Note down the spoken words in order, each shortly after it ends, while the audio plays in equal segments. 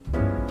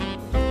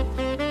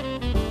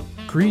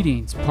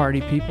Greetings, party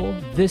people.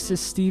 This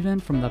is Steven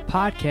from the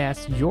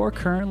podcast you're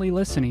currently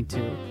listening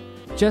to.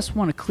 Just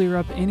want to clear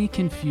up any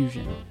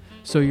confusion.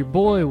 So your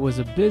boy was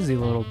a busy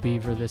little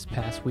beaver this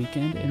past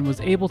weekend and was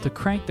able to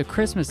crank the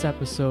Christmas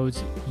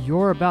episodes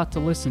you're about to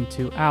listen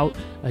to out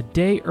a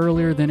day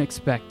earlier than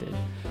expected.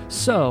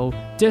 So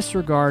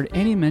disregard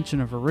any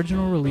mention of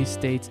original release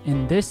dates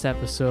in this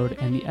episode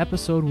and the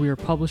episode we are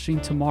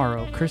publishing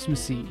tomorrow,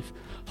 Christmas Eve,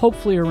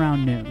 hopefully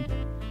around noon.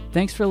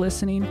 Thanks for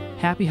listening,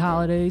 happy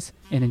holidays,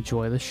 and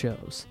enjoy the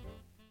shows.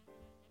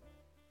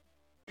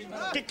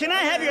 Can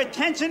I have your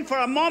attention for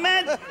a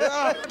moment?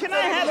 Can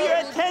I have your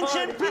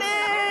attention,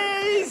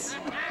 please?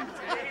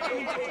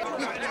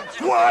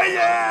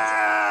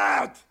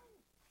 Quiet!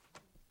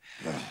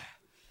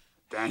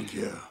 Thank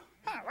you.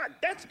 Oh, well,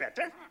 that's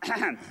better.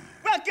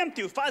 Welcome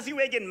to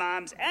Fozziwig and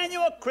Mom's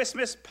annual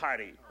Christmas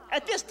party.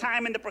 At this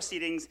time in the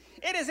proceedings,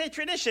 it is a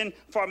tradition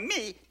for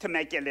me to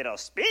make a little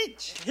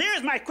speech.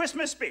 Here's my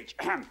Christmas speech.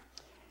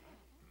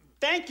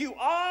 Thank you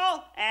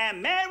all,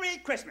 and Merry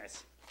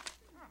Christmas.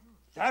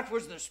 That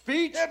was the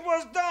speech? It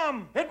was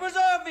dumb. It was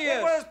obvious.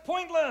 It was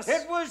pointless.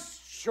 It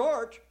was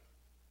short.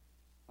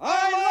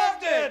 I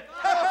loved it.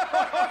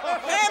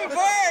 I'm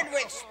bored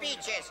with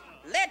speeches.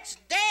 Let's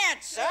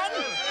dance, son.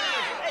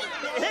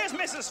 Here's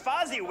Mrs.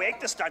 Fozziwig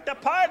to start the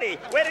party.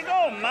 Way to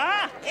go,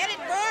 Ma. Get it,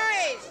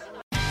 boys.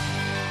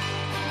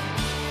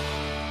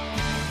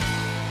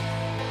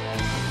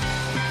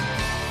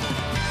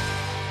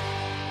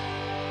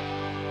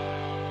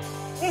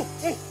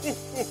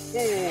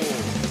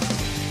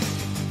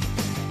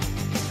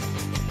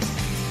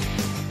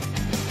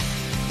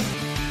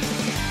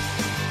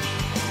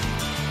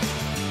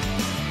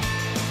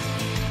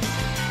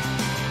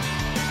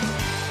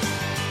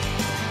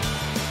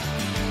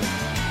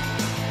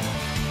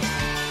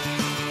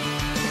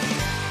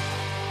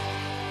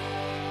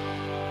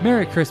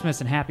 Merry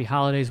Christmas and happy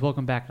holidays.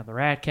 Welcome back to the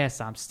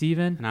Radkast. I'm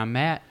Steven. And I'm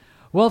Matt.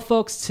 Well,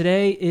 folks,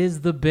 today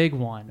is the big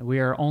one. We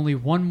are only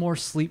one more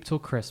sleep till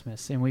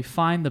Christmas, and we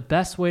find the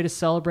best way to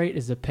celebrate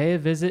is to pay a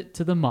visit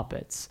to the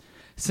Muppets.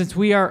 Since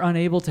we are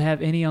unable to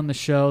have any on the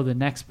show, the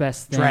next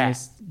best thing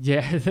is...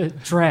 Yeah, the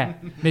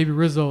Drat. Maybe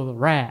Rizzo the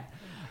Rat.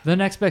 The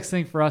next best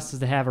thing for us is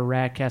to have a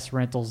Radkast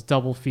Rentals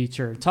double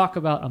feature. Talk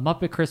about A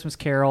Muppet Christmas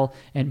Carol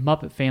and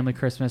Muppet Family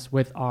Christmas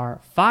with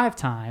our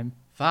five-time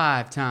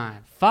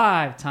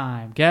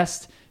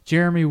guest,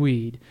 Jeremy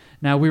Weed.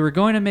 Now, we were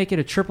going to make it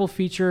a triple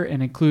feature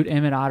and include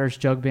Emmett Otter's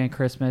Jug Band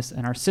Christmas,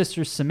 and our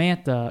sister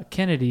Samantha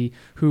Kennedy,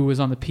 who was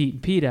on the Pete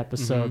and Pete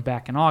episode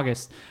back in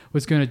August,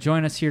 was going to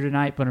join us here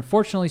tonight, but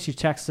unfortunately she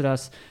texted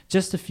us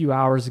just a few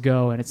hours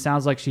ago, and it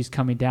sounds like she's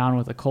coming down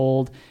with a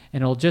cold,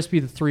 and it'll just be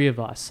the three of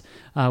us.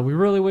 We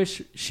really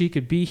wish she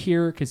could be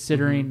here,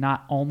 considering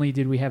not only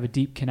did we have a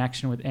deep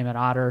connection with Emmett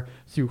Otter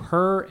through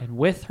her and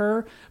with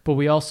her, but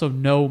we also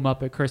know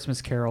Muppet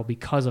Christmas Carol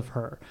because of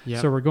her.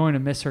 Yep. So we're going to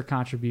miss her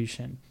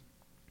contribution.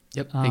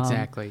 Yep,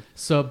 exactly.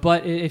 So,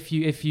 but if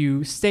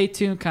you stay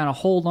tuned, kind of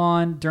hold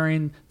on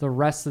during the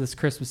rest of this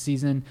Christmas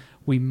season,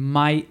 we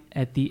might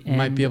at the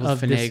end be able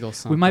to finagle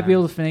something. We might be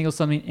able to finagle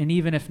something, and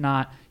even if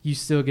not, you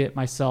still get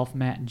myself,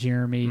 Matt, and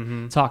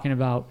Jeremy talking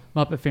about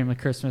Muppet Family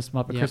Christmas,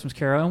 Muppet Christmas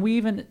Carol, and we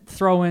even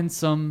throwing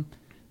some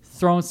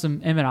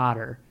Emmett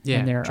Otter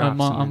in there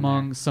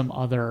among some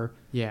other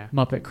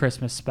Muppet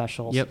Christmas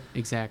specials. Yep,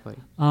 exactly.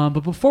 But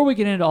before we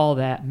get into all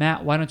that,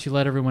 Matt, why don't you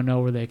let everyone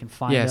know where they can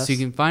find us? Yeah, so you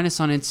can find us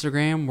on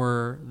Instagram.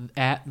 We're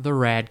at the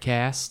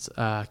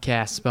Radkast,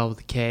 cast spelled with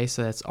a K,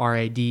 so that's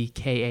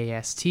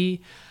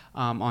Radkast.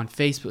 On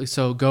Facebook,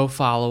 so go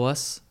follow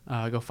us.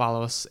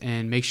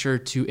 And make sure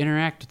to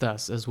interact with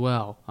us as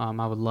well. We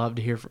would love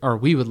to hear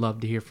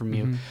from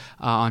you.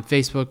 On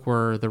Facebook,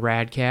 we're the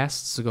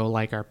Radkast, so go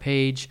like our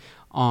page.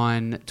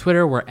 On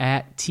Twitter, we're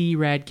at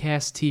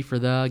TRadcast, T for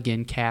the,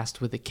 again,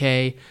 cast with a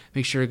K.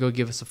 Make sure to go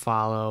give us a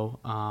follow.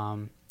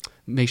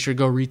 Make sure to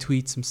go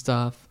retweet some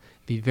stuff.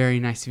 Be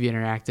very nice if you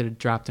interacted,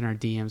 dropped in our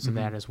DMs with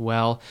that as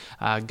well.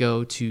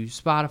 Go to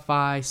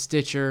Spotify,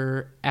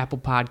 Stitcher, Apple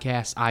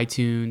Podcasts,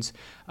 iTunes.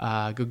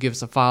 Go give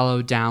us a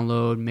follow,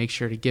 download. Make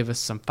sure to give us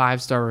some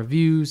 5-star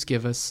reviews.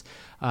 Give us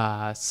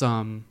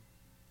some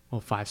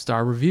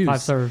 5-star reviews.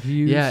 5-star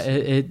reviews.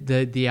 Yeah,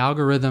 the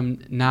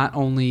algorithm not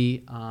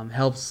only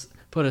helps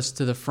put us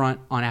to the front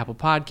on Apple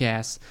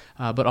Podcasts,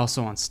 but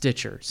also on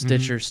Stitcher.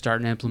 Stitcher's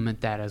starting to implement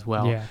that as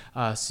well.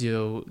 Yeah.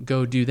 So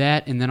go do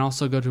that, and then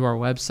also go to our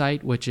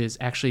website, which is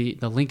actually,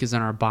 the link is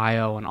in our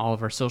bio and all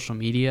of our social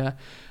media.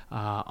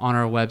 On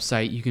our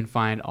website, you can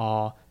find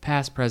all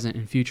past, present,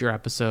 and future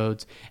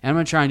episodes. And I'm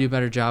going to try and do a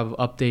better job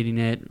of updating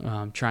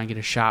it, try and get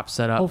a shop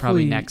set up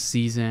probably next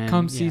season.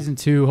 Come season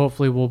 2,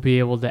 hopefully we'll be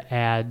able to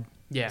add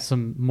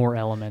some more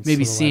elements.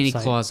 Maybe to the Santa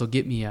website. Claus will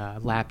get me a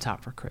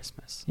laptop for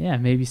Christmas. Yeah,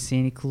 maybe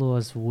Santa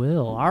Claus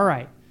will. All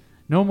right.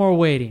 No more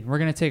waiting. We're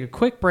going to take a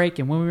quick break,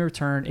 and when we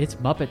return, it's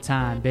Muppet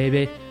time,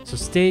 baby. So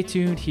stay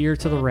tuned here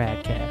to the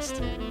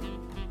Radkast.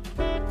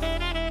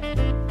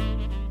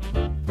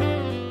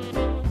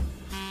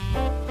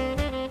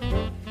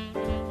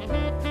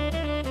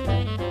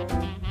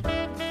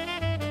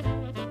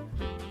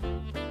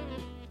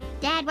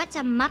 Dad, what's a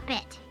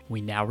Muppet?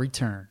 We now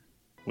return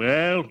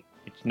Well,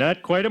 it's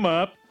not quite a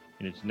mop,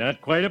 and it's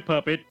not quite a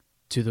puppet,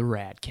 to the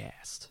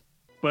Radkast.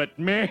 but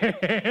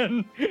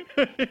man.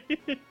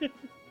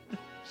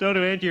 So to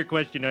answer your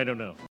question, I don't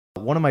know.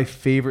 One of my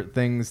favorite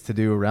things to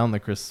do around the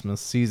Christmas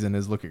season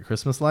is look at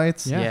Christmas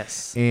lights. Yeah.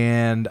 Yes.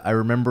 And I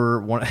remember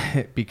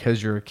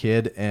because you're a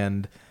kid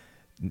and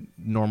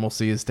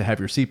normalcy is to have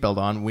your seatbelt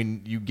on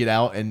when you get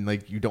out and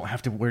like you don't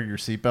have to wear your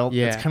seatbelt.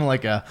 Yeah. It's kind of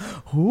like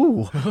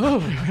ooh,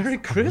 Merry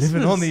Christmas.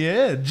 living on the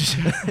edge.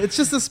 It's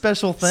just a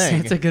special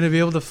thing. Santa gonna be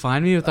able to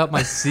find me without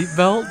my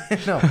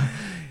seatbelt? No,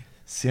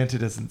 Santa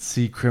doesn't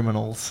see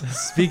criminals.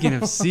 Speaking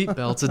of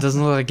seatbelts, it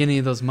doesn't look like any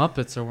of those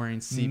Muppets are wearing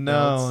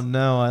seatbelts.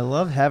 No, I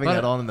love having But-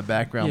 that on in the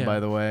background. Yeah.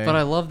 By the way, But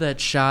I love that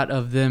shot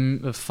of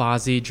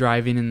Fozzie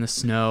driving in the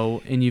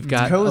snow, and you've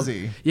got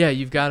cozy.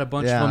 You've got a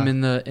bunch Yeah. of them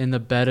in the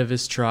bed of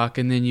his truck,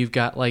 and then you've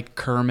got like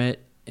Kermit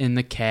in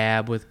the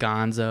cab with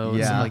Gonzo and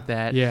Yeah. stuff like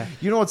that. Yeah.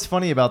 You know what's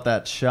funny about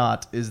that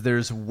shot is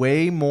there's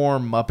way more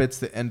Muppets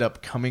that end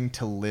up coming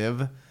to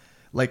live,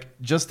 like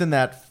just in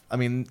that. I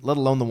mean, let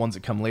alone the ones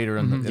that come later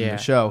in Yeah. the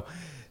show.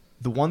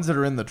 The ones that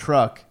are in the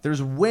truck,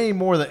 there's way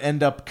more that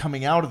end up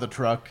coming out of the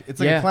truck. It's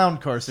like Yeah. a clown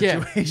car Yeah.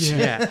 situation.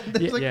 Yeah.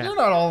 It's like Yeah. you're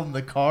not all in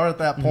the car at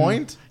that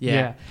point.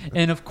 Yeah.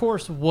 And of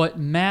course, what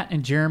Matt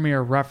and Jeremy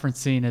are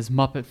referencing is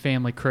Muppet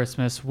Family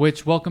Christmas,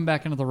 which, welcome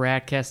back into the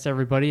Radkast,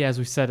 everybody. As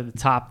we said at the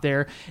top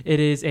there, it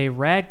is a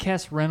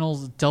Radkast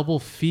Rentals double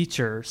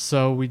feature.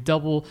 So we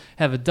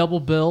have a double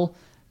bill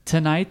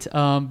tonight.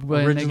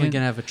 Originally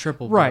gonna have a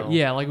triple bill. Right,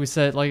 yeah, like we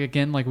said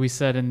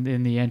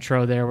in the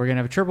intro there, we're gonna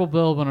have a triple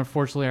bill, but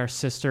unfortunately our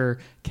sister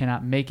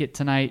cannot make it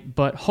tonight.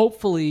 But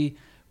hopefully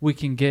we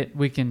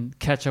can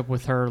catch up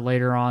with her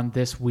later on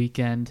this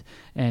weekend,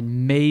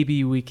 and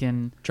maybe we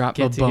can Drop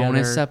get a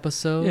bonus together.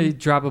 episode? Yeah,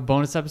 drop a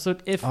bonus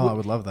episode. I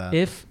would love that.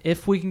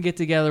 If we can get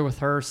together with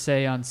her,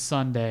 say on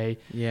Sunday,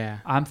 Yeah.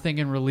 I'm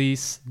thinking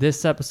release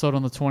this episode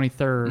on the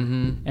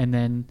 23rd, and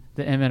then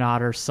the Emmett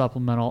Otter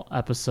supplemental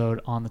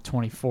episode on the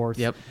 24th.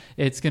 Yep.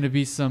 It's going to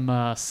be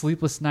some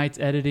sleepless nights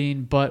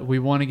editing, but we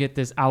want to get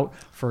this out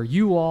for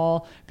you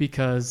all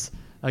because,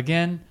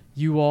 again,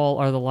 you all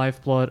are the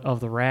lifeblood of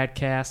the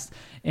Radkast.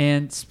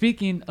 And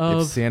speaking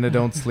of... If Santa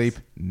don't sleep,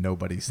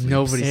 nobody sleeps.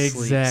 Nobody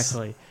sleeps.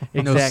 Exactly.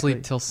 No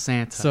sleep till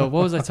Santa. So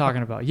what was I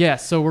talking about? Yeah,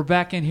 so we're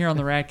back in here on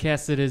the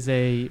Radkast. It is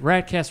a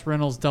Radkast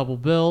Rentals double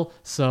bill.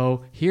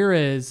 So here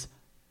is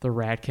the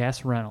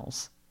Radkast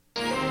Rentals.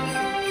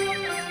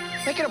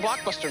 Make it a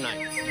blockbuster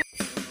night.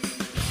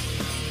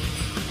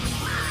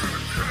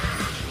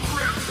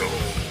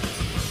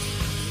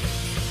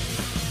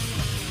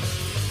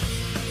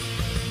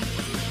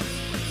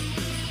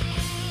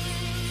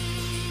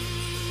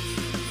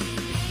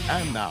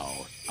 And now,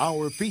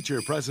 our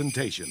feature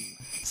presentation.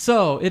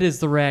 So it is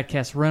the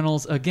Radkast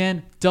Rentals.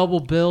 Again, double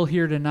bill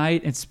here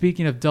tonight. And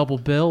speaking of double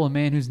bill, a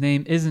man whose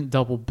name isn't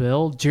Double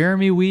Bill,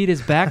 Jeremy Weed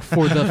is back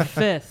for the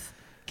fifth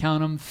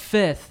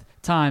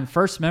time.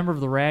 First member of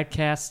the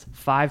Radkast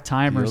Five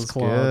Timers Feels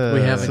Club. good.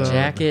 We have a So-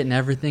 jacket and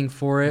everything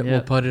for it. Yep.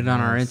 We'll put it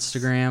on our Nice.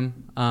 Instagram.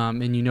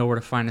 And you know where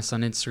to find us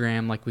on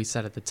Instagram, like we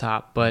said at the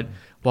top. But And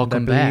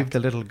welcome I believe back.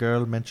 the little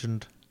girl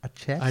mentioned a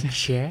check. A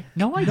check?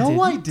 No, I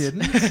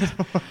didn't.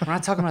 We're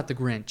not talking about the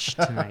Grinch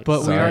tonight.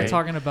 But we are Sorry.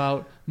 talking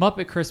about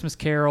Muppet Christmas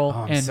Carol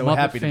I'm and so Muppet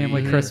happy to be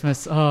Family here.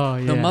 Christmas. Oh,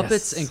 yeah. The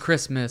Muppets and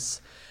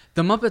Christmas.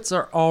 The Muppets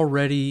are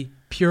already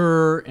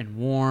pure and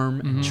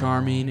warm and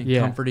charming and Yeah.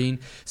 comforting.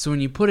 So when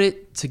you put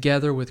it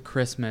together with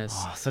Christmas,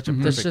 Such a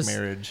that's perfect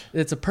marriage.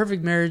 It's a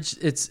perfect marriage.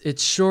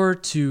 It's sure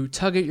to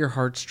tug at your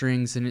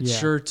heartstrings, and it's Yeah.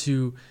 sure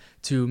to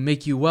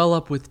make you well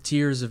up with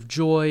tears of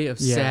joy, of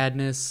Yeah.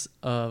 sadness,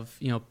 of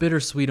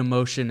bittersweet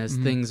emotion as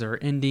things are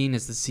ending,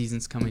 as the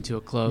season's coming to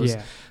a close.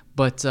 Yeah.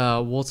 But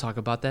we'll talk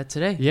about that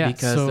today, Yeah,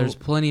 because so- there's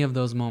plenty of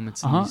those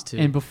moments in these two.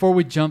 And before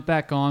we jump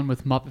back on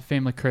with Muppet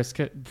Family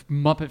Christmas,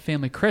 Muppet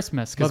Family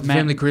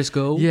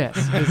Crisco. Yes,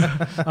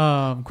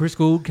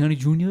 Crisco County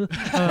Jr.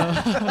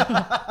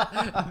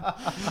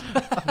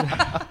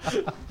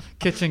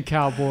 Kitchen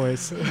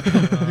Cowboys.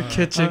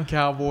 Kitchen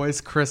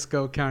Cowboys,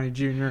 Crisco County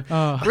Jr.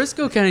 Uh,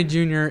 Crisco County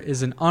Jr.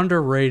 is an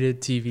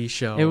underrated TV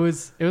show. It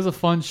was a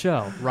fun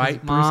show, Right,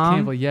 Bruce Mom?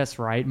 Campbell, yes,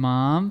 right,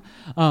 Mom.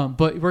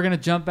 But we're gonna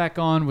jump back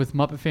on with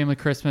Muppet Family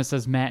Christmas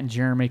as Matt and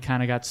Jeremy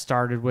kind of got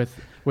started with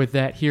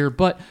that here.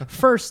 But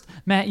first,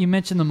 Matt, you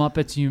mentioned the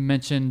Muppets. You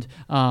mentioned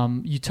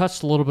you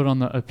touched a little bit on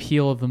the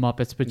appeal of the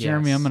Muppets. But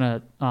Jeremy, Yes. I'm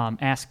gonna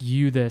ask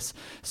you this.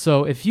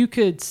 So if you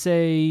could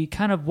say,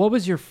 kind of, what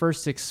was your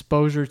first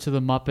exposure to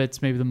the Muppets?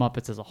 Maybe the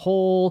Muppets as a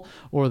whole,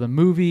 or the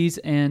movies,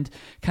 and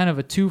kind of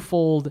a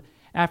twofold.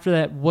 After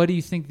that, what do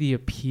you think the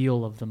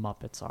appeal of the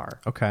Muppets are?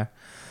 Okay.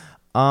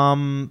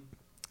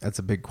 That's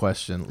a big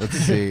question. Let's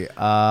see.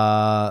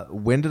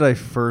 When did I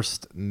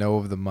first know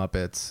of the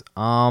Muppets?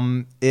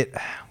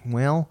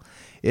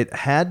 It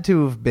had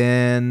to have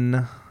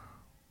been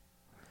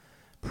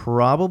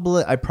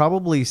I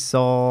probably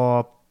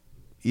saw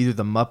either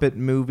the Muppet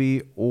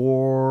movie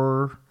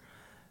or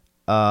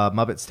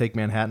Muppets Take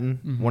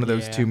Manhattan. One of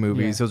those two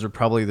movies. Yeah. Those are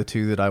probably the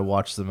two that I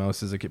watched the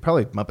most as a kid.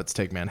 Probably Muppets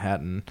Take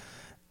Manhattan.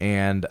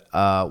 and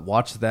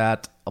watched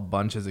that a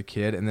bunch as a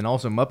kid. And then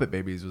also Muppet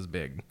Babies was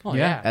big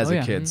as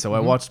a kid. So I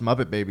watched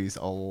Muppet Babies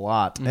a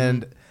lot.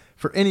 And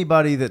for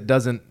anybody that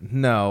doesn't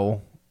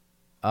know,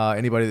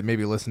 anybody that may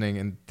be listening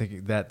and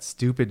thinking that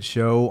stupid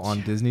show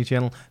on Disney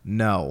Channel,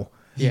 no,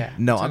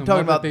 I'm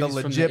talking about the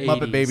legit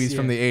Muppet Babies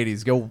from the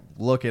 80s. Go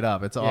look it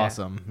up. It's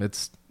awesome.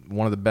 It's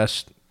one of the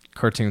best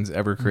cartoons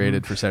ever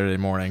created for Saturday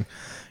morning.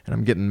 And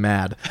I'm getting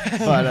mad,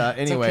 but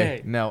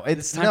anyway,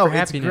 it's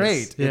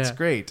great. Yeah. It's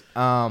great.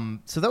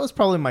 So that was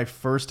probably my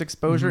first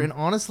exposure, and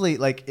honestly,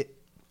 like,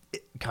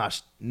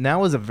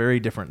 now is a very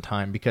different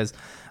time because,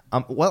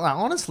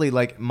 honestly,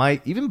 like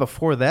even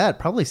before that,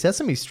 probably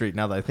Sesame Street.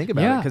 Now that I think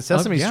about it, because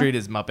Sesame Street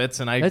is Muppets,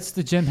 and that's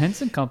the Jim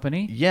Henson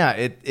Company. Yeah,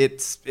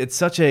 it's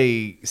such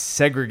a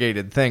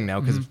segregated thing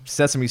now because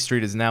Sesame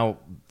Street is now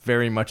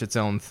very much its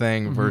own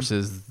thing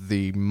versus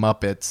the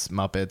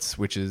Muppets,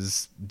 which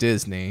is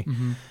Disney.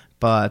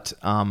 But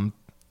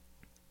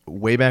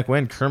way back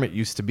when, Kermit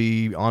used to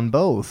be on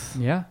both.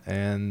 Yeah.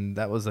 And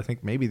that was, I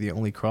think, maybe the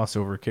only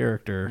crossover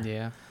character.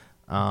 Yeah.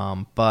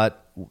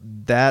 But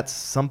that's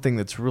something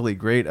that's really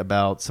great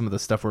about some of the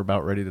stuff we're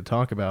about ready to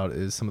talk about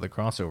is some of the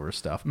crossover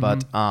stuff.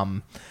 But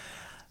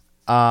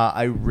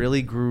I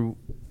really grew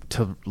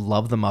to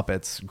love the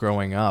Muppets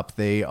growing up.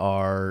 They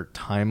are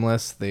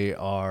timeless. They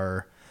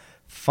are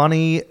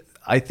funny.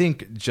 I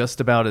think just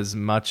about as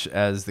much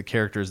as the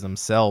characters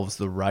themselves,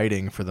 the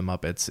writing for the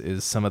Muppets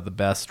is some of the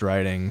best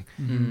writing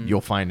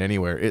you'll find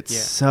anywhere. It's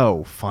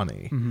so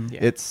funny.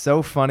 It's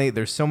so funny.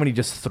 There's so many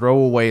just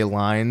throwaway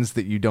lines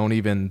that you don't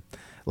even,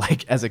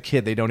 like as a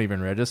kid, they don't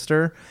even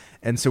register.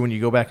 And so when you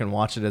go back and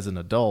watch it as an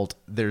adult,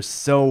 there's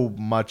so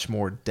much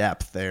more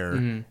depth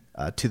there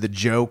to the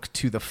joke,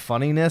 to the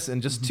funniness,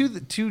 and just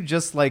to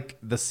just like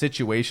the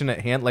situation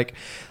at hand, like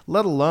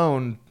let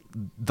alone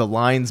the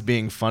lines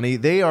being funny.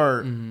 They are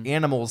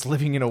animals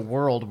living in a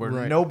world where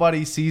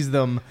nobody sees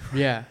them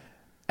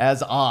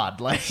as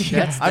odd. Like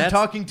I'm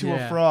talking to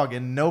a frog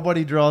and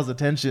nobody draws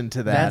attention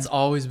to that. That's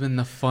always been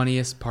the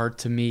funniest part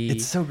to me.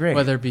 It's so great.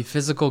 Whether it be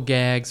physical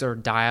gags or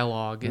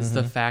dialogue, is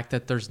the fact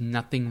that there's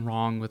nothing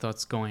wrong with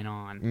what's going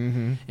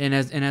on. And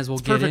as we'll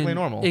it's get perfectly in,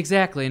 normal.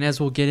 Exactly. And as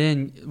we'll get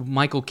in,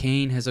 Michael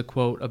Caine has a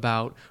quote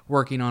about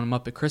working on A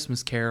Muppet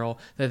Christmas Carol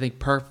that I think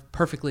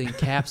perfectly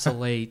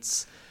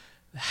encapsulates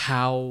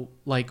how,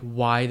 like,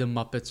 why the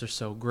Muppets are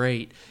so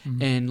great.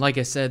 And like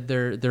I said,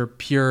 they're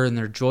pure and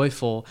they're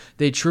joyful.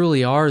 They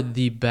truly are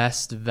the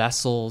best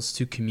vessels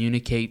to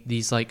communicate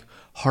these like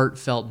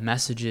heartfelt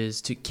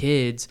messages to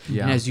kids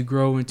and as you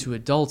grow into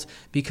adults,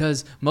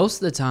 because most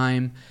of the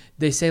time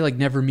they say like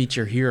never meet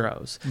your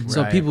heroes.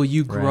 So people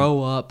you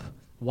grow up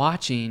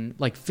watching,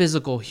 like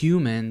physical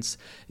humans,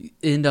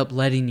 end up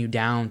letting you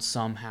down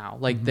somehow.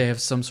 Like they have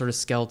some sort of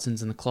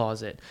skeletons in the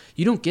closet.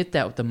 You don't get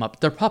that with the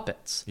Muppets. They're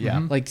puppets.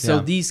 So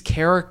these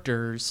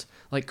characters,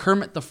 like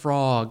Kermit the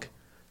Frog,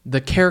 the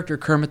character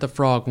Kermit the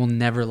Frog will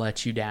never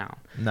let you down.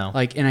 No.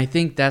 Like, and I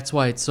think that's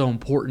why it's so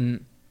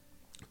important.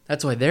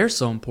 That's why they're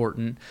so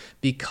important,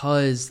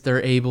 because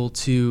they're able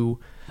to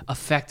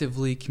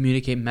effectively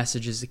communicate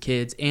messages to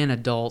kids and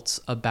adults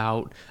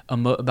about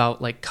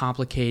like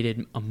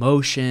complicated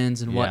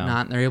emotions and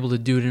whatnot. And they're able to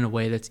do it in a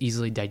way that's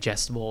easily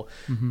digestible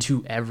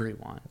to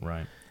everyone.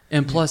 Right.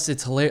 And plus,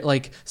 it's hilarious.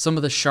 Like some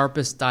of the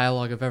sharpest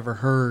dialogue I've ever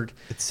heard.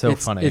 It's so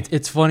funny.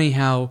 It's funny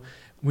how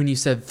when you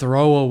said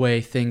throwaway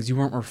things, you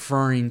weren't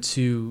referring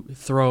to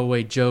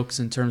throwaway jokes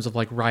in terms of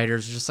like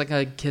writers, just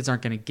like kids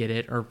aren't going to get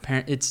it, or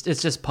it's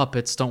just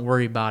puppets. Don't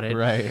worry about it.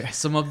 Right.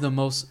 Some of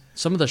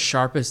the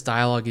sharpest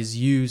dialogue is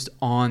used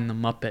on the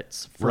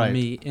Muppets for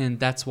me, and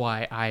that's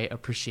why I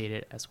appreciate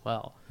it as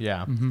well.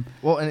 Yeah.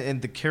 Well,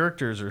 and the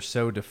characters are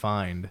so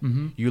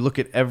defined. You look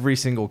at every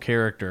single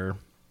character,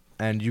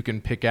 and you can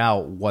pick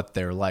out what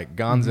they're like.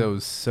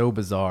 Gonzo's so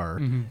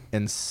bizarre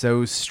and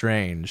so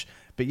strange,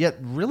 but yet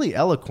really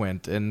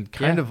eloquent and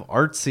kind of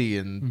artsy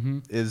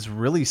and is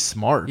really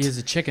smart. He has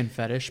a chicken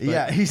fetish.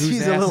 But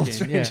he's a little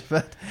strange,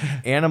 but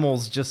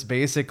animals just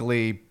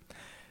basically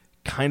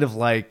kind of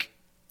like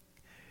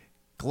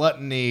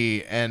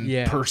gluttony and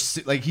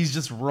like he's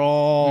just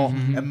raw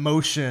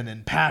emotion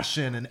and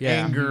passion and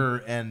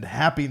anger and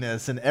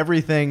happiness and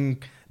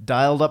everything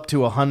dialed up to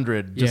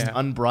 100, just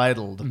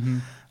unbridled.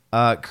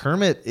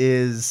 Kermit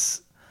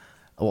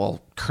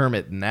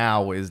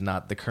now is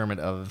not the Kermit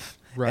of...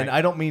 Right. And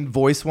I don't mean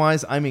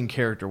voice-wise, I mean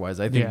character-wise.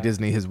 I think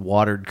Disney has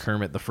watered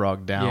Kermit the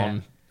Frog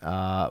down,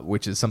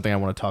 which is something I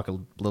want to talk a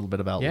little bit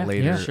about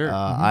later. Yeah, sure.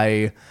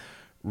 I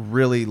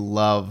really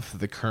love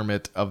the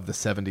Kermit of the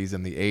 70s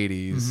and the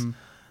 80s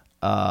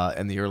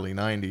and the early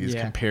 90s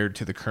compared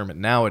to the Kermit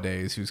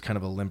nowadays, who's kind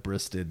of a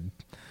limp-wristed...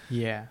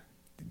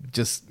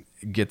 just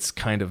gets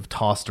kind of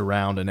tossed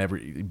around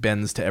and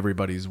bends to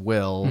everybody's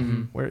will.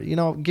 Where,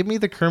 give me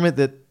the Kermit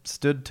that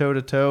stood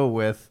toe-to-toe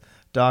with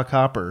Doc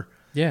Hopper.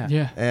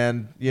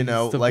 And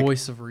the like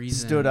voice of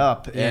reason. Stood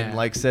up and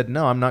like said,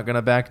 no, I'm not going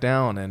to back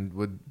down,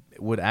 and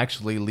would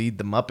actually lead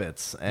the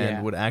Muppets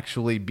and would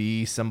actually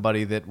be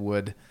somebody that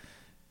would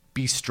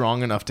be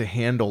strong enough to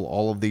handle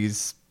all of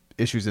these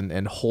issues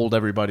and hold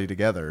everybody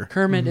together.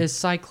 Kermit is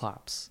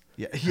Cyclops.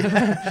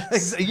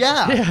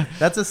 Yeah.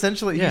 That's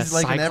essentially he's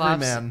like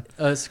Cyclops, an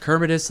everyman.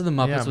 Kermit is to the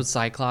Muppets, Yeah. what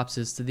Cyclops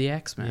is to the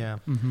X-Men. Yeah,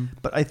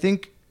 but I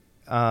think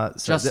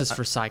Justice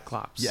for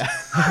Cyclops. Yeah.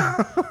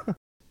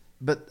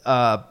 But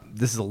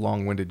this is a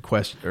long-winded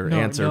question or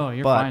answer. No,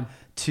 you're but fine.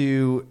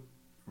 To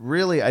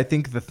really, I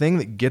think the thing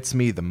that gets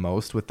me the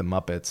most with the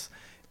Muppets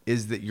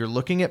is that you're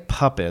looking at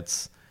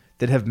puppets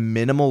that have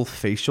minimal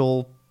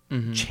facial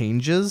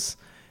changes,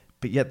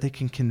 but yet they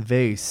can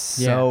convey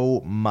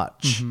so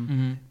much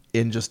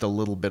in just a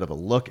little bit of a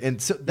look. And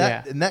so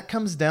that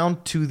comes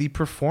down to the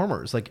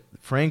performers, like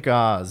Frank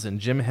Oz and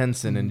Jim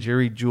Henson and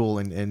Jerry Jewell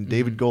and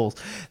David Goles.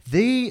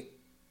 They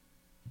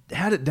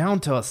had it down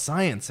to a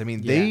science. I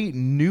mean, they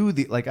knew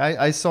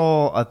I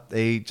saw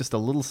just a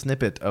little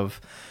snippet of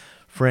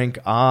Frank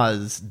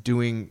Oz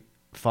doing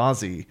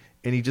Fozzie,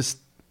 and he just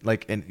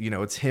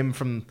it's him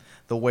from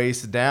the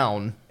waist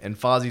down and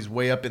Fozzie's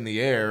way up in the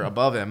air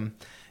above him,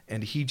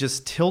 and he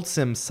just tilts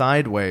him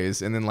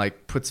sideways and then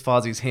puts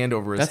Fozzie's hand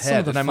over his That's head. some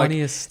of the and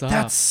funniest stuff.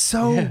 That's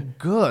so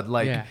good.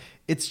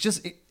 It's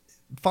just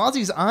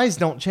Fozzie's eyes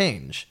don't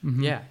change.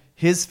 Yeah.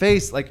 His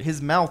face,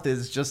 his mouth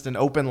is just an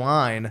open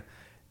line.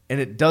 And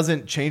it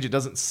doesn't change. It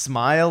doesn't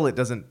smile. It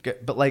doesn't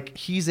get, but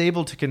he's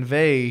able to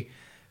convey,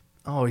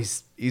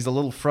 he's a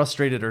little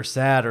frustrated or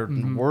sad or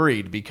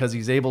worried because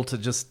he's able to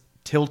just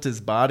tilt his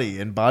body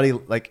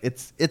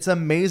it's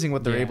amazing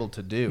what they're able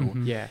to do.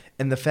 Yeah.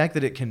 And the fact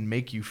that it can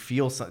make you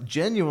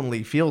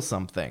genuinely feel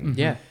something.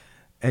 Yeah.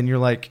 And you're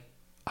like,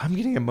 I'm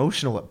getting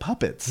emotional at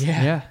puppets.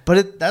 Yeah.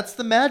 But that's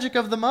the magic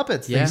of the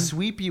Muppets. Yeah. They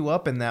sweep you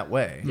up in that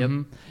way. Yep.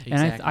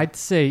 And I'd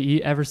say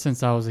ever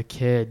since I was a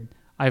kid,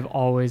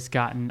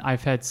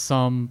 I've had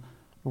some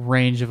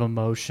range of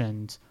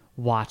emotions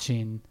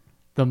watching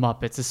the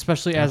Muppets,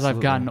 especially as I've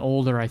gotten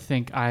older. I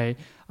think I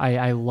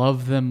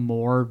love them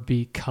more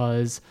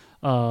because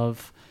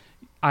of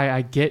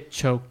I get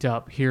choked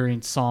up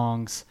hearing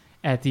songs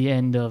at the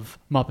end of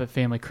Muppet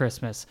Family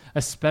Christmas,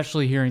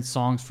 especially hearing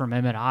songs from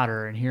Emmett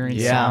Otter and hearing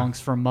songs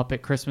from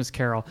Muppet Christmas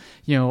Carol.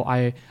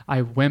 I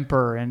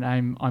whimper and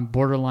I'm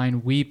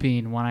borderline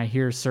weeping when I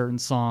hear certain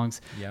songs,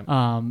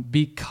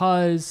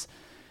 because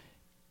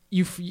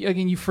you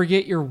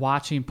forget you're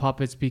watching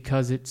puppets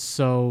because it's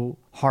so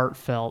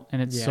heartfelt and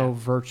it's so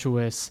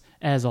virtuous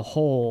as a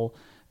whole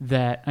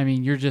that,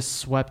 you're just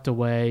swept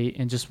away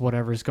in just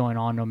whatever's going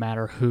on, no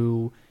matter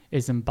who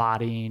is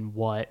embodying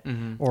what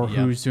or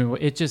who's doing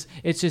what.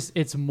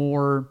 It's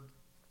more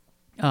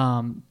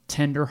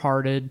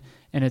tender-hearted,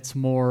 and it's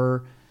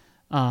more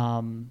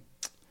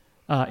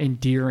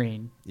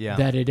endearing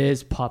that it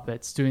is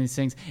puppets doing these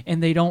things.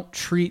 And they don't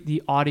treat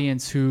the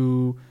audience,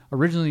 who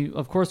originally,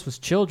 of course, was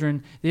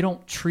children, they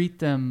don't treat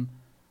them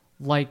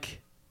like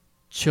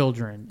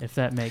children, if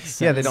that makes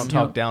sense. Yeah, they don't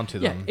talk down to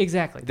them. Yeah,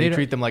 exactly. They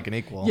treat them like an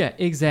equal. Yeah,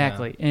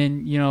 exactly. Yeah.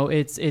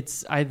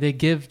 And they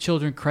give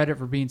children credit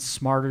for being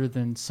smarter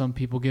than some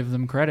people give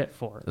them credit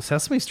for.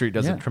 Sesame Street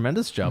does a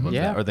tremendous job of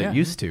that, or they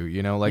used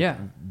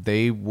to.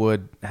 They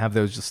would have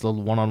those just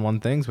little one-on-one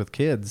things with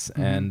kids,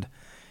 and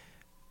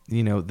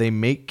they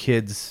make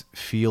kids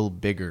feel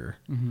bigger.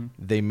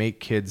 They make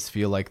kids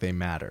feel like they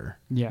matter.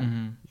 Yeah.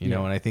 You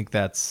know, and I think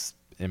that's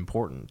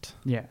important.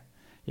 Yeah.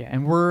 Yeah,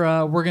 and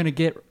we're going to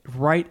get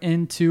right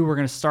into, we're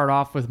going to start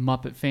off with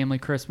Muppet Family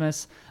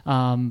Christmas.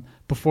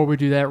 Before we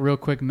do that, real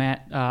quick,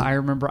 Matt,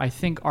 I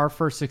think our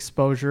first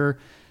exposure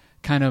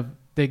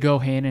they go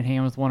hand in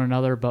hand with one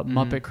another, but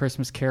Muppet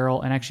Christmas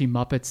Carol and actually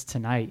Muppets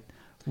Tonight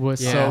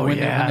was when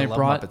they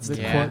brought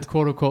the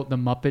quote unquote the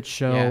Muppet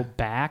Show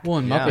back. Well,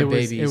 and Muppet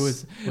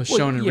Babies was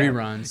shown in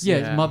reruns.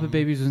 Yeah, Muppet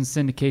Babies was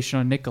in syndication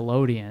on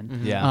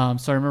Nickelodeon. Yeah.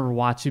 So I remember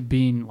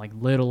being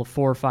little,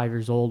 4 or 5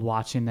 years old,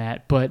 watching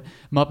that. But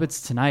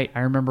Muppets Tonight, I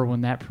remember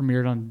when that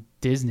premiered on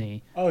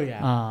Disney. Oh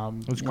yeah,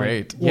 it was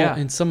great.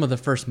 And some of the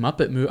first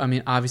Muppet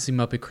movies. Obviously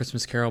Muppet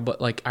Christmas Carol, but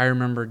I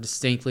remember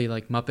distinctly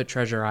Muppet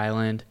Treasure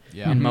Island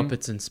and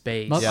Muppets in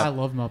Space. I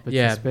love Muppets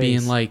in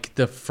Space. Being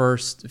the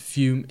first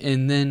few,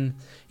 and then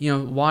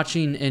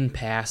watching in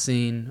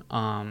passing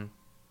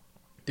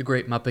the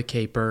Great Muppet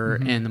Caper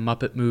and the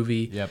Muppet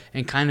Movie,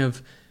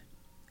 and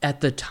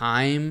at the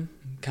time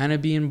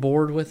being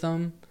bored with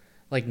them.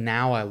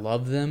 Now I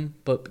love them,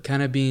 but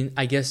being,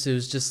 I guess it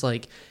was just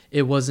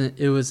it was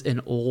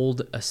an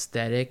old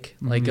aesthetic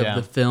of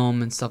the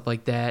film and stuff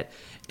like that.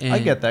 And I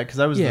get that because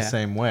I was the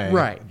same way.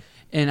 Right.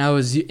 And I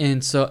was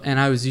used to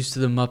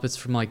the Muppets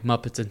from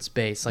Muppets in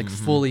Space,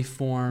 fully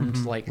formed,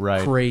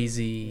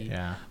 crazy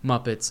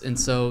Muppets. And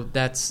so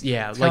that's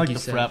it's like you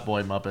the said, frat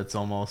boy Muppets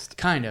almost.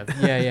 Kind of.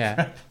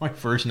 Yeah. My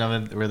version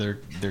of it where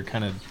they're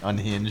kind of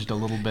unhinged a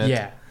little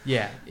bit.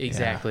 Yeah,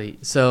 exactly. Yeah.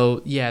 So,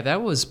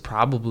 that was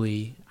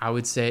probably, I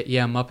would say,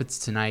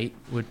 Muppets Tonight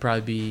would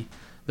probably be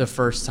the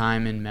first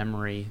time in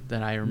memory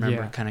that I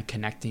remember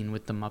connecting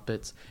with the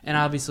Muppets. And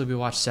obviously we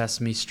watched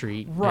Sesame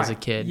Street as a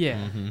kid,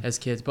 as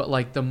kids. But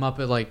the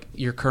Muppet,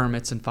 your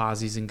Kermits and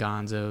Fozzies and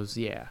Gonzos,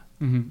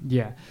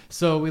 Yeah.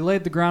 So we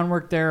laid the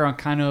groundwork there on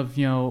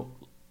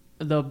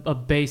a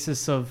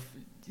basis of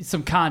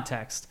some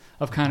context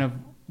of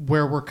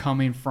where we're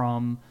coming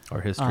from,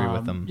 Our history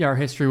with them. Yeah, our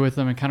history with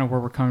them, and kind of where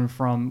we're coming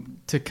from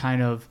to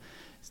kind of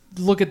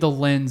look at the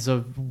lens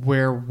of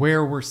where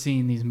we're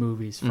seeing these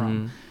movies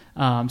from.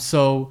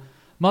 So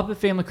Muppet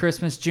Family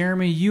Christmas,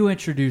 Jeremy, you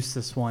introduced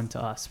this one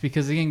to us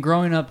because, again,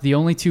 growing up, the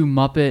only two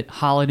Muppet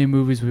holiday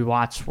movies we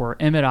watched were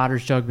Emmett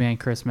Otter's Jug Band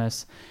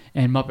Christmas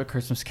and Muppet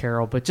Christmas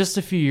Carol. But just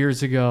a few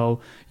years ago,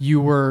 you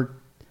were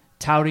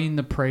touting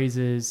the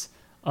praises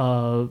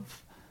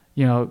of,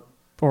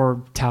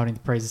 or touting the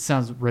praises. It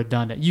sounds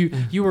redundant.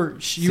 You were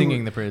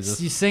singing the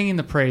praises. You singing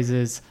the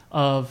praises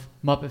of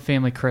Muppet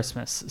Family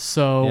Christmas.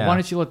 So Yeah. why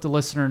don't you let the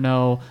listener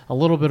know a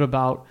little bit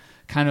about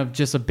kind of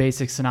just a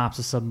basic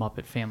synopsis of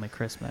Muppet Family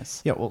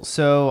Christmas. Yeah, well,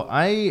 so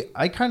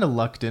I kind of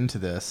lucked into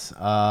this.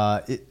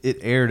 It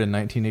aired in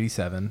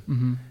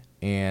 1987,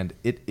 and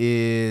it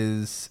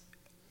is,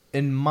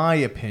 in my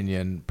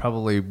opinion,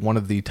 probably one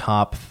of the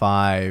top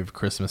 5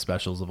 Christmas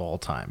specials of all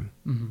time.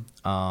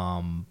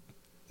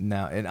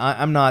 Now, and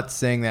I'm not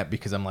saying that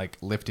because I'm like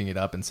lifting it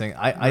up and saying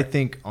I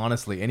think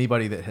honestly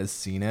anybody that has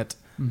seen it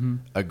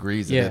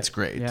agrees that it's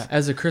great. Yeah.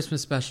 As a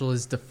Christmas special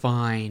is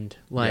defined,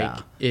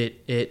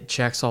 it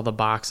checks all the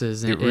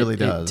boxes. And it really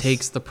does. It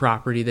takes the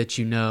property that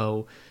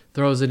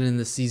throws it in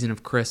the season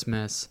of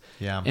Christmas.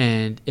 Yeah.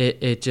 And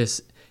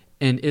it's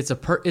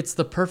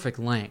the perfect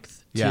length.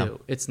 Too. Yeah.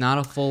 It's not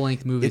a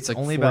full-length movie. It's like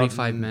only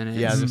 45 minutes.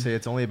 Yeah, I was going to say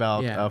it's only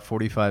about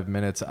 45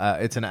 minutes.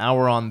 It's an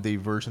hour on the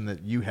version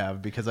that you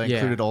have because I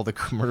included all the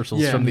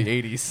commercials from the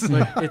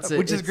 80s,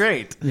 which is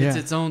great. It's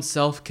its own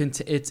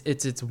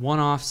it's its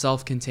one-off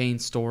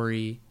self-contained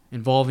story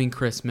involving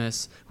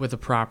Christmas with a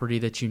property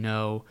that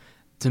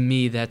To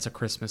me, that's a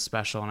Christmas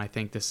special, and I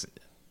think this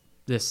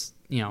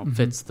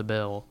fits the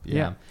bill.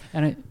 Yeah.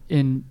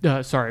 And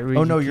sorry.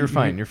 Oh no, you're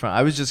fine. You're fine.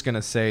 I was just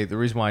gonna say the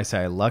reason why I say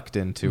I lucked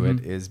into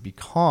it is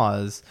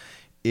because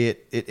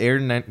it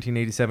aired in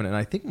 1987, and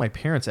I think my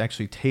parents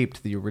actually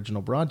taped the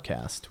original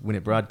broadcast when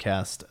it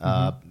broadcast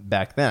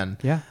back then.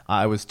 Yeah.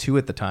 I was 2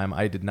 at the time.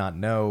 I did not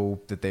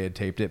know that they had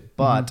taped it,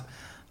 but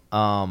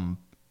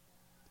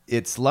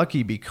it's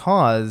lucky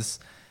because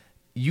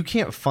you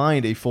can't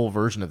find a full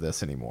version of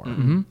this anymore.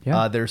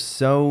 There's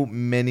so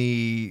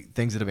many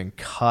things that have been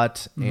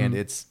cut, and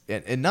it's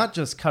and not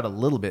just cut a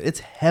little bit; it's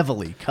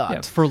heavily cut.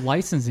 Yeah, for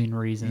licensing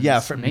reasons. Yeah,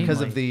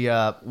 because of the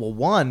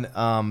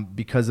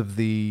because of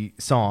the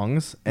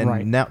songs,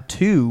 and now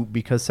 2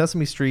 because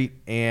Sesame Street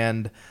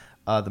and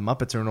the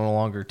Muppets are no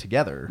longer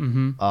together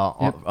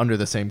under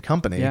the same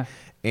company,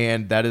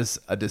 and that is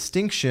a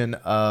distinction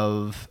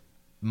of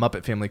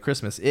Muppet Family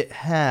Christmas. It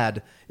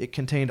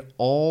contained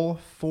all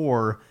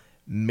 4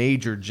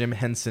 major Jim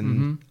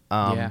Henson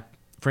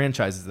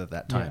franchises at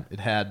that time.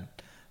 It had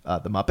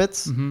the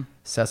Muppets,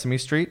 Sesame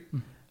Street,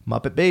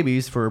 Muppet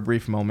Babies for a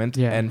brief moment,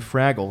 and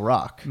Fraggle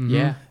Rock.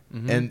 And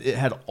it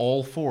had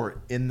all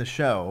 4 in the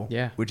show,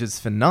 which is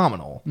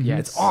phenomenal.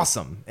 It's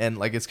awesome, and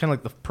it's kind of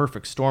like the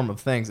perfect storm of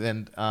things.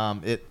 And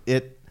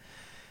it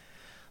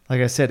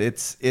like I said,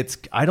 it's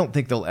I don't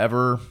think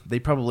they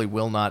probably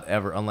will not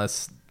ever,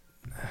 unless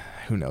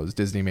who knows,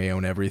 Disney may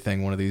own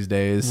everything one of these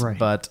days.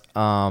 But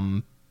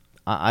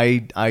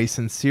I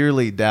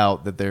sincerely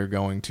doubt that they're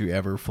going to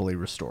ever fully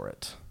restore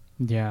it.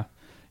 Yeah,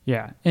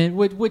 and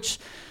which,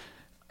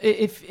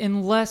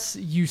 unless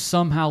you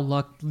somehow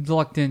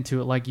lucked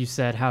into it, like you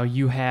said, how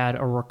you had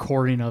a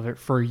recording of it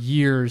for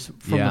years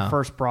from the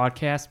first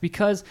broadcast,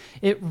 because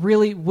it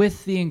really,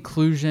 with the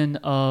inclusion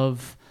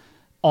of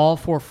all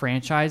 4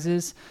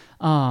 franchises,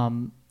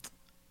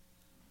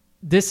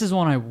 this is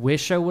one I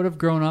wish I would have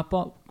grown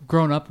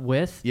up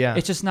with. Yeah.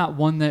 It's just not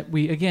one that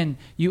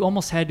you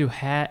almost had to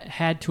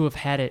have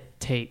had it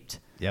taped.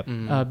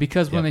 Yep.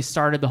 Because when they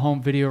started the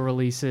home video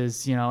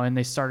releases, and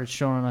they started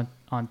showing it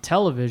on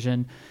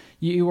television,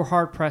 you were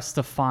hard pressed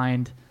to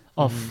find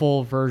a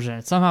full version.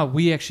 And somehow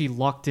we actually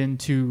lucked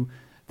into,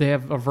 they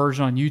have a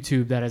version on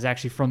YouTube that is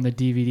actually from the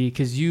DVD,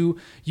 because you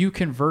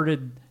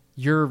converted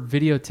your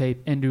videotape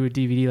into a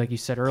DVD, like you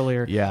said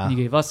earlier. Yeah. And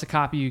you gave us a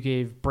copy, you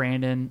gave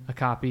Brandon a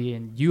copy,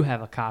 and you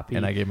have a copy.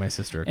 And I gave my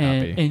sister a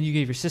copy. And you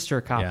gave your sister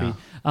a copy.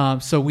 Yeah.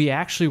 So we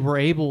actually were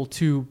able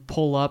to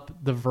pull up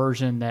the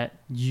version that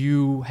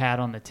you had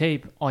on the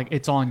tape. Like,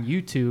 it's on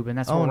YouTube, and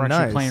that's what we're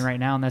actually playing right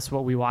now, and that's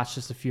what we watched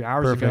just a few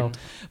hours ago.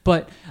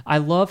 But I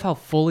love how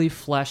fully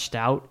fleshed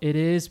out it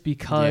is,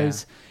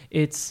 because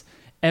it's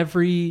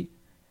every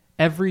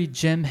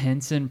Jim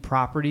Henson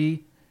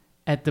property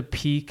at the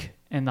peak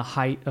and the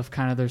height of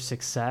kind of their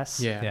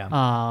success.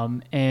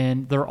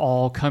 And they're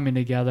all coming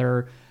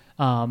together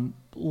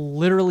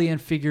literally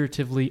and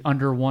figuratively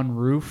under one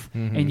roof.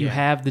 And you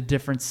have the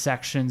different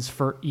sections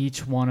for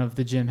each one of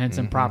the Jim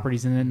Henson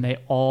properties, and then they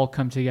all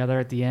come together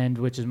at the end,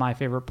 which is my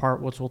favorite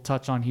part, which we'll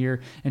touch on here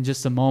in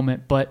just a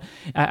moment. But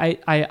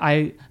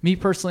me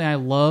personally, I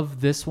love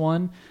this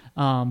one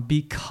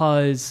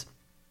because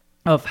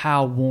of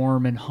how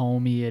warm and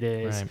homey it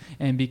is,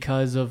 and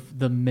because of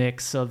the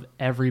mix of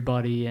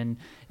everybody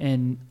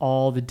and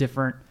all the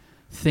different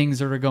things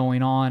that are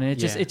going on. And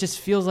it just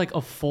feels like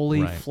a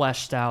fully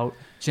fleshed out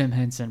Jim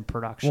Henson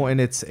production. Well,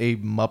 and it's a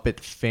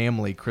Muppet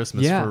Family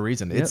Christmas for a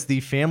reason. Yep. It's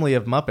the family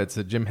of Muppets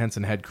that Jim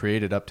Henson had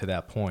created up to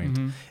that point.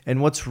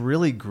 And what's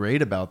really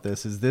great about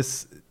this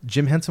is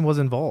Jim Henson was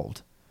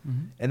involved.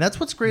 And that's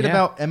what's great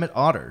about Emmett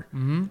Otter.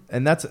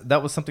 And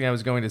that was something I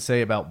was going to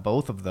say about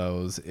both of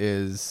those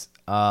is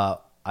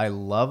I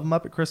love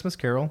Muppet Christmas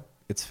Carol.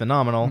 It's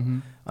phenomenal.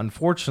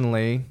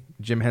 Unfortunately,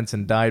 Jim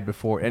Henson died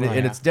before, and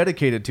it's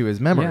dedicated to his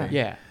memory.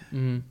 Yeah.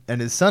 And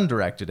his son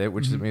directed it,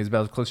 which is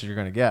about as close as you're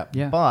going to get.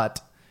 Yeah.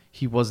 But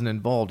he wasn't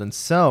involved. And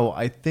so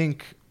I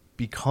think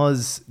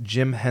because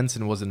Jim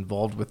Henson was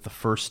involved with the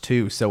first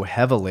two so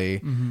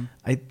heavily,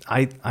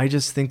 I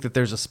just think that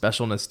there's a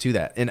specialness to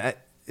that. And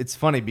it's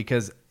funny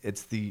because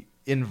it's the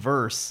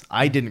inverse.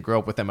 I didn't grow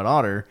up with Emmett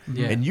Otter,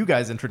 and you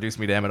guys introduced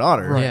me to Emmett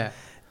Otter. Right. Yeah.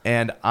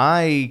 And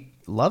I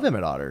love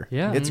Emmett Otter.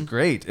 Yeah. It's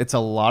great. It's a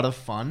lot of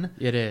fun.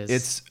 It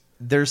is.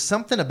 There's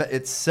something about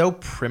it's so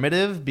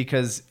primitive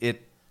because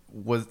it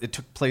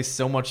took place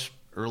so much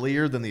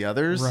earlier than the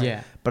others. Right.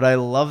 Yeah. But I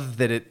love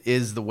that it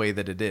is the way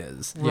that it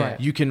is. Right.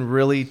 You can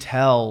really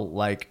tell,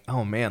 like,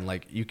 oh man,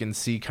 like you can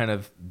see kind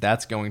of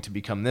that's going to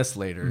become this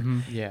later.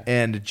 Yeah.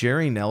 And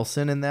Jerry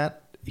Nelson in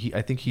that,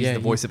 I think he's the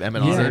voice of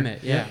Emmett Otter.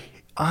 Emmett, yeah.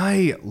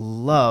 I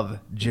love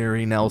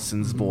Jerry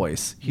Nelson's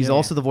voice. He's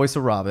also the voice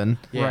of Robin.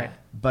 Yeah. Right.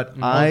 But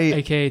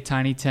AKA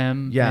Tiny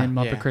Tim in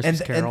Muppet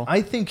Christmas Carol. And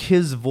I think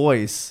his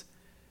voice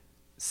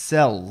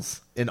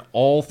sells in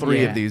all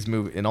three of these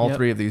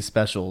three of these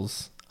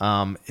specials.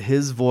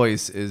 His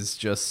voice is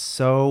just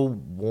so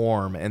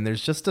warm, and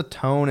there's just a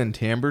tone and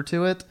timbre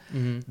to it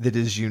that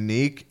is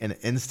unique and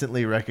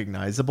instantly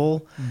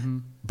recognizable,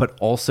 but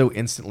also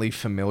instantly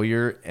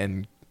familiar,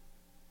 and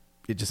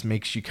it just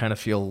makes you kind of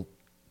feel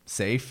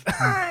safe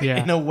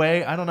in a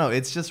way. I don't know.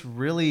 It's just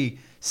really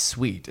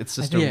sweet. It's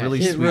just a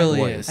really sweet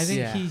voice. I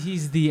think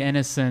he's the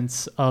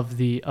innocence of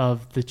the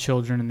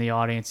children in the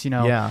audience. You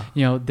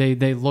know,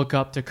 they look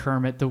up to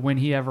Kermit.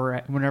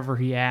 Whenever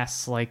he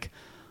asks like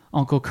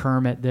Uncle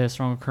Kermit this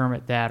or Uncle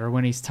Kermit that, or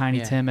when he's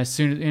Tiny Tim. As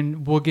soon as,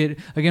 and we'll get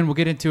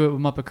into it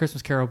with Muppet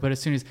Christmas Carol. But as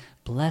soon as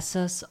bless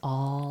us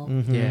all,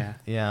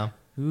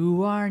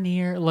 who are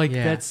near,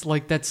 that's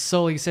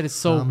so, like you said, it's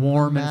so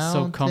warm and it's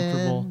so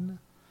comfortable.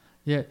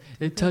 Yeah,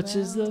 it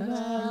touches the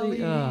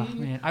valley. Oh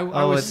man,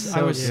 I wish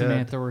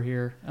Samantha were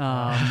here.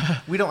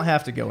 We don't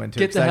have to go into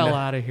it. Get the hell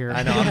out of here.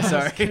 I know. I'm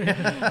sorry.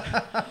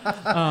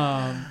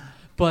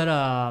 But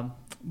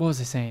what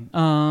was I saying?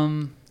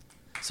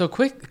 So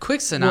quick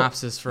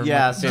synopsis for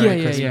Muppet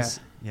Family Christmas.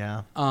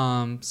 Yeah.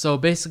 So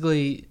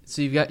basically,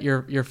 you've got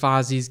your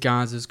Fozzies,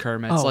 Gonzos,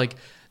 Kermits. Like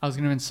I was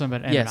going to mention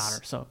something about Emmett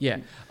Otter. So yeah.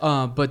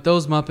 But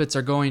those Muppets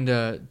are going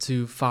to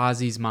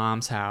Fozzie's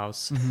mom's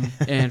house,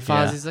 and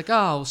Fozzie's like,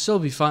 oh, she'll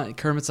be fine.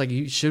 Kermit's like,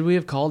 should we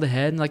have called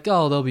ahead? And like,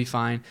 oh, they'll be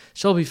fine.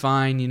 She'll be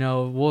fine. You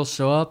know, we'll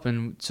show up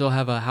and she'll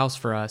have a house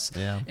for us.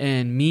 Yeah.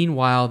 And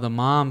meanwhile, the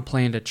mom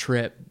planned a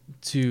trip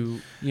to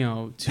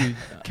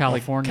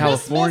California.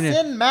 Christmas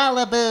in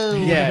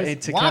Malibu. Yeah,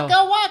 to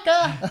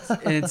Waka.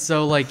 And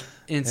so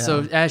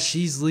so as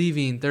she's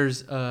leaving,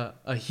 there's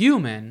a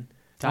human,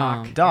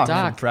 Doc from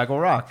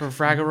Fraggle Rock. From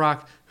Fraggle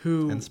Rock,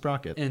 and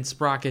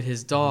Sprocket,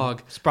 his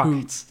dog.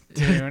 Sprockets.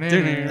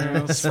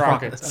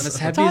 Sprockets. I'm as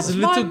happy as a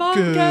little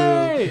girl.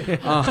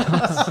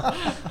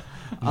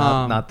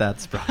 Not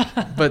that Sprocket.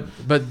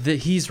 But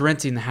he's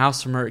renting the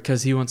house from her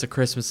because he wants a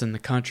Christmas in the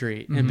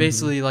country. And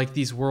basically, like,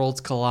 these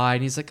worlds collide.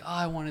 And he's like, oh,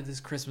 I wanted this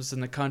Christmas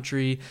in the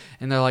country.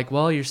 And they're like,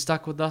 well, you're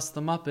stuck with us,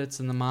 the Muppets.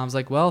 And the mom's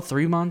like, well,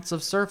 3 months of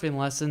surfing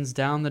lessons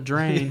down the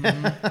drain.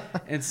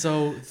 And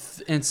so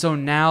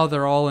now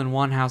they're all in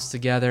one house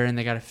together, and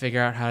they got to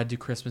figure out how to do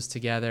Christmas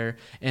together.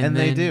 And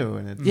then, they do.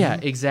 And yeah,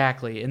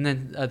 exactly. And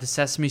then the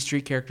Sesame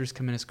Street characters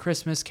come in as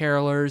Christmas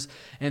carolers.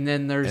 And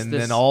then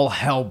then all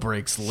hell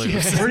breaks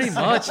loose. Pretty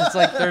much. It's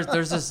like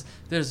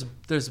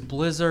there's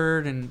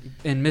Blizzard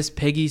and Miss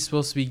Piggy's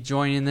supposed to be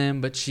joining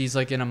them, but she's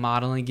like in a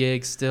modeling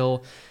gig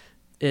still.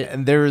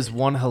 And there is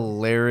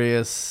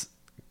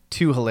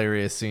two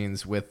hilarious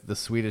scenes with the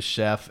Swedish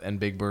Chef and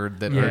Big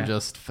Bird that are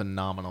just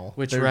phenomenal.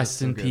 Which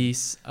rest in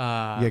peace.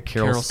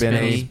 Carol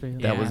Spinney.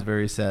 That was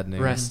very sad news.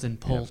 Rest in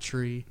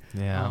poultry.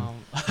 Yeah.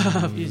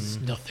 Is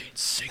nothing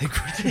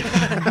sacred.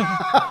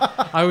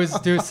 I was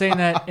saying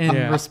that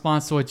in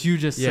response to what you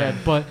just said,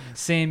 but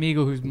Sam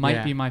Eagle, who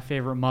might be my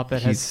favorite Muppet,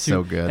 He's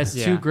so good. Has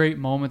two great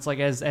moments, like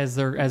as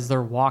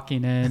they're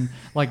walking in,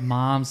 like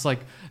mom's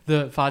like.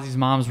 The Fozzie's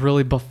mom's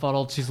really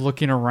befuddled. She's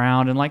looking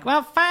around and like,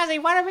 well,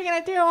 Fozzie, what are we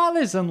gonna do all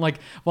this? And like,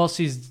 while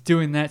she's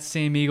doing that,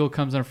 Sam Eagle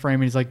comes in a frame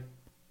and he's like,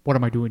 what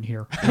am I doing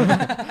here?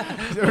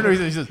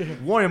 He says,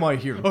 why am I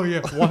here? Oh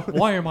yeah,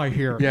 why am I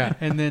here? Yeah.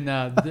 And then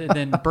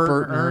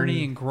Bert,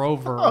 Ernie, and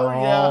Grover are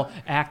all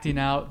acting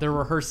out. They're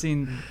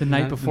rehearsing the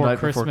night before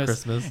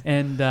Christmas.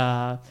 And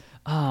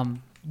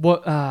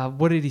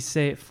what did he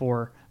say it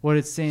for? what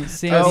it's saying.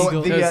 Sam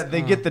Eagle.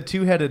 They get the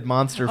two-headed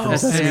monster from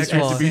Sesame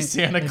Street to be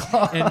Santa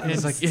Claus. And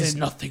It's like, it's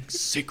nothing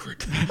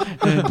secret.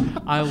 and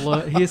I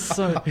love.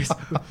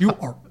 You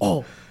are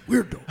all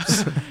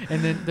weirdos.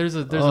 And then there's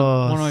one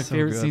of my so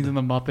favorite good. scenes in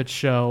the Muppet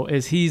Show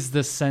is he's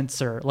the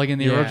censor. Like in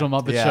the Yeah. original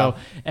Muppet Yeah. Show,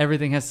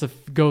 everything has to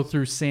go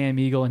through Sam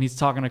Eagle, and he's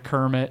talking to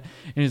Kermit,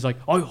 and he's like,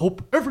 "I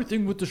hope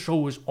everything with the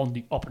show is on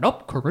the up and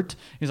up, Kermit."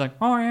 He's like,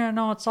 "Oh yeah,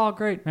 no, it's all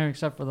great, maybe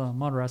except for the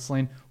mud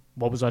wrestling."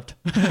 What was that?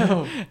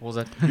 What was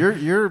that?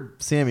 Your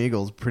Sam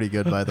Eagle's pretty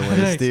good, by the way,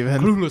 Thanks. Steven.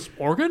 Clueless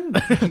Morgan.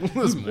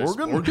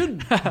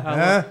 Morgan?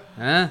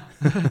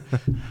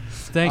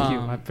 Thank you.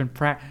 I've been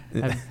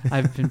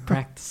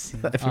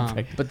practicing.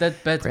 But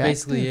that's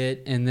basically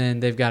it. And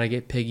then they've got to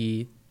get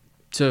Piggy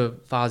to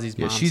Fozzie's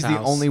Yeah, mom's she's the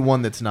house. only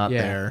one that's not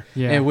Yeah. there.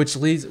 Yeah. And which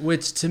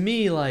to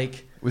me,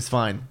 like, It was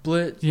fine.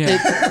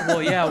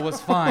 it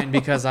was fine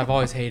because I've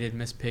always hated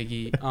Miss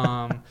Piggy.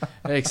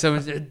 Like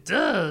someone said, it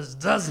does,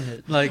 doesn't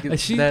it? Like I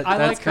that's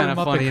like her kind of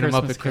Muppet funny in a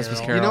Christmas Muppet Christmas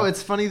Carol. Carol. You know,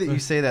 it's funny that you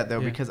say that, though,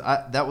 because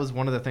that was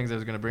one of the things I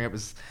was going to bring up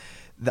is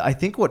I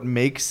think what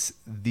makes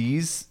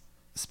these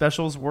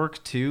specials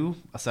work, too,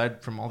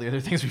 aside from all the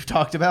other things we've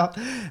talked about,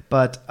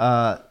 but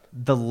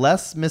the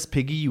less Miss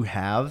Piggy you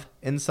have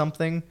in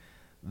something,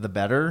 the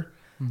better.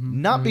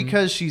 Not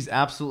because she's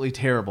absolutely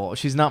terrible.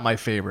 She's not my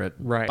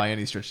favorite by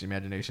any stretch of the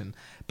imagination.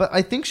 But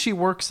I think she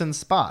works in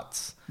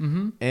spots.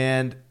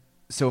 And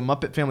so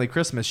Muppet Family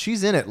Christmas,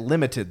 she's in it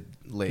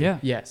limitedly. Yeah.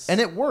 Yes. And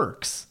it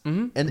works.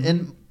 And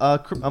in A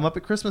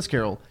Muppet Christmas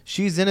Carol,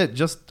 she's in it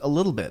just a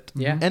little bit.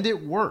 Yeah. And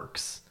it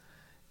works.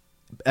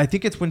 I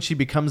think it's when she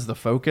becomes the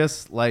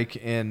focus, like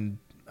in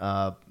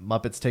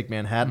Muppets Take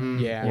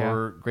Manhattan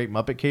or Great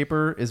Muppet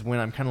Caper, is when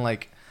I'm kind of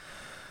like,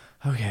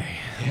 okay,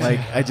 like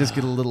I just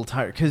get a little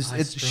tired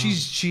because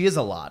she is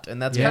a lot,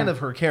 and that's kind of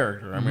her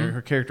character. I mean,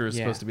 her character is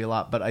supposed to be a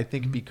lot, but I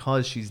think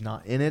because she's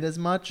not in it as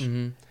much,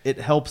 it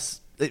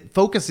helps.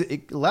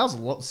 It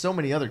allows so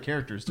many other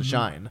characters to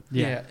shine.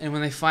 Yeah, and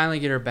when they finally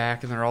get her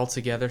back and they're all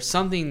together,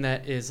 something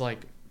that is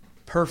like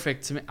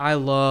perfect to me. I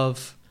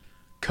love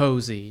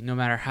cozy, no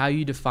matter how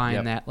you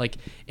define that. Like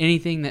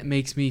anything that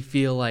makes me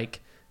feel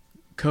like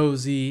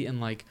cozy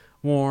and like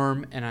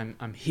warm, and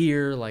I'm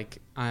here, like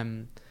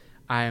I'm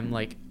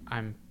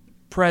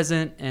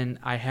present, and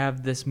I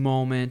have this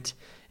moment,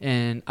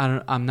 and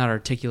I'm not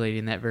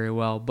articulating that very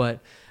well,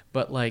 but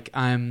like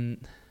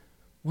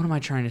what am I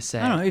trying to say?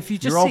 I don't know. If you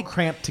just You're all say,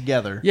 cramped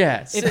together.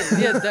 Yeah,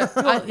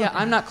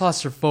 I'm not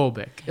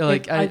claustrophobic.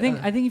 Like I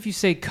think if you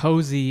say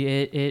cozy,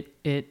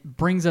 it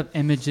brings up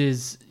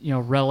images,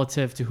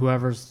 relative to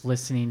whoever's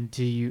listening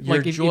to you. You're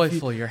like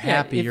joyful, you're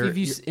happy, you're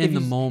in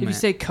the moment. If you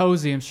say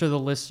cozy, I'm sure the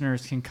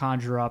listeners can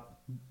conjure up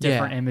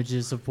different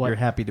images of what You're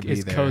happy to be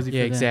is there. cozy for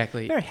them.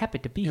 Exactly. Very happy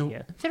to be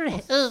here. Very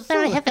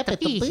happy to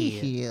be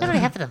here. Very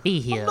happy to be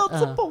here. I'm not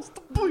supposed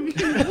to be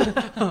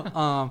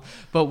here.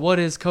 But what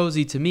is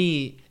cozy to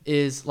me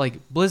is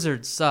like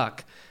blizzards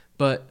suck,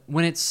 but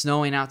when it's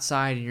snowing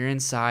outside and you're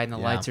inside and the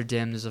lights are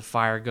dim, there's a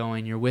fire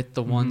going, you're with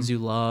the ones you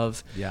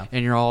love,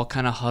 and you're all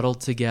kind of huddled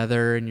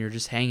together and you're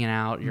just hanging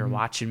out, you're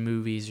watching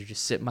movies, you're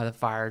just sitting by the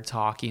fire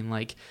talking,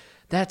 like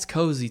that's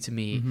cozy to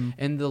me.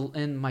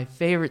 And my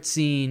favorite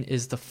scene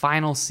is the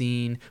final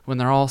scene when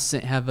they're all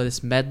have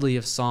this medley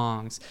of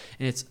songs,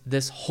 and it's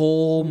this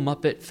whole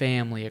Muppet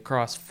family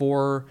across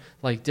 4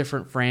 like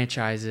different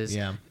franchises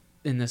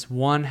in this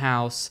one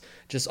house,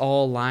 just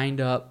all lined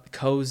up,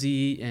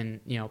 cozy and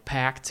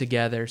packed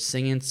together,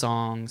 singing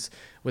songs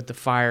with the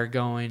fire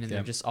going, and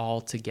they're just all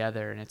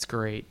together, and it's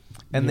great.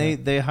 And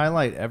they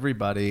highlight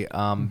everybody.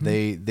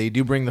 They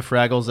do bring the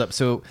Fraggles up.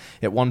 So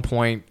at one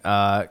point,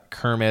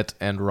 Kermit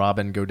and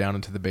Robin go down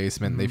into the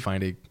basement. And they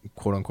find a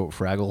quote unquote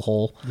Fraggle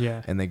hole.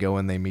 Yeah. And they go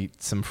and they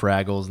meet some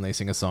Fraggles and they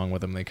sing a song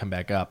with them. And they come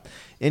back up.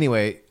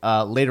 Anyway,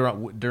 later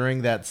on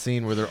during that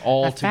scene where they're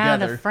all together, I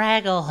found a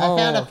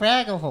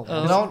Fraggle hole.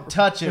 Don't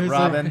touch it,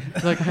 Robin.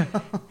 Like,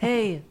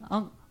 hey,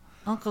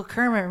 Uncle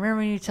Kermit, remember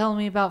when you telling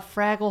me about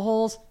Fraggle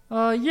holes?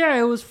 Yeah,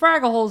 it was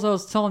Fraggle holes I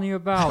was telling you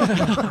about.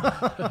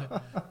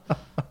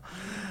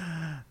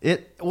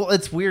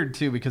 It's weird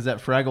too because that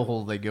Fraggle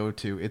hole they go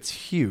to, it's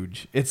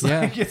huge. It's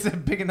like it's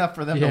big enough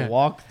for them to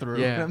walk through.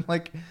 Yeah. And I'm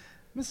like,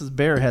 Mrs.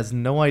 Bear has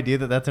no idea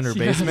that that's in her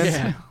basement.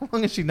 How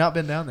long has she not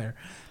been down there?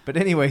 But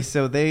anyway,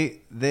 so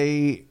they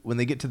when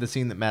they get to the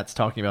scene that Matt's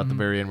talking about at the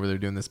very end where they're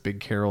doing this big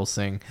carol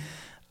sing,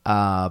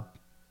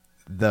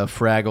 the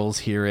Fraggles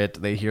hear it.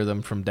 They hear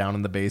them from down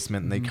in the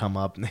basement, and they come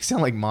up, and they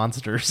sound like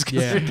monsters because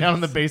they're down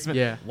in the basement.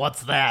 Yeah.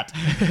 What's that?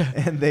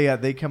 And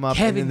they come up,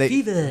 Cabin and then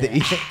fever.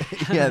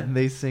 and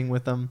they sing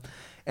with them,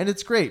 and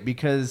it's great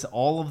because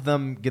all of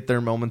them get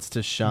their moments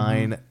to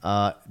shine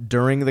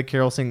during the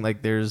carol sing.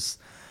 Like there's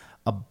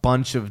a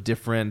bunch of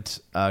different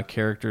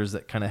characters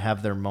that kind of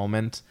have their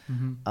moment.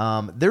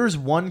 There's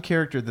one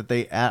character that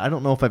they add. I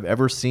don't know if I've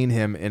ever seen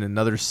him in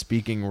another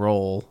speaking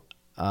role.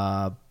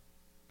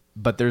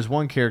 But there's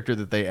one character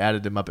that they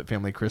added to Muppet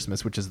Family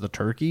Christmas, which is the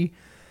turkey.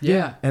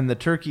 Yeah. And the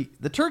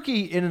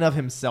turkey in and of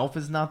himself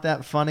is not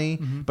that funny,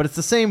 but it's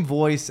the same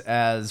voice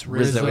as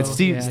Rizzo. It's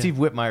Steve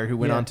Whitmire who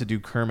went on to do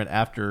Kermit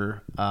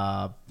after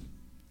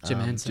Jim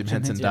Henson.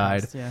 Jim Henson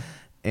died. Yeah.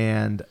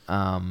 And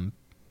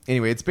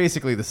anyway, it's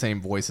basically the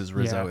same voice as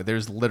Rizzo. Yeah.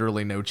 There's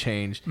literally no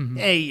change. Mm-hmm.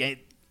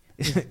 Hey,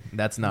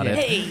 that's not it.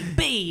 Hey,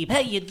 babe, how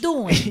you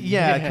doing?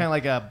 Yeah, kind of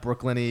like a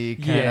Brooklyn-y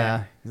kind of.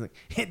 Yeah. He's like,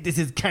 hey, this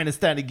is kind of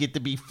starting to get to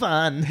be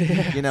fun.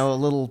 You know, a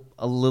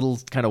little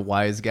kind of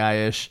wise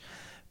guyish.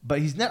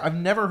 But I've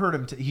never heard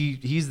him.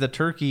 He's the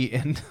turkey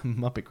in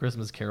Muppet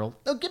Christmas Carol.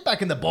 Oh, get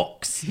back in the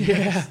box.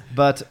 Yeah.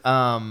 But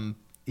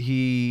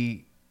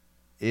he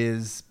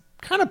is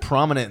kind of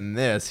prominent in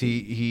this.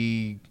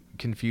 He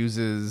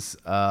confuses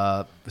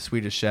the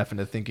Swedish chef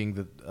into thinking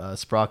that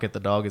Sprocket the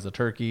dog is a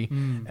turkey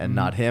and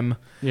not him.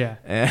 Yeah.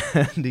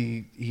 And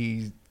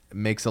he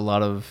makes a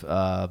lot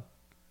of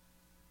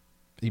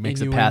he makes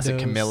a pass at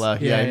Camilla.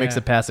 Yeah, he makes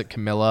a pass at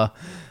Camilla,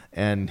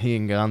 and he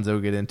and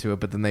Gonzo get into it,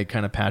 but then they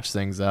kind of patch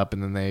things up,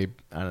 and then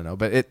I don't know.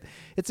 But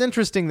it's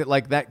interesting that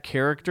like that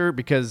character,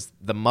 because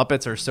the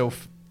Muppets are so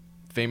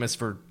famous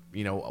for,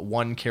 you know,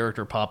 one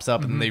character pops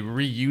up and they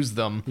reuse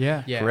them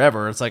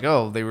forever. It's like,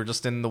 oh, they were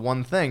just in the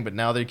one thing, but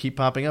now they keep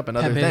popping up in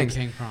other things.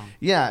 King Kong.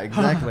 Yeah,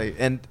 exactly.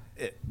 And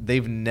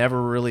they've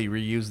never really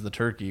reused the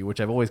turkey,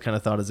 which I've always kind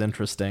of thought is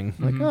interesting.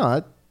 Like,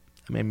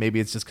 I mean, maybe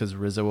it's just because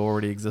Rizzo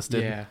already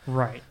existed. Yeah.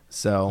 Right.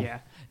 So yeah,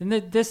 and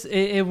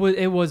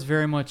it was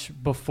very much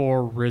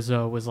before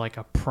Rizzo was like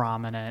a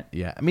prominent.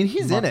 Yeah, I mean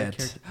he's Muppet in it,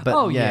 character.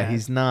 but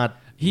he's not.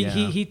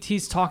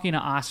 He's talking to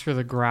Oscar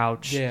the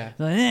Grouch. Yeah.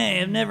 Like,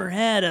 hey, I've never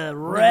had a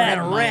rat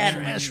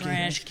in my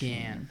trash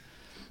can.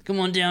 Come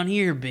on down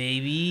here,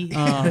 baby.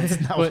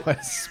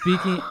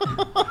 Speaking.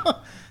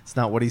 It's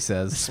not what he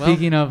says.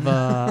 Speaking of,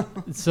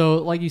 so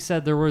like you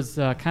said, there was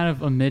kind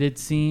of omitted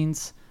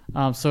scenes.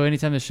 So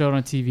anytime they show it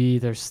on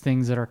TV, there's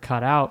things that are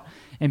cut out.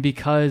 And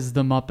because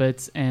the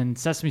Muppets and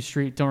Sesame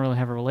Street don't really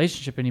have a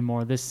relationship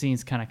anymore, this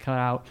scene's kind of cut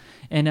out.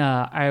 And when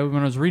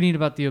I was reading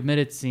about the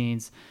omitted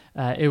scenes,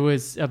 it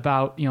was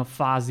about, you know,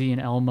 Fozzie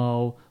and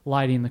Elmo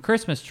lighting the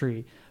Christmas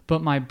tree.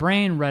 But my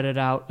brain read it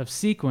out of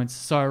sequence,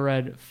 so I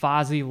read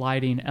Fozzie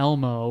lighting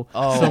Elmo.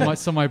 Oh.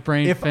 So my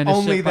brain If finished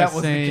only it by that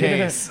was the saying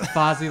case.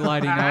 Fozzie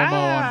lighting Elmo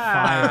on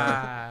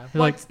fire.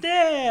 What's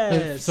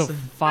this? So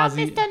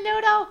Fozzie, Mr.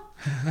 Noodle.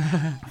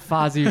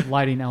 Fozzie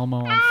lighting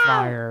Elmo on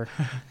fire.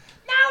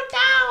 No,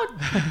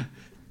 down.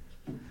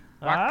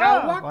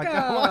 Waka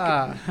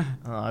waka.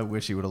 Oh, I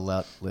wish he would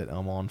have lit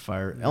Elmo on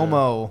fire.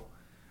 Elmo,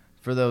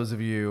 for those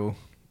of you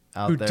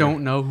out Who there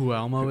don't know who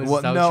Elmo is? Well,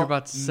 Is that what you're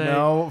about to say?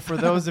 No, for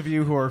those of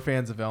you who are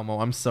fans of Elmo,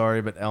 I'm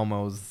sorry, but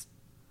Elmo's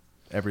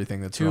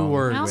everything that's Two wrong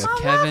words. with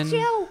Elmo Kevin loves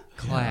you.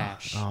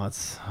 Clash. Oh,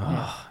 it's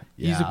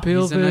He's a yeah.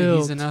 pill.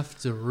 He's enough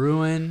to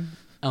ruin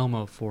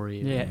Elmo for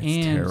you. Yeah, It's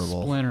and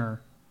terrible.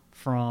 Splinter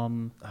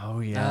from Oh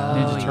yeah,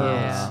 Ninja Turtles,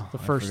 yeah. the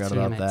first I two.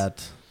 forgot about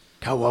that.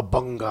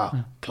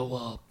 Cowabunga.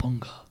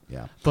 Cowabunga.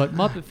 Yeah. But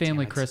Muppet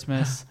Family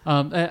Christmas,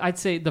 I'd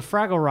say the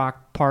Fraggle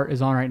Rock part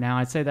is on right now.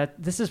 I'd say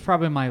that this is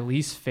probably my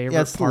least favorite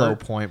Yeah, it's the part. low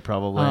point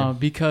probably.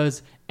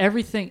 Because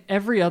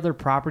every other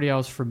property I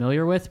was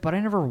familiar with, but I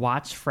never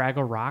watched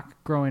Fraggle Rock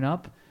growing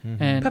up.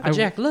 And Pepper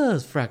Jack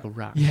loves Fraggle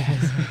Rock.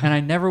 Yes, and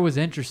I never was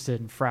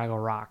interested in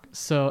Fraggle Rock.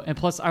 So, and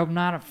plus, I'm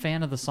not a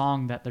fan of the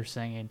song that they're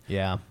singing.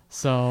 Yeah.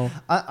 So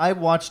I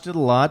watched it a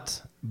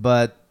lot,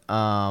 but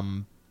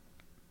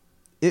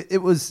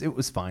it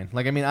was fine.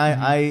 Like I mean,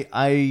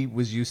 I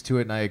was used to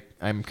it, and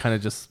I'm kind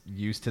of just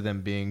used to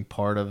them being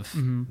part of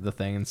the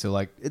thing, and so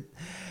like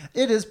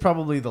it is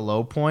probably the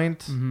low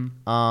point.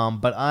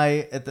 But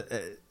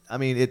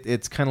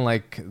it's kind of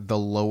like the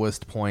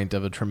lowest point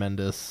of a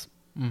tremendous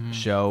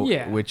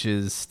show, which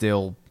is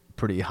still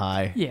pretty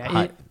high.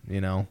 Yeah,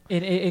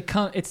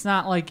 it's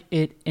not like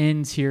it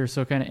ends here,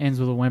 so it kind of ends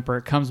with a whimper.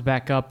 It comes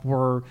back up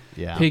where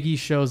Piggy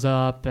shows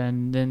up,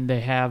 and then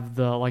they have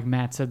the, like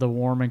Matt said, the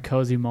warm and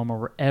cozy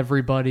moment where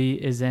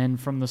everybody is in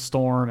from the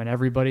storm, and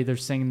they're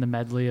singing the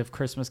medley of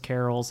Christmas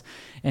carols,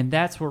 and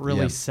that's what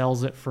really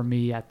sells it for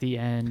me at the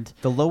end.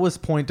 The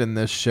lowest point in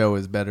this show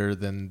is better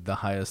than the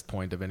highest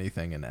point of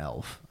anything in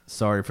Elf.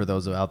 Sorry for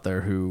those out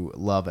there who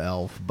love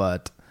Elf,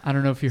 but I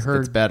don't know if you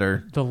heard it's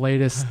better. The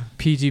latest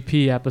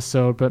PGP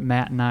episode, but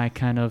Matt and I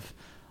kind of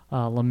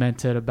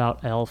lamented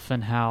about Elf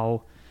and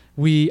how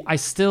I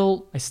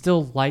still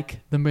like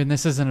the movie. And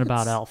this isn't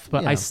about Elf,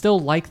 but I still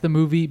like the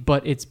movie,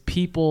 but it's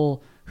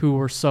people who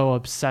were so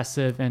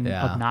obsessive and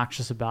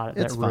obnoxious about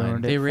it It's that fine.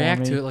 ruined it. They for react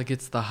me. to it like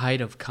it's the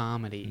height of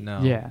comedy.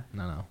 No. Yeah.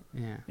 No.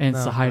 Yeah. And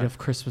it's the height of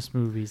Christmas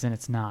movies, and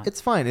it's not.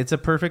 It's fine. It's a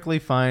perfectly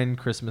fine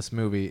Christmas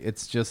movie.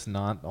 It's just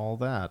not all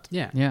that.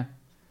 Yeah. Yeah.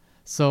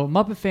 So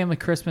Muppet Family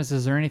Christmas,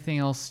 is there anything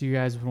else you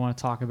guys would want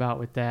to talk about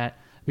with that?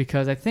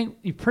 Because I think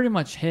you pretty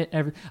much hit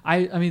every...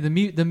 I mean,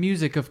 the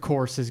music, of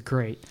course, is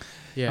great.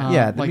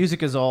 Yeah. The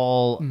music is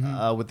all,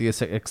 with the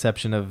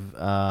exception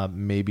of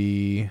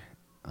maybe...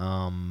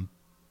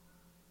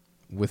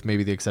 with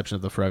maybe the exception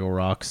of the Fraggle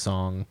Rock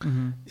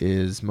song,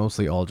 is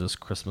mostly all just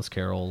Christmas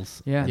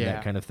carols and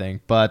that kind of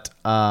thing. But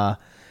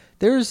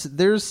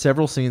There's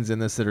several scenes in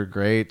this that are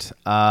great.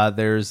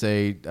 There's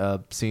a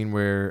scene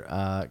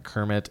where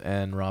Kermit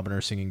and Robin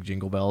are singing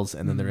Jingle Bells,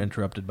 and then they're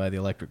interrupted by the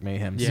Electric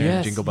Mayhem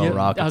singing Jingle Bell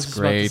Rock. I was It's just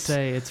about to great.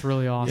 say, it's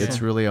really awesome.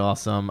 It's really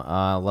awesome.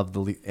 I love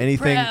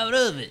anything. Proud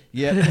of it.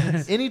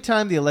 Yeah.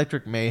 Anytime the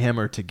Electric Mayhem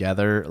are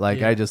together,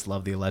 I just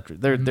love the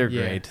Electric. They're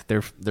great.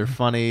 They're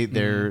funny.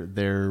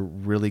 They're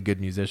really good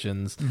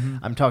musicians.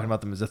 I'm talking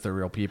about them as if they're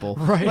real people.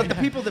 Right. But the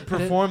people that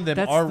perform them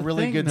are the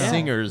really thing, good though.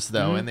 singers,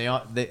 though, and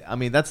I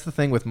mean, that's the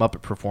thing with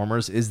Muppet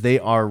performers is they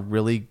are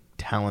really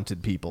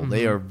talented people.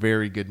 They are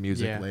very good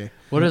musically.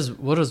 What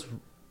does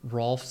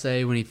Rolf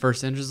say when he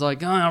first enters?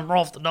 Like, oh,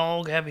 Rolf the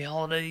dog, happy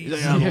holidays.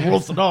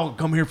 Wolf the dog,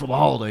 come here for the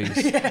holidays.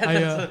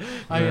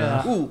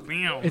 Ooh,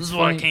 this is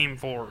what I came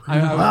for.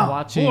 I was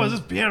watching. Boy, is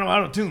this piano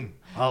out of tune?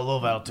 I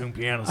love out of tune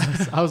pianos.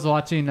 I was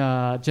watching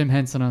Jim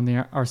Henson on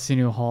the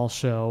Arsenio Hall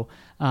show,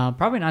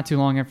 probably not too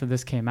long after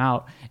this came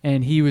out,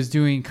 and he was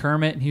doing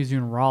Kermit and he was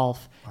doing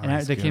Rolf,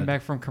 and they came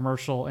back from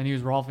commercial, and he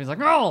was Rolf. And he's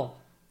like, oh,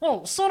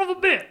 son of a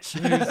bitch!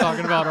 And he was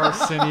talking about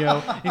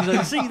Arsenio. He's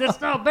like, see,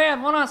 that's not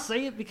bad when I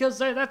say it because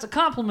that's a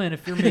compliment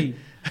if you're me.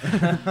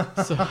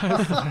 So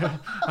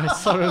I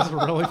thought it was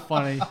really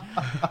funny.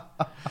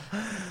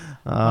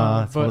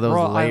 It's one of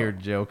those layered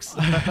jokes.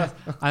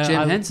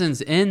 Jim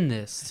Henson's in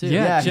this too.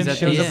 Yeah, Jim Jim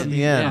shows up at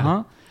the end.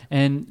 Uh-huh.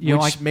 And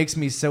which makes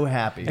me so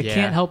happy. I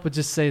can't help but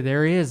just say,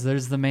 there he is.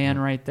 There's the man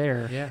right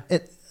there. Yeah.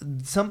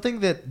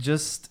 Something that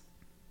just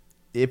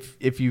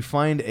if you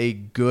find a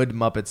good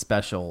Muppet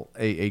special,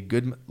 a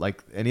good,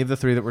 like any of the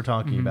three that we're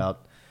talking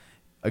about,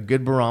 a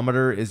good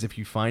barometer is if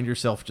you find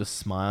yourself just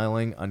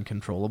smiling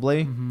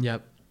uncontrollably.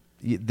 Yep.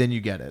 Then you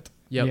get it.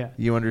 Yep. Yeah.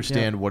 You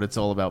understand what it's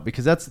all about,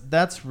 because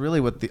that's really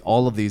what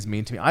all of these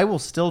mean to me. I will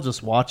still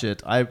just watch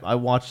it. I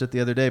watched it the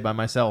other day by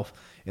myself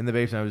in the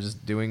basement. I was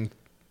just doing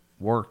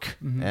work,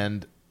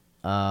 and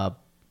I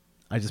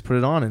just put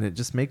it on, and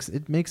it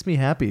makes me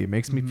happy. It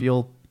makes me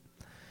feel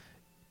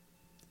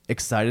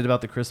excited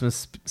about the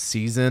Christmas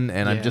season,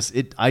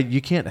 and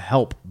you can't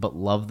help but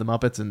love the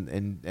Muppets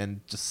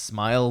and just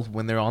smile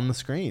when they're on the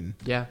screen.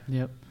 Yeah.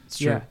 Yep. It's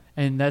true. Yeah.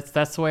 And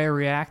that's the way I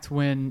react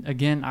when,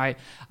 again, I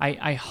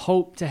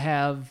hope to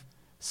have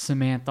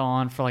Samantha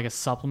on for like a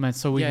supplement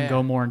so we can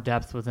go more in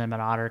depth with Emmett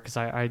Otter, because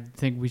I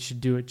think we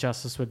should do it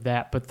justice with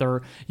that. But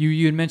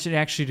you had mentioned,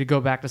 actually, to go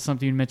back to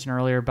something you mentioned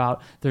earlier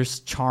about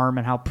there's charm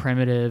and how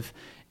primitive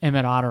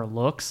Emmett Otter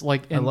looks.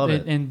 Like, I love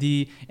it. And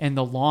the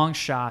long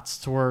shots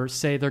to where,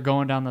 say, they're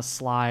going down the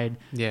slide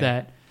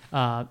that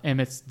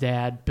Emmett's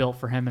dad built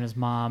for him and his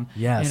mom.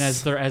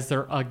 Yes. And as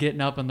they're getting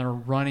up and they're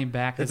running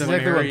back. That's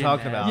exactly what I'm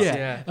talking about.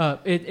 Yeah.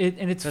 And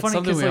it's That's funny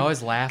something because we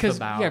always laugh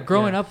about. Yeah,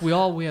 growing up, we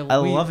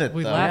love it,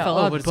 We though. laugh a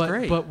lot, but it's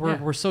great. but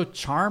we're so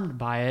charmed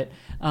by it.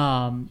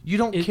 You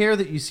don't care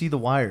that you see the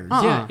wires.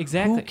 Yeah,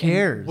 exactly. Who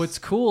cares? And what's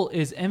cool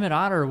is Emmett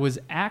Otter was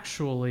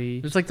actually.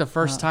 It was like the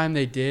first time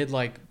they did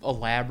like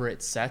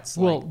elaborate sets.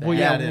 Like that. Well,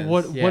 yeah. it is.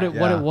 What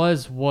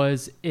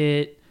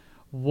it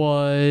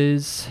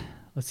was.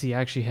 Let's see.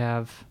 I actually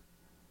have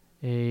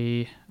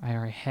I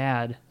already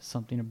had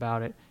something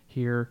about it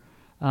here.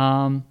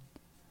 It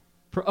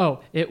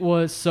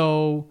was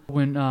so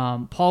when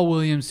Paul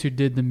Williams, who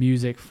did the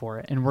music for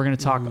it, and we're going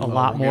to talk a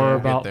lot more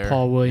about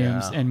Paul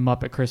Williams and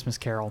Muppet Christmas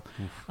Carol.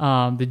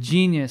 The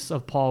genius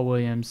of Paul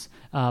Williams.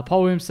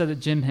 Paul Williams said that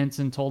Jim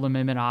Henson told him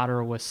Emmett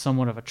Otter was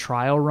somewhat of a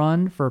trial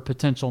run for a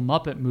potential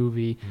Muppet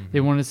movie.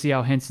 They wanted to see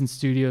how Henson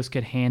Studios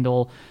could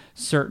handle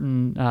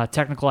certain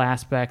technical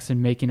aspects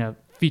in making a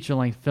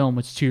feature-length film,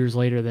 which 2 years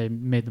later they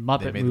made the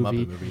Muppet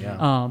movie.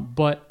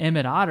 But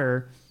Emmett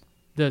Otter,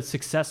 the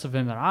success of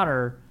Emmett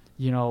Otter,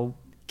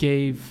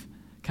 gave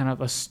kind of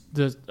a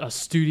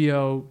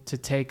studio to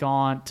take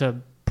on,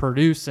 to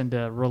produce and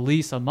to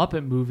release a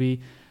Muppet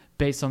movie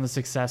based on the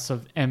success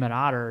of Emmett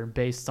Otter,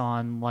 based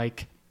on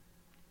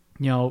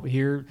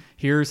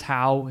here's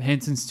how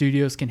Henson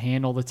Studios can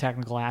handle the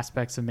technical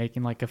aspects of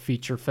making like a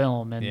feature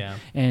film. And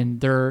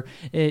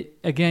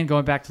again,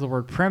 going back to the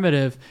word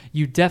primitive,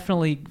 you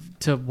definitely,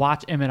 to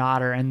watch Emmett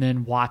Otter and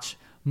then watch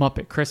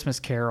Muppet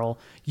Christmas Carol,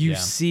 you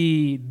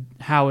see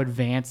how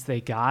advanced they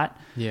got.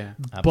 Yeah,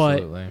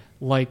 absolutely.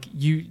 But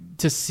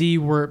to see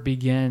where it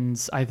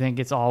begins, I think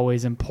it's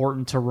always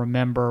important to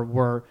remember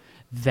where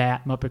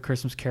that Muppet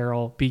Christmas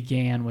Carol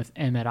began with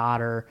Emmett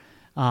Otter.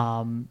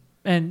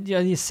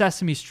 And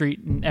Sesame Street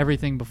and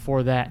everything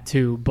before that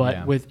too,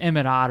 but with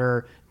Emmett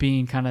Otter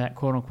being kind of that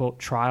quote unquote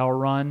trial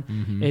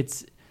run,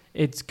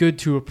 it's good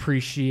to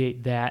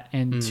appreciate that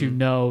and to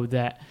know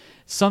that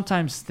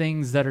sometimes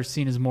things that are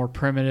seen as more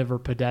primitive or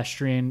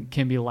pedestrian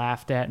can be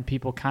laughed at and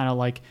people kind of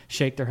like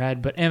shake their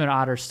head. But Emmett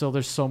Otter, still,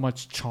 there's so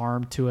much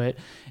charm to it.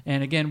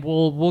 And again,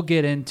 we'll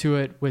get into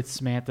it with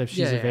Samantha if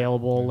she's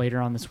available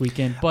later on this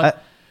weekend.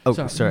 But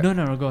sorry.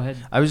 No, go ahead.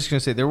 I was just going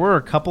to say, there were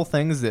a couple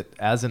things that,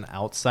 as an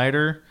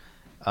outsider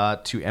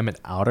to Emmett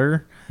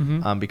Otter,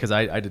 because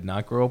I did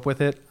not grow up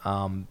with it,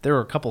 there were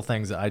a couple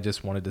things that I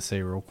just wanted to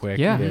say real quick.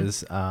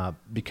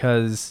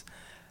 Because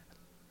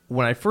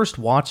when I first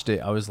watched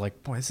it, I was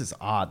like, boy, this is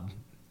odd.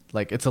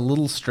 like it's a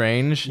little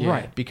strange,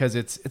 Right. Because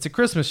it's a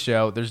Christmas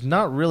show. There's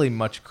not really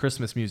much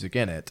Christmas music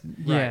in it,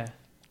 Yeah.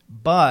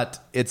 but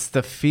it's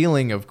the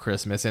feeling of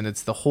Christmas, and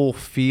it's the whole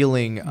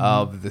feeling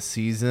of the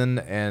season,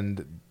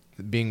 and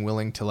being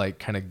willing to like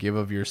kind of give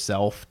of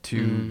yourself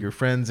to your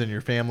friends and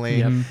your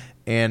family.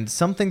 And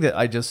something that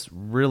I just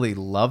really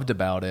loved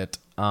about it,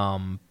 I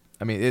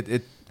mean,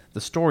 it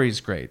the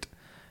story's great,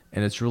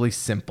 and it's really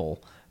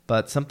simple.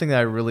 But something that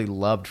I really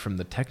loved from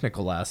the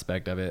technical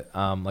aspect of it,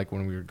 like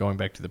when we were going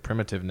back to the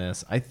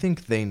primitiveness, I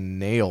think they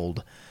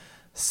nailed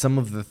some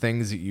of the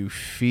things that you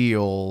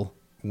feel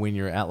when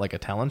you're at like a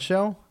talent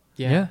show.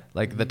 Yeah.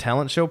 Like the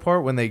talent show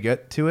part, when they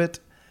get to it,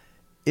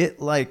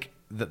 it like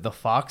the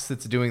fox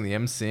that's doing the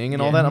emceeing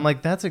and all that, I'm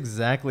like, that's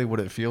exactly what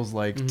it feels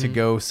like to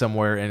go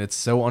somewhere and it's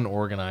so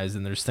unorganized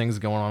and there's things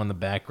going on in the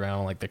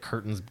background, like the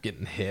curtains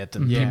getting hit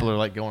and people are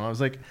like going on. I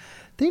was like,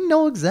 they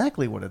know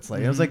exactly what it's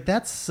like. I was like,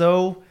 that's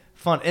so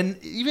fun.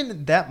 And even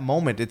at that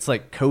moment, it's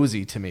like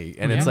cozy to me.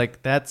 And it's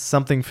like, that's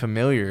something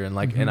familiar. And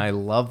like, and I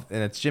love,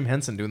 and it's Jim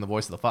Henson doing the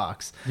voice of the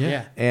fox.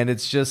 Yeah. And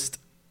it's just,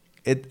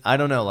 I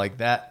don't know, like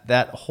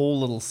that whole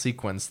little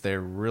sequence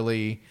there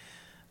really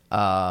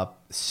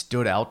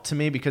stood out to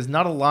me because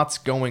not a lot's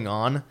going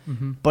on,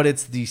 but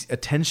it's the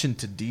attention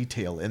to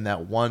detail in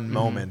that one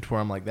moment where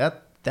I'm like,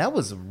 that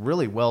was a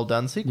really well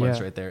done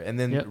sequence right there. And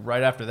then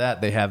right after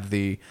that, they have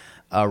the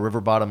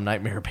River Bottom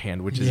Nightmare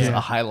Band, which is a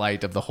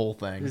highlight of the whole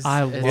thing.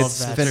 I love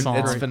that song.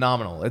 It's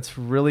phenomenal. It's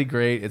really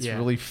great. It's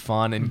really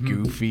fun and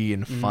goofy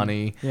and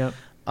funny. Yep.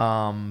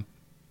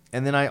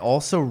 And then I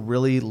also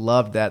really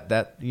loved that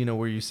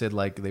where you said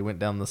like they went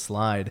down the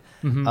slide.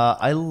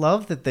 I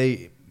love that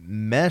they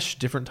mesh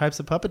different types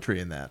of puppetry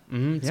in that.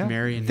 It's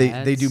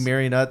marionettes. They do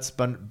marionettes,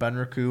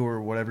 bunraku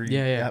or whatever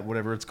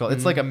whatever it's called.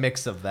 It's like a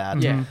mix of that.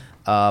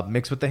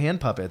 Mixed with the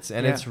hand puppets,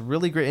 and it's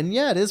really great. And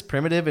it is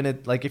primitive, and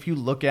it like if you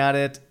look at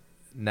it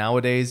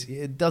nowadays,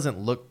 it doesn't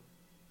look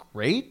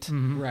great.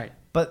 Right.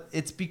 But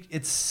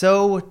it's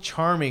so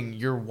charming.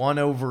 You're won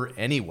over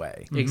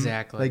anyway.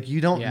 Exactly. Like you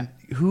don't.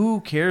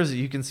 Who cares that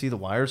you can see the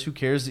wires? Who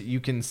cares that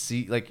you can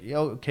see like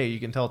okay, you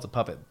can tell it's a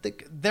puppet.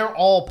 They're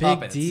all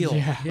puppets. Big deal.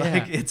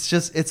 Like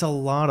it's a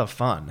lot of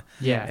fun.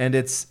 Yeah. And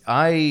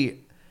I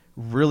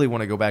really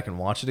want to go back and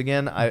watch it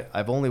again.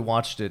 I've only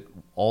watched it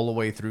all the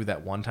way through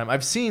that one time.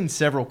 I've seen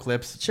several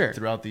clips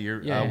throughout the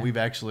year. We've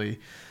actually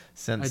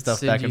sent stuff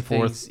back and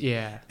forth.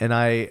 And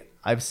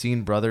I've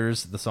seen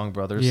the song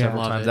Brothers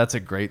several times. That's a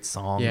great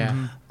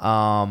song.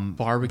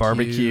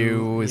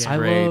 Barbecue is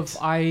great.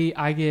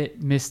 I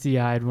get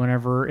misty-eyed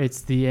whenever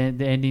it's the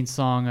ending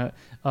song,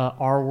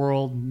 Our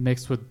World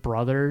mixed with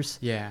Brothers.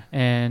 Yeah.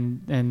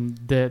 And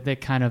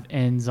that kind of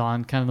ends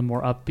on kind of the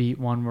more upbeat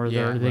one where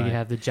they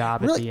have the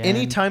job at the end.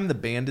 Anytime the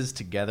band is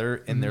together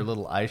in their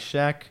little ice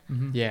shack,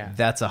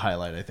 that's a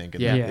highlight, I think.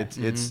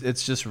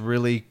 It's just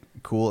really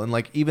cool. And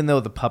like even though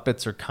the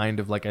puppets are kind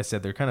of like I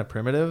said, they're kind of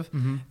primitive,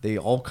 they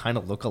all kind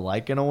of look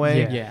alike in a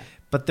way.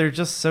 But they're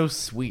just so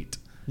sweet.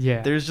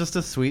 There's just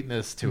a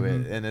sweetness to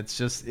it, and it's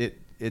just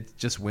it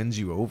just wins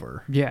you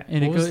over.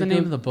 And what was the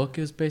name of the book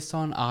it was based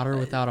on? Otter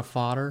Without a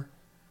Fodder?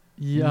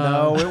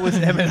 No, it was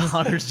Emmett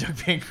Otter's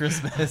Jug Band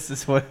Christmas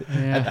is what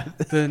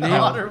the name.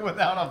 Otter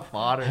Without a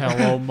Fodder.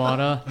 Hello,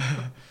 Mutta.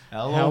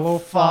 Hello,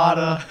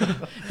 Fodder.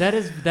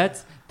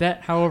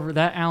 However,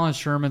 that Alan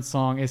Sherman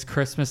song is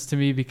Christmas to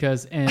me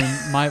because in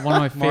one of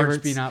my favorites,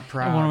 Marge Be Not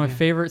Proud. One of my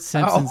favorite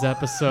Simpsons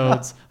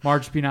episodes,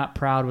 Marge Be Not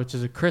Proud, which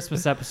is a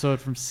Christmas episode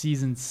from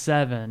season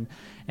 7,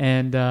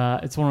 and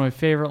it's one of my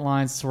favorite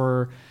lines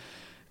where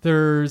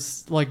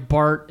there's like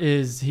Bart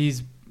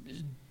he's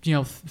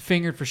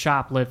fingered for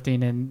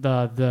shoplifting, and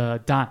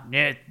the Don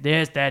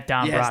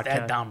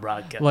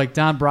Brodka. Like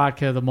Don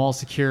Brodka, the mall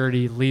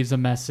security, leaves a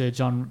message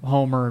on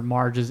Homer and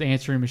Marge's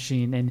answering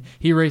machine, and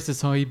he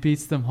races home. He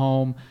beats them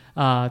home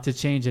to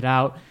change it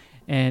out,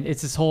 and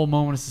it's this whole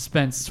moment of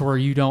suspense where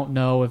you don't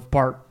know if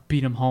Bart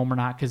beat him home or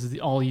not because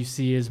all you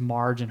see is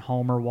Marge and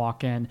Homer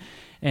walk in,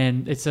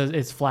 and it says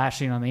it's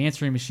flashing on the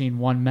answering machine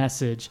one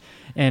message,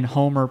 and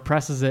Homer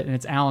presses it, and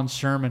it's Alan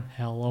Sherman.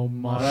 Hello,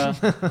 Mutta.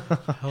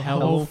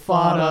 Hello,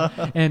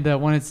 Fada. And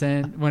when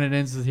it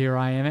ends with "Here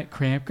I am at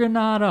Camp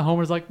Granada,"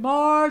 Homer's like,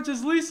 "Marge,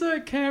 is Lisa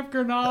at Camp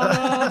Granada?"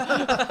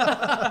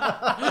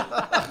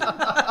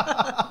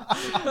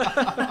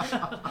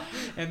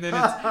 And then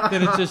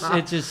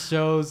it just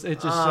shows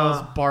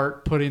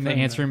Bart putting the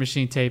answering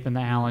machine tape in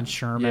the Alan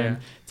Sherman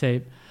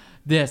tape.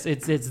 It's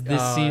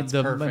this scene,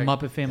 the perfect.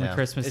 Muppet Family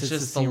Christmas. It's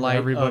just the the scene where light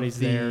everybody's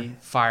of the there.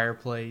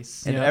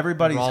 fireplace, and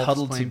everybody's Rolf's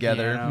huddled playing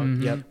together.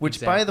 piano.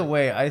 Which, by the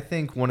way, I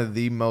think one of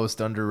the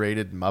most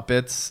underrated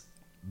Muppets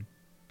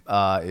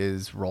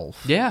is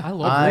Rolf. Yeah, I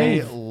love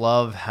Rolf.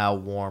 love how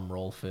warm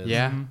Rolf is.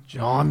 Yeah.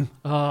 John.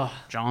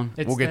 John.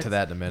 We'll get to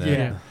that in a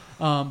minute.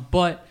 Yeah.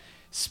 But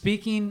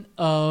speaking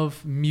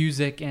of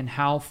music and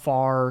how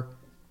far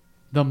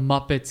the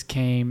Muppets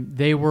came,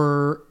 they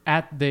were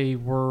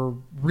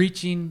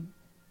reaching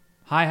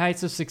high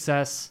heights of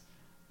success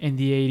in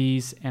the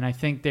 80s, and I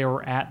think they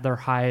were at their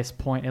highest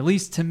point, at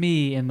least to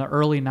me, in the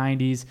early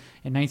 90s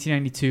in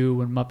 1992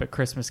 when Muppet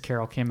Christmas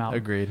Carol came out.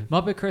 Agreed.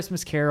 Muppet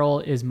Christmas Carol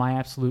is my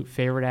absolute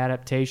favorite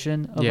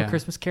adaptation of A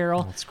Christmas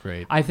Carol. That's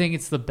great. I think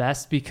it's the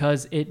best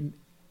because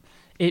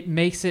it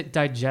makes it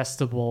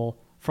digestible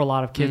for a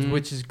lot of kids,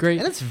 which is great.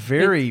 And it's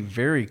very,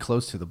 very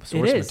close to the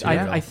source it is.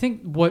 material. I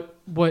think what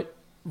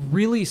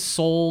really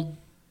sold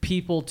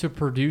people to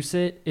produce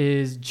it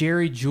is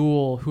Jerry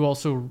Jewell,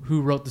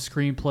 who wrote the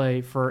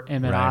screenplay for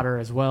Emmett Otter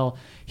as well.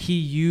 He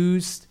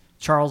used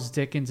Charles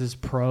Dickens's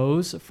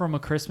prose from A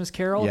Christmas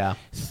Carol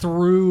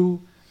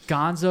through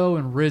Gonzo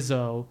and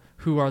Rizzo,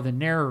 who are the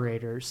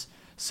narrators.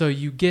 So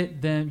you get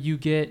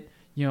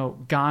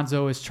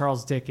Gonzo as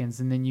Charles Dickens,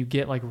 and then you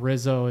get like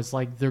Rizzo as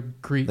like the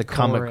Greek chorus.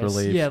 Comic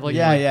relief. Yeah,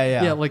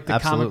 like the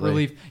comic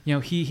relief.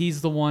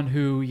 He's the one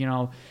who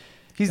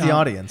he's the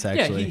audience,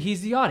 actually. Yeah,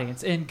 he's the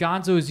audience. And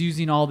Gonzo is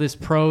using all this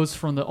prose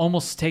from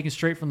almost taken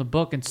straight from the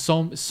book. And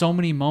so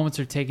many moments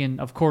are taken,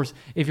 of course,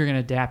 if you're going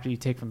to adapt it, you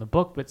take from the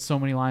book, but so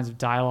many lines of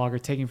dialogue are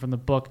taken from the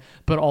book,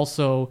 but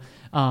also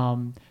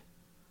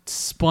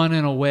spun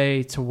in a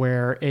way to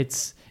where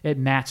it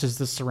matches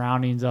the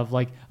surroundings of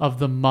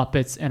the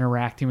Muppets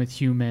interacting with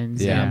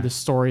humans and the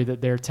story that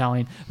they're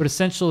telling. But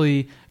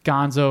essentially,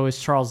 Gonzo is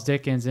Charles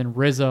Dickens, and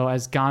Rizzo,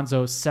 as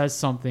Gonzo says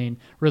something,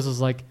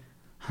 Rizzo's like,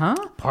 huh?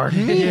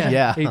 Pardon me?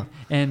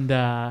 And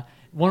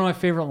one of my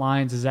favorite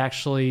lines is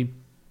actually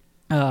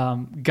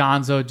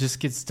Gonzo just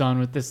gets done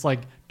with this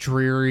like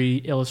dreary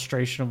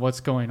illustration of what's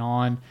going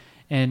on,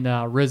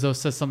 and Rizzo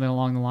says something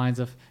along the lines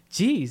of,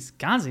 geez,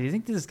 Gonzo, you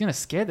think this is going to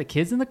scare the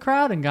kids in the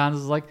crowd? And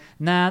Gonzo's like,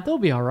 nah, they'll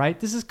be all right.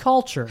 This is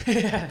culture.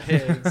 Yeah,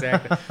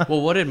 exactly.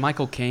 Well, what did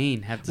Michael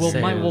Caine have to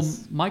say?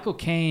 Michael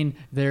Caine,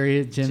 there he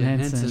is, Jim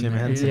Henson. Jim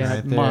Henson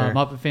right there.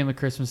 Muppet Family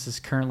Christmas is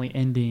currently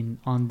ending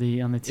on the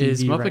TV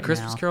Is Muppet right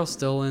Christmas now. Carol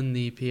still in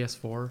the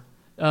PS4?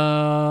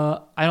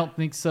 I don't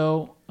think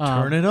so.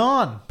 Turn it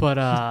on.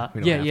 But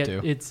We don't have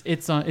to.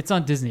 it's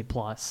on Disney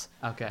Plus.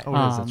 Okay. Oh,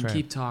 it is, that's right.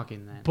 Keep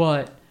talking then.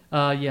 But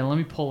let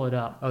me pull it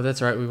up. Oh,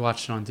 that's right. We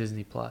watched it on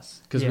Disney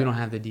Plus because we don't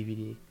have the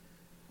DVD.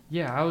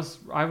 Yeah,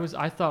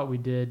 I thought we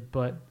did,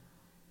 but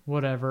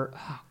whatever.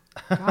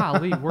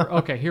 Golly,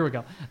 okay. Here we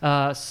go.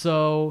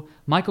 So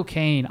Michael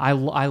Caine, I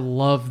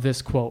love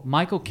this quote.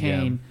 Michael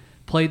Caine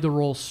played the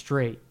role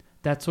straight.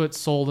 That's what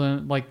sold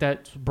him. Like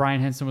that,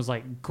 Brian Henson was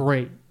like,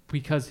 great,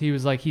 because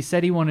he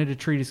said he wanted to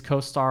treat his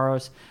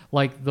co-stars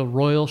like the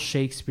Royal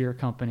Shakespeare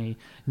Company.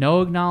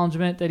 No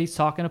acknowledgement that he's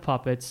talking to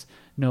puppets.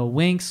 No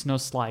winks, no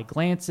sly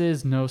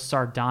glances, no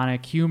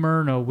sardonic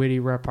humor, no witty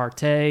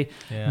repartee,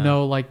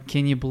 no like,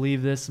 can you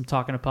believe this? I'm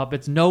talking to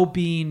puppets. No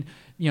being,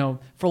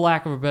 for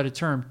lack of a better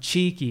term,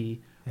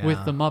 cheeky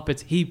with the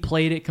Muppets. He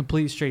played it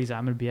completely straight. He's like,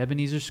 I'm going to be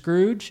Ebenezer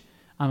Scrooge.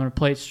 I'm going to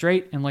play it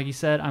straight. And like he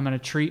said, I'm going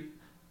to treat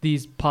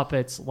these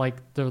puppets like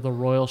they're the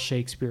Royal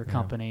Shakespeare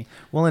Company.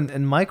 Well,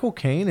 and Michael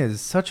Caine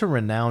is such a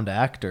renowned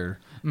actor.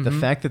 Mm-hmm. The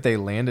fact that they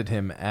landed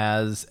him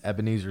as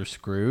Ebenezer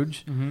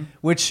Scrooge,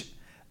 which...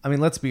 I mean,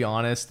 let's be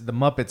honest. The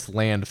Muppets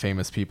land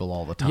famous people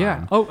all the time.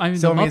 Yeah. Oh, I mean,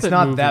 so the it's Muppet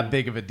not movie. that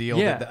big of a deal.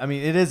 Yeah. I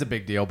mean, it is a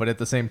big deal, but at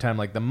the same time,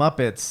 like the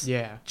Muppets.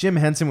 Yeah. Jim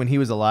Henson, when he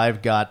was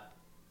alive, got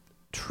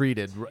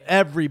treated.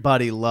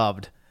 Everybody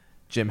loved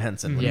Jim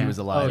Henson when he was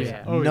alive.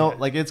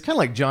 Like it's kind of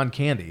like John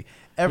Candy.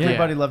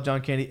 Everybody loved John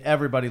Candy.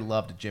 Everybody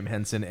loved Jim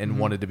Henson and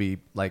wanted to be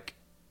like,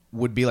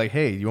 would be like,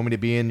 hey, you want me to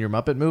be in your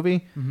Muppet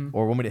movie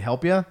or want me to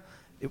help you?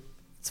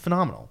 It's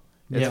phenomenal.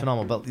 It's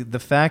phenomenal. But the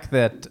fact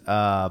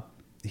that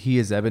he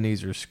is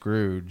Ebenezer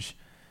Scrooge.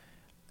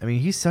 I mean,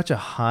 he's such a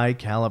high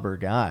caliber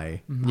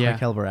guy, high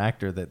caliber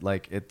actor that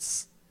like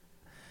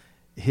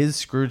his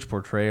Scrooge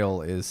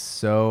portrayal is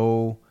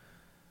so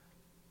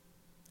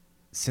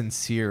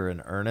sincere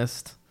and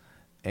earnest,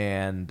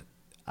 and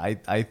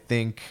I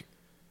think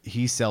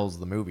he sells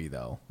the movie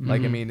though.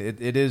 Like I mean,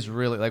 it is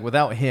really like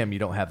without him, you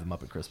don't have the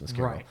Muppet Christmas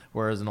Carol. Right.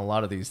 Whereas in a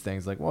lot of these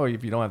things, like well,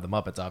 if you don't have the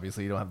Muppets,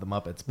 obviously you don't have the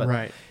Muppets.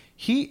 But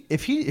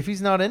if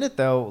he's not in it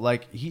though,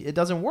 like it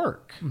doesn't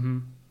work.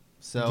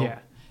 So yeah,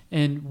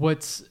 and we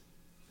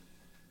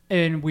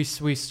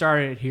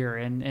started here,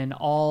 and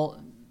all.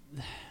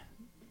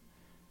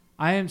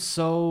 I am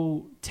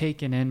so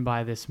taken in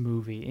by this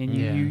movie, and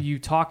you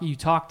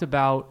talked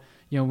about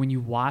when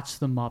you watch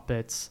the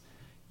Muppets,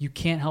 you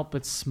can't help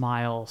but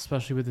smile,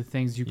 especially with the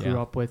things you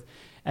grew up with.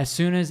 As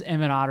soon as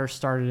Emmett Otter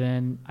started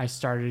in, I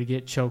started to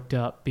get choked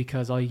up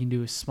because all you can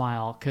do is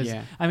smile. Because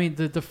I mean,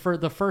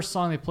 the first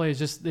song they play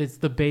is it's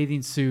the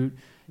bathing suit.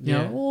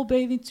 Old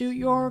bathing suit,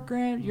 your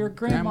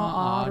grandma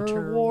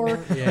Otter wore.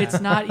 It's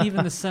not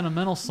even the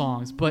sentimental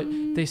songs, but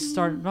they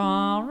start.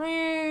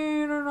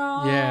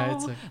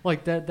 It's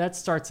like that. That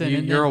starts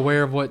in. You're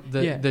aware of what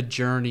the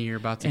journey you're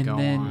about to go on.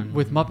 And then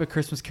with Muppet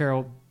Christmas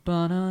Carol,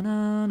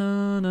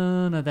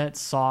 that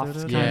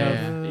soft kind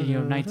of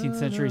 19th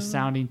century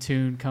sounding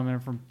tune coming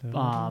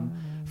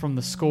from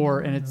the score,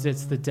 and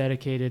it's the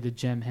dedicated to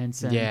Jim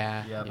Henson.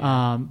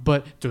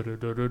 But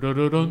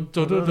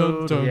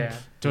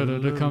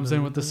comes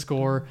in with the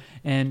score,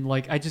 and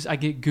like I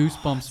get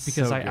goosebumps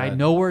because I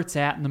know where it's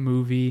at in the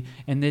movie,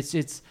 and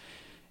it's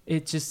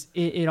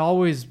it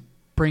always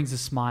brings a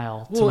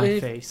smile to my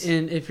face.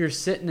 And if you're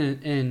sitting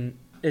in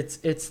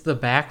it's the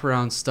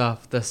background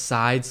stuff, the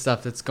side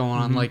stuff that's going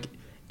on, like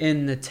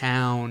in the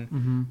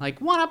town, like,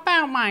 what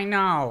about my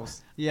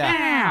nose?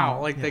 Yeah.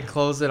 Ow! Like they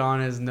close it on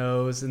his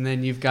nose, and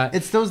then you've got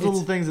It's those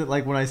little things that,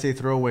 like, when I say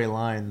throwaway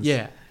lines.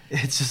 Yeah.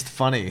 It's just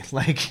funny,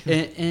 like,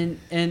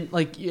 and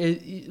like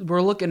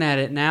we're looking at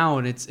it now,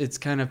 and it's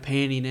kind of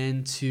panning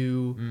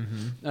into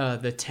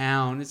the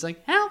town. It's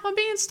like, help! I'm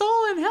being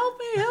stolen! Help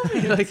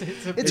me! Like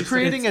it's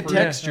creating a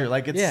texture.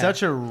 Like, it's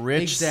such a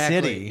rich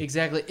city.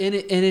 Exactly, and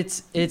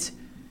it's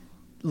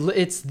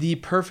the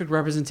perfect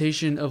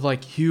representation of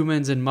like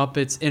humans and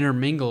Muppets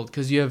intermingled,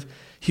 because you have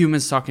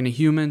humans talking to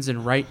humans,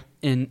 and right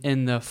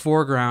in the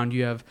foreground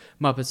you have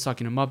Muppets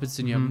talking to Muppets,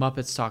 and you have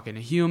Muppets talking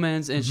to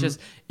humans, and it's just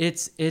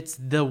it's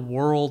the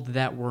world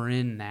that we're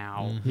in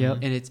now. Yep.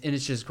 And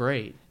it's just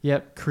great.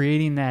 Yep,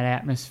 creating that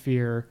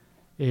atmosphere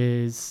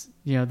is,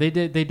 they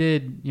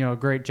did a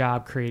great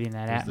job creating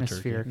that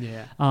atmosphere.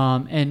 Yeah.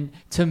 And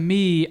to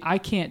me, I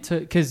can't,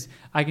 because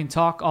I can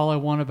talk all I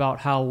want about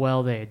how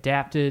well they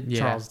adapted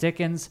Charles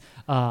Dickens.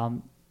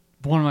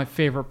 One of my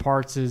favorite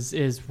parts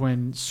is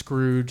when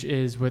Scrooge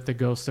is with the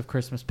Ghost of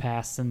Christmas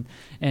Past, and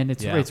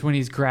it's when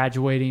he's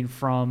graduating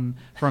from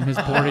his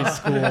boarding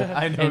school.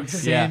 I know. And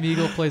Sam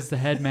Eagle plays the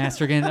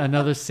headmaster again,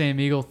 another Sam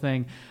Eagle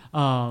thing.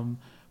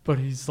 But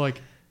he's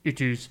like, it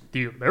is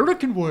the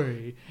American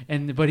way,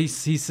 but he's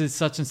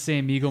such in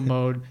Sam Eagle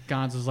mode.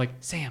 Gonzo's like,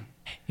 Sam.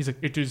 He's like,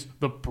 it is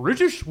the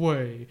British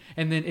way,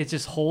 and then it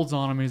just holds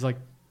on him. And he's like,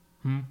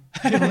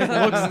 He looks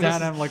down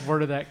at him like, where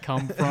did that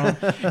come from?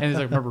 And he's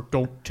like, remember,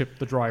 don't tip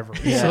the driver.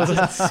 Yeah. So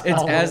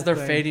it's as they're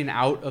fading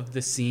out of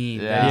the scene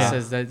that he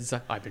says that, it's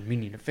like, I've been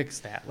meaning to fix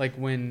that. Like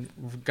when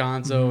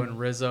Gonzo and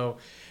Rizzo,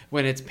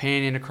 when it's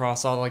panning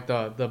across all like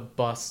the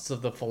busts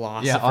of the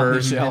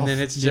philosophers, and then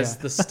it's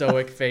just the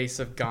stoic face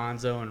of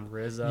Gonzo and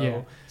Rizzo.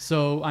 Yeah.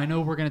 So I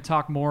know we're going to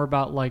talk more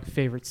about like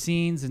favorite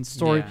scenes and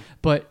story,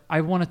 but I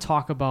want to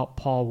talk about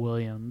Paul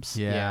Williams.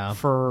 Yeah.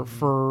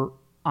 For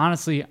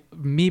honestly,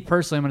 me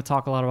personally, I'm going to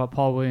talk a lot about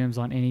Paul Williams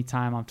on any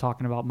time I'm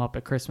talking about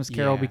Muppet Christmas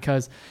Carol,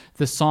 because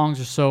the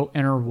songs are so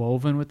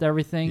interwoven with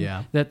everything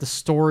that the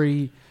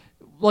story,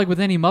 like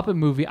with any Muppet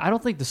movie, I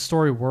don't think the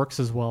story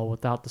works as well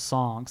without the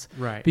songs.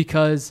 Right.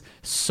 Because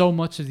so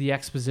much of the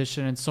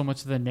exposition and so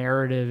much of the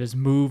narrative is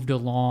moved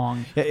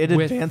along it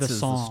with advances the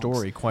songs. the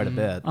story quite a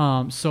bit.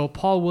 So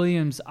Paul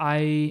Williams,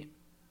 I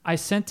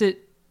sent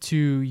it to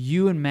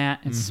you and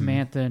Matt and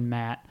Samantha and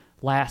Matt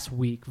last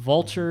week.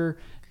 Vulture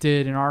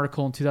did an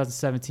article in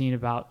 2017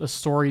 about the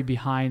story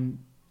behind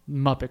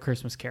Muppet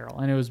Christmas Carol,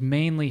 and it was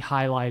mainly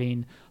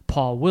highlighting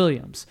Paul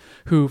Williams,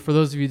 who, for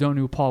those of you who don't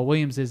know who Paul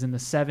Williams is, in the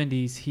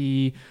 70s,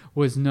 he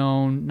was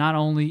known not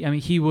only,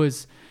 he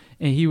was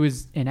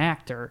an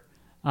actor,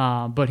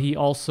 but he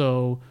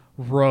also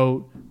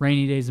wrote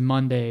Rainy Days and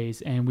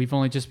Mondays, and We've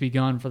Only Just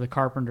Begun for the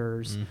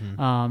Carpenters,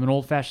 an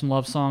old-fashioned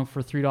love song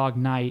for Three Dog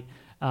Night,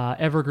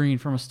 Evergreen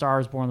from A Star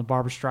Is Born, the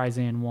Barbra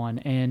Streisand one,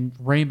 and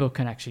Rainbow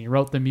Connection. He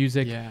wrote the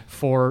music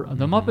for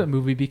the Muppet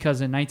movie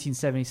because in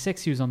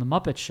 1976 he was on the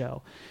Muppet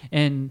Show,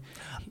 and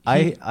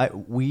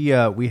we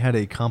had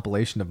a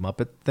compilation of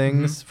Muppet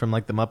things from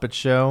like the Muppet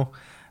Show,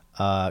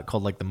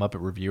 called like the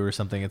Muppet Review or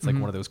something. It's like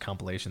one of those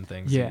compilation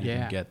things that you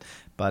can get.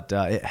 But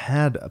it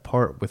had a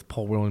part with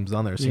Paul Williams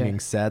on there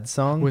singing "Sad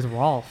Song" with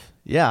Rolf.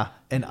 Yeah,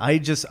 and I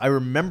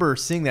remember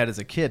seeing that as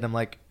a kid. And I'm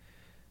like,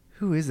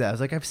 who is that? I was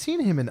like, I've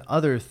seen him in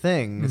other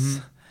things.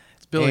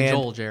 It's Billy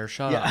Joel, Jer.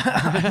 Shut up.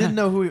 I didn't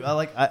know who.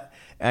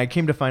 I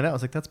came to find out. I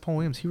was like, that's Paul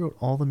Williams. He wrote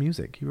all the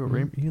music. He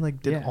wrote. He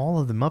did all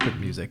of the Muppet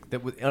music.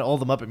 All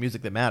the Muppet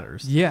music that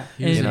matters. Yeah,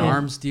 he was an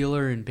arms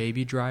dealer and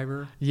Baby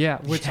Driver. Yeah,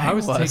 which I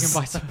was taken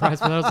by surprise.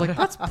 But I was like,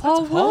 that's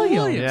Paul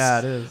Williams. Yeah,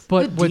 it is.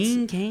 But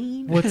Dean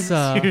Cain.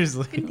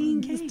 Seriously?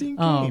 Dean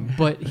Cain.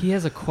 But he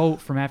has a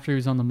quote from after he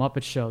was on the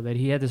Muppet Show that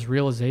he had this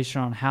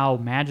realization on how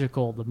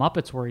magical the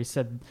Muppets were. He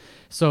said,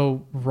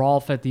 so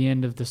Rolf at the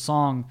end of the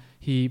song,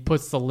 he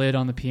puts the lid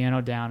on the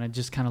piano down and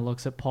just kind of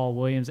looks at Paul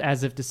Williams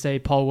as if to say,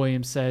 Paul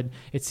Williams said,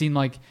 it seemed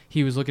like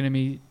he was looking at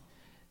me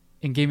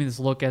and gave me this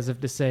look as if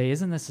to say,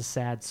 isn't this a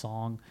sad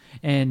song?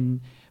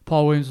 And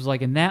Paul Williams was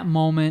like, in that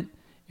moment,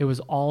 it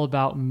was all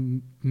about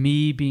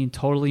me being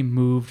totally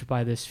moved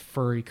by this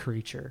furry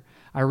creature.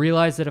 I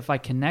realized that if I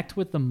connect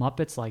with the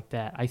Muppets like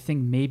that, I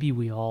think maybe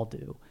we all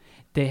do.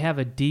 They have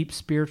a deep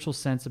spiritual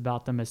sense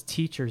about them as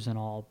teachers and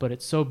all, but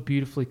it's so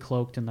beautifully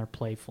cloaked in their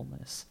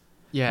playfulness.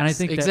 Yes, and I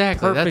think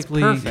exactly. that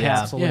perfectly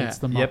encapsulates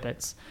the Yep.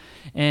 Muppets.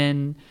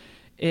 And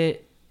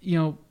it,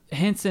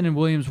 Henson and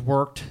Williams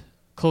worked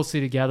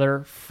closely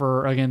together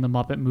for, again, the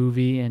Muppet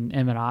movie and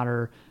Emmett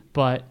Otter,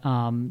 but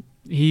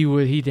he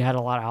had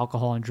a lot of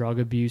alcohol and drug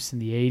abuse in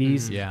the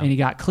 80s, and he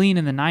got clean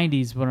in the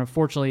 90s, but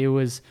unfortunately it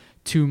was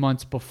 2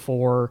 months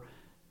before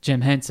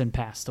Jim Henson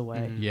passed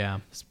away. Yeah.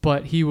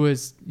 But he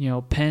was,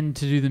 penned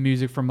to do the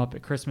music for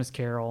Muppet Christmas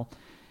Carol,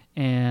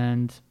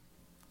 and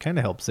kind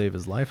of helped save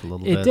his life a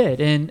little bit. It did,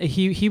 and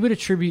he would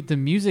attribute the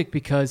music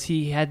because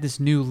he had this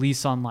new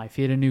lease on life.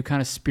 He had a new kind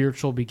of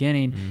spiritual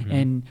beginning,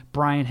 and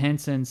Brian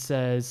Henson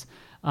says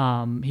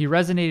he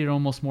resonated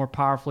almost more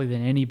powerfully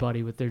than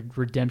anybody with the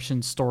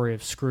redemption story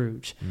of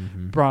Scrooge.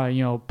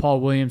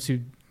 Paul Williams, who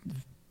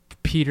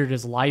petered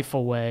his life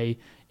away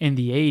in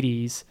the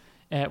 80s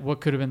at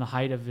what could have been the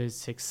height of his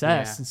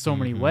success in so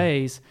many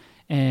ways,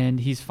 and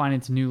he's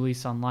finding a new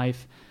lease on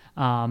life.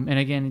 And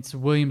again, it's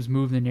Williams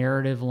moved the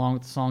narrative along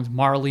with the songs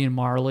Marley and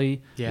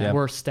Marley,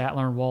 where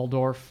Statler and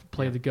Waldorf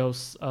play the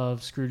ghosts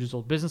of Scrooge's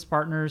old business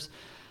partners.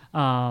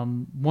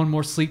 One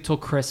More Sleep Till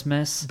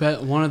Christmas.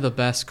 But one of the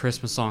best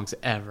Christmas songs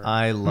ever.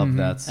 I love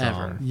that song.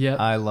 Ever. Yep.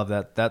 I love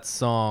that. That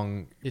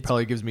song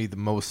probably gives me the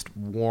most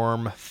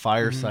warm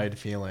fireside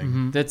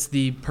feeling. That's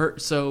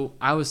so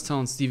I was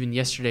telling Steven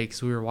yesterday,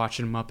 because we were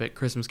watching Muppet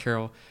Christmas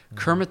Carol,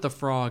 Kermit the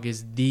Frog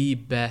is the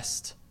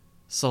best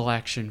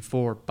selection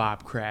for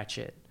Bob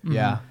Cratchit.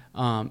 Yeah.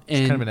 And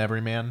it's kind of an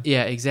everyman.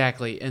 Yeah,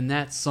 exactly. And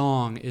that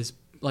song is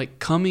like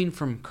coming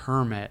from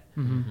Kermit.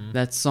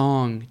 That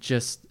song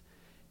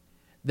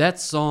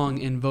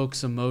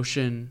invokes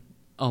emotion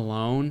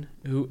alone.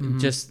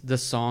 Just the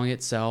song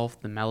itself,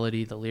 the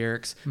melody, the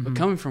lyrics. But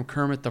coming from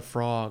Kermit the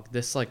Frog,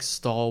 this like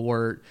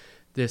stalwart,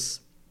 this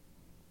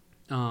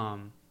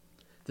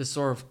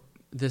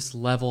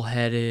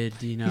level-headed,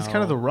 He's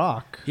kind of the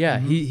Rock. Yeah,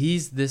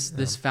 he's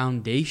this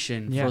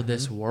foundation for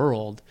this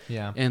world.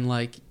 Yeah, and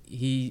like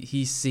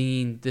he's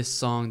singing this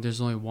song.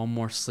 There's only one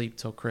more sleep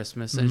till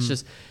Christmas, and it's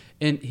just,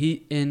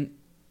 and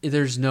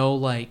there's no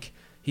like.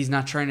 He's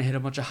not trying to hit a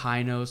bunch of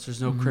high notes. There's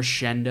no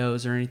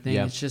crescendos or anything.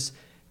 It's just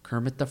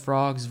Kermit the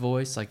Frog's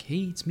voice, like,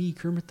 "Hey, it's me,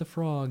 Kermit the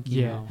Frog."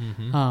 You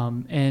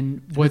know?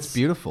 And what's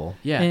beautiful.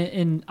 Yeah,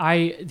 and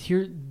I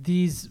hear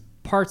these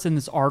parts in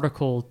this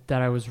article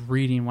that I was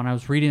reading. When I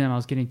was reading them, I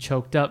was getting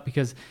choked up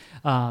because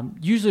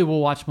usually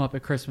we'll watch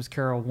Muppet Christmas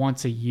Carol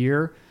once a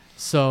year.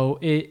 So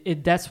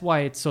that's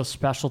why it's so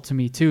special to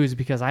me too, is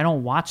because I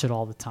don't watch it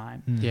all the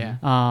time. Yeah.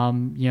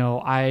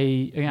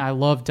 I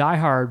love Die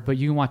Hard, but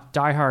you can watch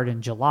Die Hard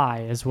in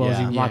July as well as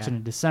you can watch it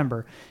in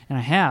December. And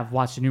I have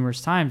watched it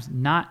numerous times,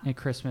 not at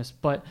Christmas,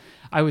 but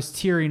I was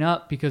tearing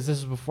up because this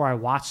was before I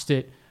watched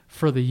it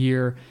for the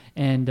year.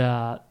 And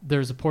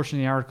there's a portion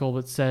of the article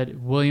that said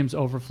Williams'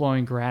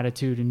 overflowing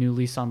gratitude and new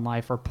lease on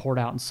life are poured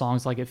out in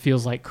songs like It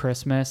Feels Like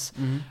Christmas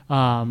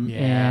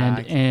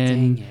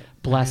and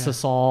Bless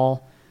Us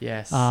All.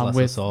 Yes, with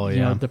us all,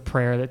 the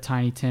prayer that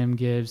Tiny Tim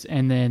gives,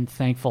 and then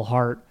Thankful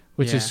Heart,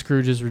 which is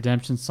Scrooge's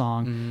redemption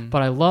song.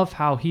 But I love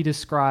how he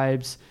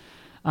describes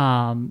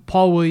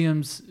Paul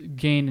Williams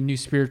gained a new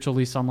spiritual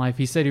lease on life.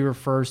 He said he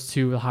refers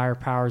to the higher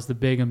power as the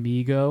big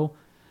amigo.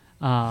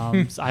 So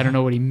I don't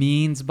know what he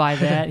means by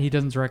that. He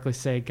doesn't directly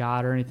say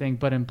God or anything,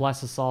 but in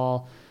Bless Us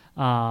All,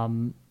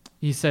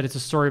 he said it's a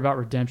story about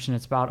redemption.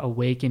 It's about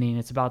awakening.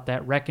 It's about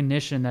that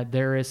recognition that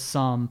there is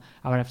some,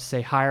 I would have to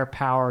say, higher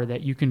power that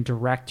you can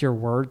direct your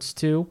words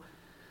to.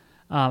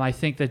 I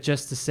think that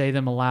just to say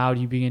them aloud,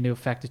 you begin to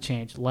affect a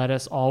change. Let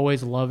us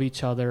always love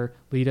each other,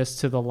 lead us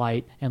to the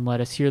light, and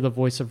let us hear the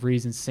voice of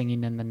reason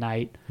singing in the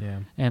night. Yeah.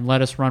 And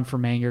let us run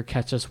from anger,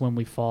 catch us when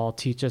we fall,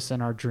 teach us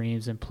in our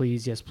dreams, and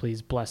please, yes,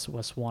 please, bless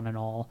us one and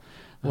all.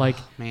 Like,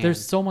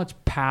 there's so much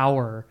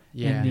power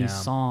in these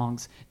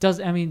songs.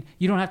 You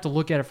don't have to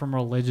look at it from a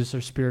religious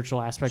or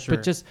spiritual aspect,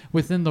 but just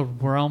within the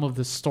realm of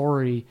the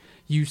story,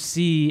 you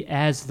see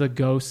as the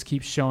ghosts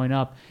keep showing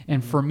up.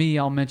 And for me,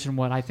 I'll mention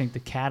what I think the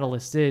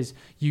catalyst is.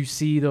 You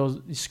see those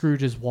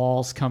Scrooge's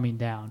walls coming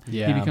down.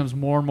 Yeah. He becomes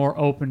more and more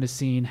open to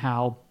seeing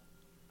how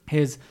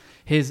his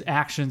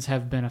actions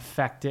have been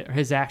affected,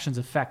 his actions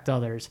affect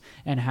others,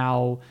 and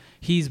how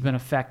he's been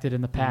affected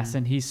in the past.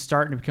 And he's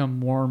starting to become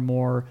more and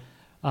more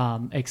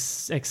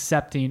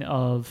accepting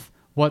of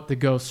what the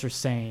ghosts are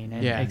saying,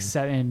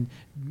 and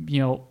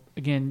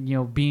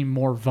being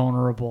more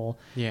vulnerable.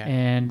 Yeah.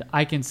 And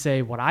I can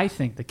say what I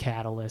think the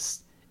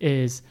catalyst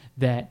is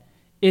that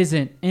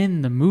isn't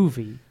in the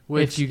movie.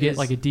 If you get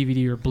like a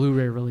DVD or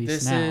Blu-ray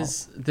release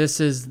this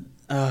is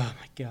oh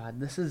my God,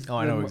 this is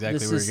I know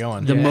exactly where you're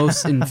going. The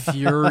most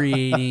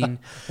infuriating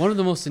one of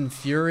the most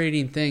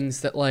infuriating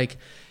things that like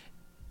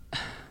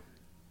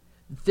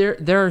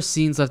there are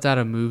scenes left out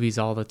of movies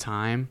all the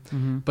time,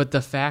 but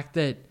the fact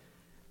that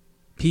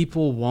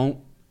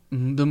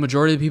the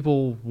majority of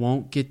people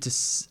won't get to,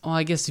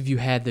 I guess if you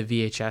had the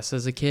VHS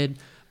as a kid,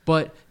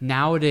 but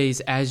nowadays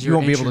as you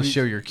won't be able to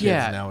show your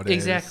kids nowadays.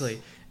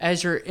 Exactly.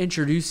 As you're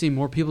introducing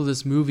more people to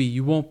this movie,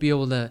 you won't be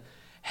able to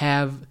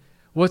have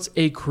what's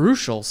a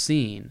crucial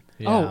scene.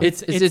 Yeah. Oh,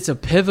 it's a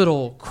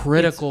pivotal,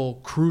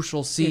 critical,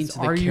 crucial scene to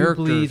the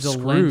character of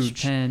Scrooge.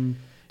 Linchpin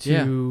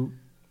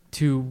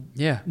to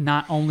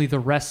not only the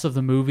rest of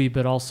the movie,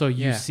 but also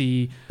you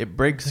see it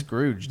breaks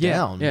Scrooge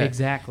down. Yeah,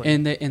 exactly.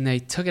 And they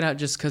took it out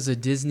just because a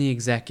Disney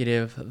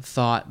executive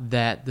thought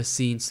that the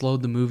scene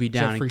slowed the movie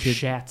down. Jeffrey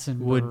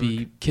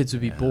Katzenberg. Kids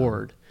would be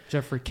bored.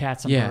 Jeffrey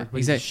Katzenberg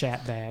with his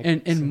shat bag.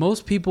 And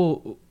most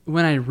people,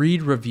 when I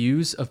read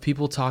reviews of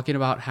people talking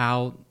about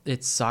how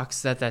it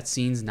sucks that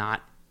scene's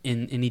not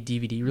in any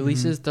DVD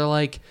releases, they're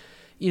like,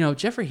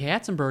 Jeffrey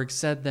Katzenberg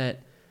said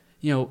that,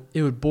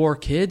 it would bore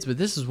kids, but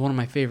this is one of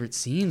my favorite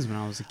scenes when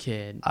I was a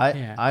kid.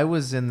 I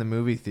was in the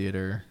movie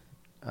theater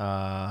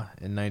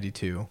in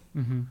 '92,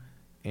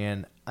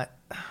 and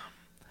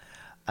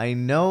I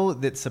know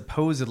that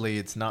supposedly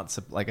it's not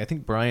like I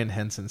think Brian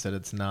Henson said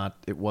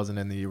it wasn't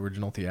in the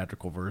original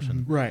theatrical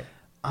version. Right.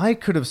 I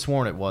could have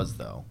sworn it was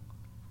though,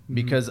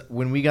 because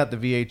when we got the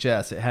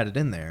VHS, it had it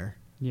in there.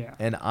 Yeah.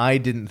 And I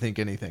didn't think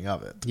anything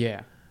of it.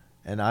 Yeah.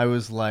 And I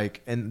was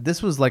like, and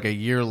this was like a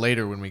year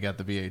later when we got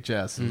the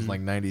VHS. It was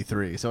like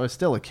 '93, so I was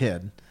still a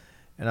kid,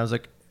 and I was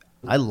like,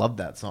 I loved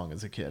that song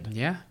as a kid.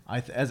 Yeah.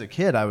 As a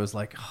kid, I was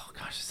like, oh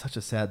gosh, it's such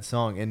a sad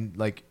song. And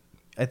like,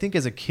 I think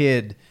as a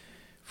kid,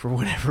 for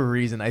whatever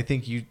reason, I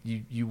think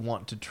you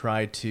want to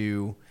try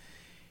to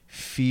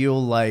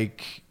feel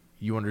like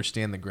you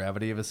understand the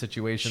gravity of a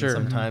situation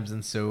sometimes.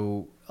 And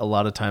so a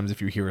lot of times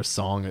if you hear a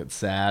song that's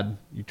sad,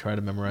 you try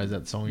to memorize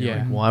that song. You're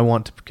like, well, I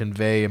want to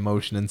convey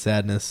emotion and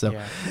sadness. So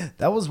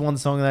that was one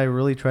song that I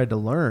really tried to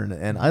learn.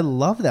 And I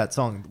love that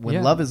song.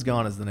 When Love Is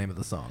Gone is the name of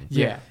the song.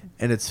 Yeah.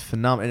 And it's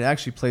phenomenal. It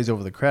actually plays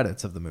over the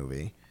credits of the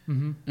movie.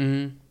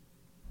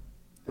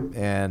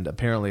 And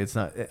apparently it's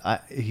not.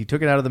 He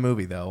took it out of the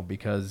movie though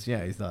because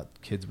he thought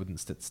kids wouldn't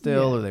sit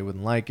still or they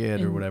wouldn't like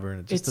it or whatever,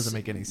 and it just doesn't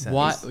make any sense.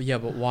 Why? Yeah,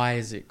 but why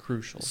is it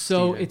crucial?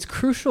 So Steven? it's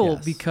crucial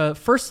because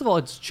first of all,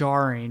 it's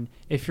jarring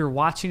if you're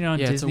watching it on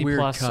Disney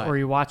Plus cut. or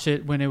you watch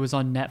it when it was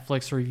on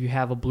Netflix or if you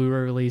have a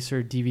Blu-ray release or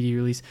a DVD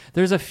release.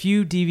 There's a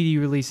few DVD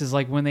releases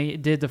like when they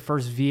did the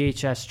first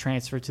VHS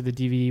transfer to the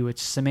DVD, which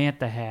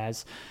Samantha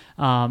has.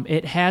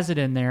 It has it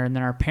in there, and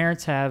then our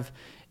parents have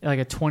like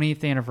a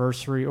 20th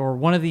anniversary or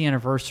one of the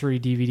anniversary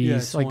DVDs. Yeah,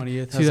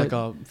 20th has like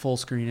a full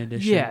screen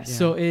edition. Yeah,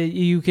 so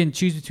you can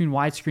choose between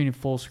widescreen and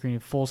full screen.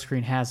 And full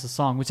screen has the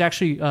song, which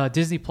actually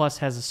Disney Plus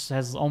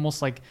has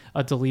almost like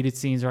a deleted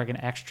scenes or like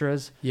an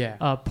extras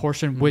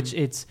portion, which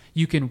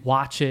you can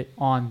watch it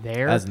on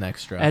there as an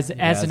extra, as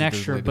an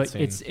extra. But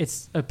scene.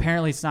 it's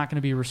apparently it's not going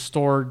to be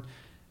restored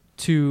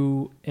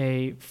to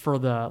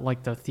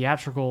the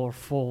theatrical or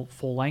full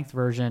length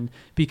version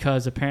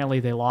because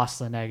apparently they lost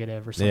the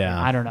negative or something. Yeah.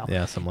 I don't know.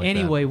 Yeah, something like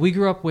anyway, we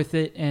grew up with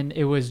it and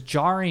it was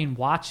jarring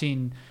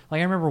watching. Like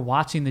I remember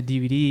watching the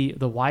DVD,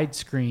 the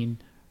widescreen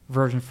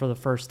version for the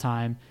first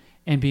time,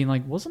 and being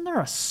like, "Wasn't there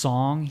a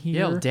song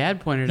here?" Yeah, Dad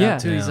pointed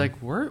out too. He's like,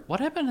 "What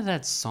happened to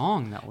that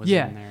song that was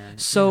in there?"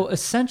 So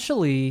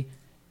essentially,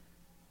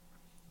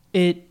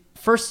 it.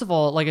 First of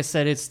all, like I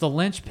said, it's the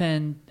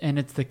linchpin and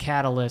it's the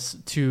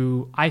catalyst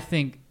to, I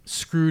think,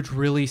 Scrooge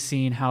really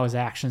seeing how his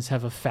actions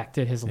have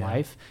affected his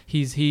life.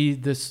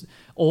 This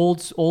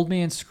old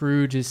man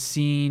Scrooge is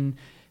seeing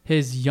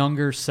his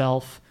younger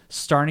self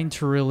starting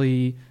to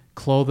really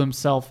clothe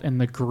himself in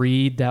the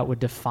greed that would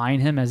define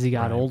him as he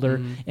got older.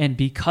 And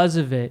because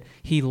of it,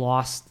 he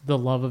lost the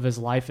love of his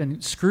life.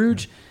 And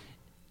Scrooge...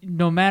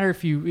 No matter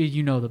if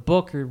you know the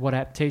book or what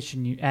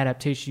adaptation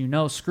you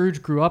know,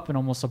 Scrooge grew up in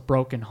almost a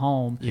broken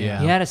home. Yeah.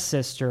 He had a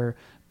sister,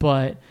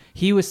 but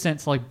he was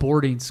sent to like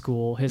boarding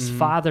school. His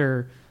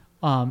father,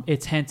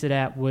 it's hinted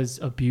at, was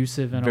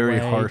abusive in a way. Very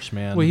harsh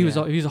man. Well, he was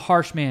a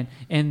harsh man.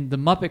 And the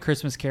Muppet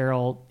Christmas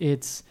Carol,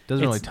 doesn't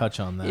really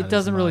touch on that. It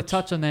doesn't really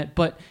touch on that,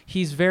 but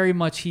he's very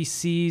much he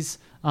sees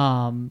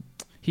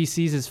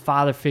his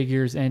father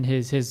figures and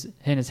his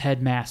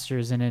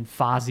headmasters and in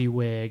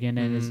Fozziwig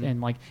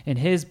and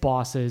his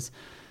bosses.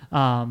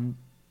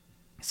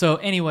 So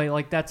anyway,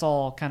 like that's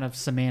all kind of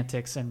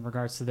semantics in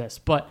regards to this,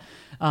 but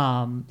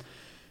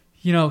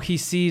he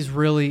sees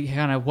really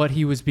kind of what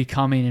he was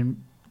becoming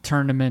and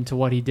turned him into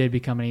what he did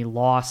become, and he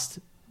lost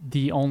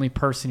the only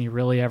person he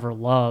really ever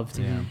loved.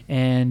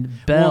 And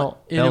Belle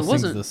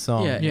sings the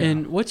song.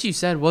 And what you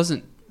said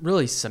wasn't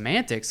really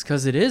semantics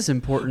because it is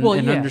important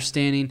in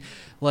understanding,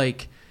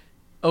 like,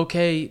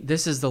 okay,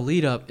 this is the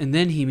lead up, and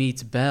then he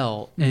meets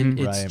Belle, and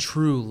it's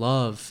true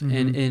love,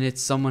 and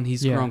it's someone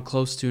he's grown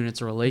close to, and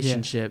it's a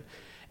relationship.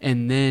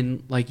 And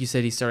then, like you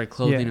said, he started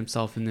clothing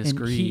himself in this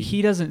greed.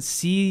 He doesn't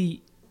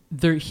see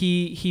there.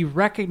 He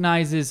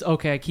recognizes,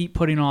 okay, I keep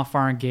putting off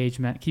our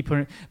engagement,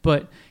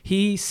 but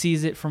he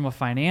sees it from a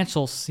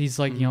financial. He's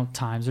like,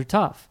 times are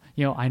tough.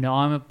 I know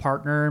I'm a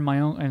partner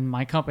in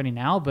my company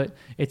now, but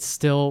it's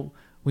still.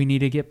 We need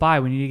to get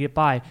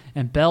by.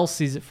 And Belle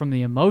sees it from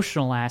the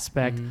emotional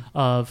aspect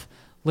of,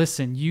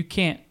 listen,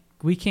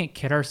 we can't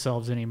kid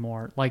ourselves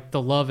anymore. Like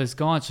the love is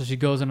gone. So she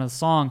goes into the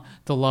song,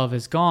 the love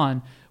is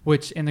gone,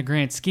 which in the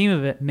grand scheme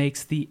of it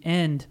makes the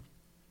end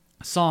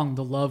song,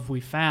 the love we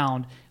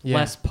found,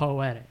 less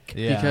poetic.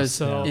 Yeah. Because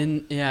for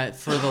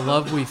the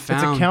love we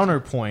found, it's a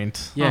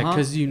counterpoint. Yeah,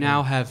 because you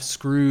now have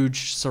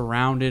Scrooge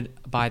surrounded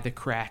by the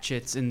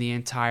Cratchits in the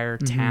entire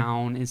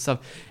town and stuff,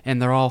 and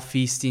they're all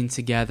feasting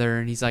together,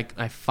 and he's like,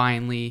 I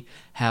finally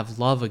have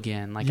love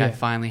again. Like I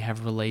finally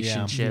have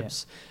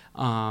relationships.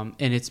 And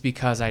it's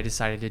because I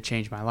decided to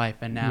change my life,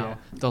 and now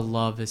the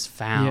love is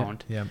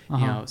found.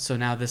 So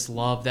now this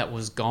love that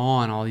was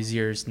gone all these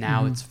years,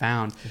 now it's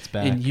found. It's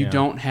back, and you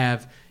don't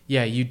have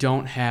you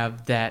don't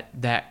have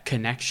that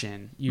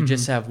connection. You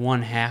just have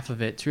one half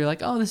of it. So you're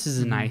like, oh, this is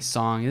a nice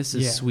song. This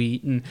is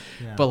sweet. And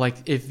but like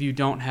if you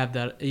don't have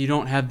that, you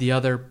don't have the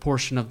other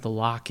portion of the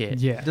locket.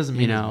 Yeah, it doesn't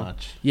mean as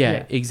much.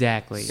 Yeah,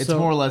 exactly. It's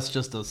more or less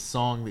just a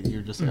song that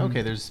you're just like,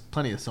 okay, there's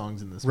plenty of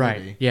songs in this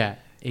movie. Yeah.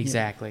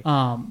 Exactly.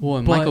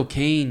 And Michael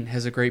Caine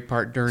has a great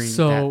part during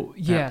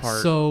that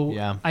part.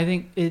 So I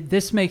think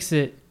this makes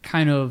it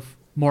kind of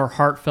more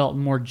heartfelt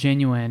and more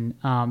genuine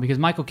because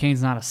Michael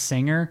Caine's not a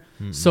singer.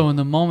 So in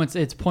the moments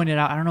it's pointed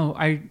out, I don't know,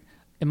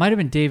 it might have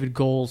been David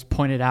Goles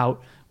pointed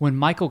out when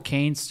Michael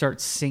Caine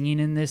starts singing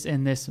in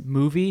this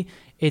movie,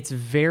 it's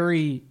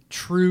very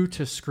true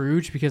to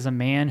Scrooge because a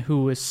man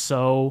who is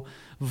so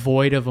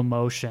void of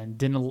emotion,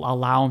 didn't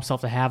allow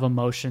himself to have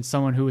emotion,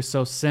 someone who is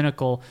so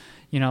cynical,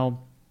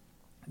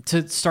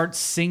 to start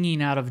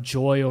singing out of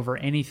joy over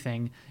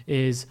anything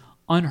is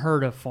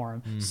unheard of for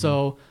him.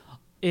 So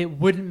it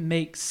wouldn't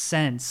make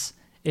sense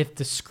if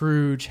the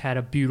Scrooge had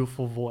a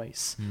beautiful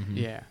voice.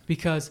 Yeah.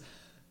 Because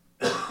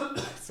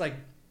it's like,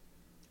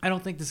 I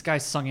don't think this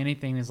guy's sung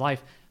anything in his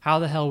life. How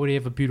the hell would he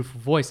have a beautiful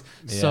voice?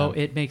 Yeah. So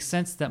it makes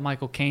sense that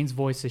Michael Caine's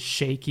voice is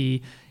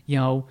shaky.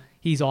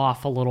 He's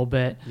off a little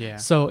bit. Yeah.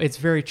 So it's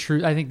very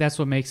true. I think that's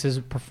what makes his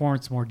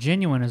performance more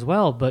genuine as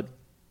well. But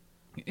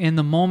in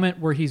the moment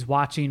where he's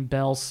watching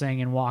Belle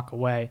sing and walk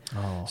away,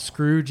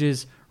 Scrooge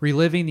is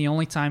reliving the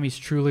only time he's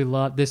truly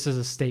loved. This is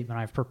a statement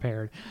I've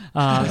prepared.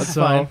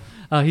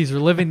 He's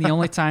reliving the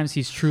only times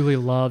he's truly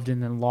loved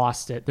and then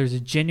lost it. There's a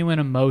genuine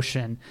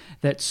emotion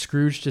that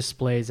Scrooge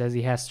displays as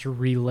he has to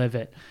relive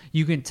it.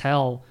 You can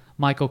tell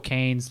Michael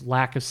Caine's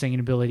lack of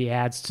singing ability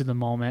adds to the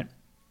moment.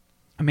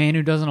 A man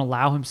who doesn't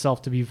allow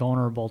himself to be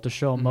vulnerable, to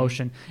show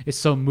emotion, is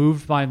so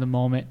moved by the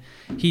moment,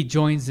 he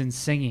joins in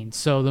singing.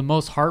 So the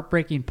most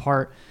heartbreaking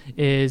part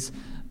is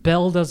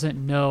Belle doesn't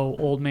know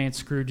Old Man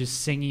Scrooge is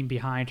singing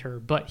behind her,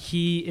 but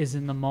he is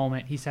in the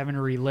moment. He's having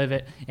to relive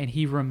it, and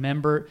he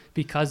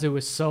because it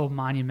was so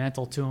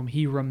monumental to him,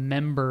 he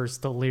remembers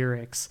the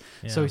lyrics.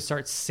 Yeah. So he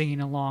starts singing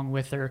along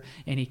with her,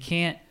 and he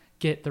can't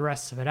get the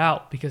rest of it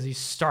out because he's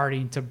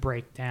starting to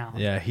break down.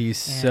 Yeah, he's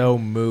so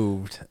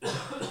moved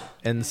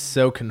and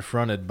so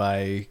confronted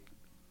by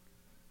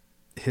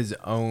his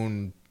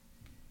own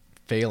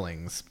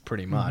failings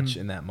pretty much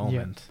in that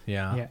moment.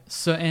 Yeah.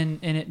 So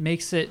and it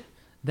makes it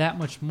that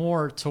much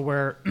more to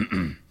where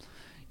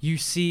you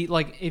see,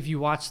 like, if you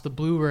watch the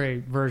Blu-ray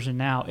version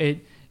now,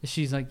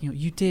 she's like,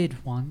 you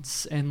did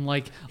once, and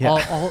like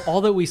all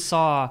that we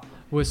saw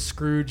was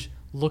Scrooge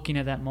looking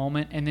at that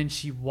moment, and then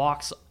she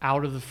walks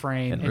out of the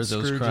frame, and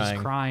Scrooge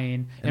is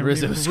crying, and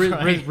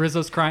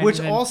Rizzo's crying, which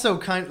then, also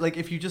kind of like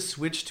if you just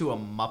switch to a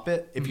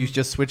Muppet,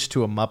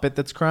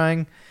 that's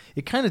crying,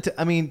 it kind of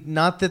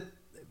not that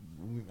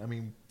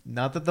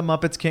the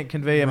Muppets can't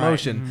convey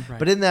emotion,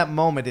 but in that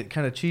moment it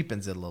kind of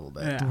cheapens it a little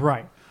bit.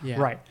 Right.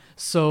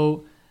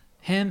 So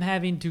him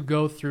having to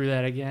go through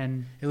that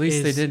again. At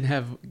least they didn't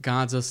have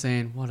Gonzo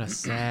saying, "What a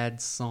sad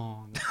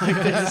song." Like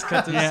they just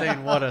cut to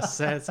saying, "What a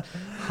sad,"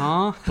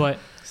 But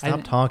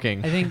stop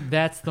talking. I think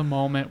that's the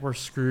moment where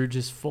Scrooge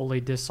is fully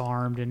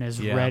disarmed and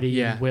is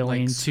ready and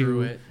willing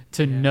to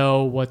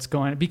know what's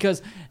going on.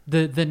 Because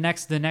the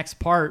next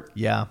part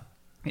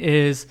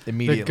is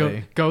immediately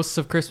the Ghosts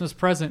of Christmas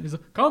Present. He's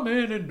like, "Come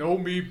in and know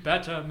me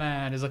better,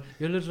 man." He's like,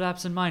 "You're a little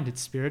absent-minded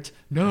spirit."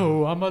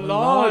 "No, I'm a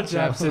large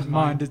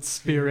absent-minded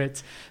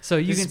spirit." So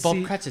you can see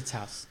Bob Cratchit's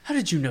house. How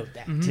did you know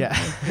that? Yeah,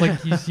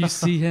 like you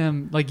see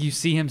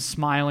him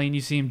smiling,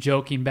 you see him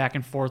joking back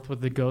and forth with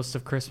the Ghost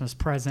of Christmas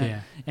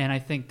Present, and I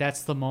think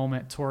that's the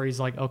moment Tori's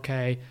like,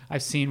 "Okay,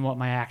 I've seen what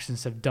my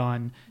actions have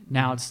done.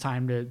 Now it's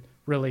time to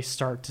really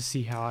start to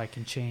see how I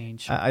can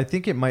change." I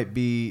think it might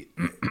be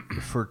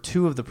for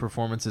two of the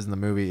performances in the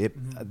movie.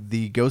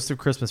 The Ghost of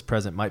Christmas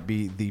Present might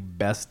be the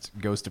best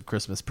Ghost of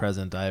Christmas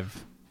Present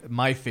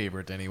my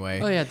favorite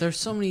anyway. Oh yeah, there's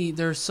so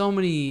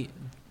many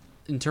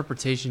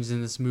interpretations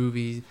in this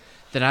movie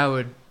that I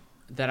would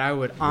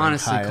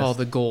honestly call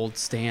the gold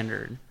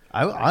standard.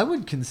 I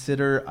would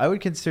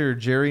consider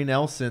Jerry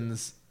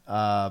Nelson's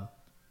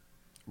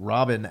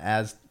Robin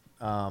as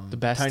the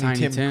best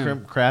Tiny Tim.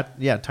 Tim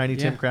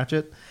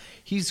Cratchit.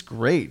 He's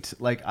great.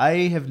 Like,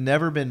 I have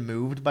never been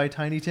moved by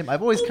Tiny Tim.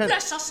 I've always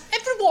bless us,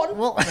 everyone.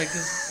 Well, like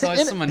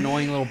some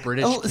annoying little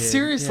British kid.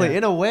 Seriously,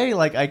 in a way,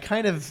 like I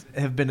kind of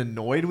have been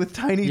annoyed with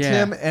Tiny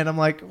Tim, and I'm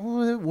like,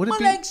 would it My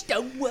be? legs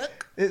don't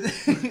work. I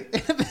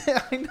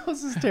know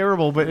this is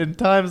terrible, but in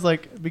times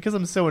like because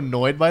I'm so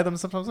annoyed by them,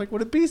 sometimes like,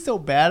 would it be so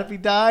bad if he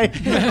died?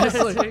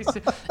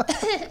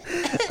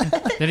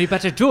 Then you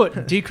better do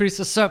it. Decrease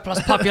the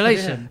surplus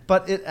population.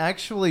 But it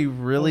actually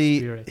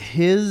really,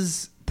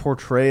 his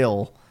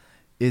portrayal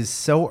is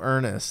so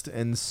earnest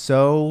and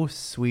so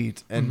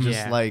sweet and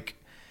just like,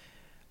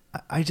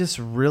 I just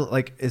really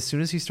like as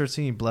soon as he starts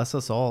singing "Bless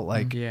Us All,"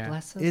 like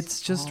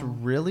it's just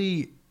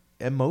really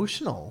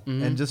emotional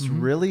and just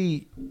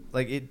really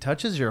like it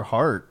touches your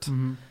heart.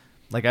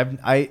 Like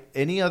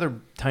any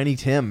other Tiny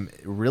Tim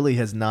really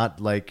has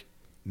not like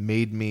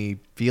made me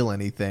feel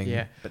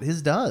anything, but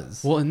his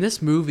does. Well, in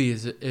this movie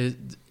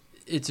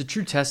it's a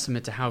true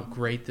testament to how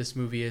great this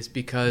movie is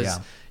because Yeah.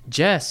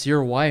 Jess,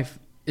 your wife,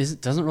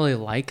 doesn't really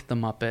like the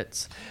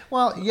Muppets.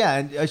 Well, yeah,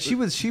 and she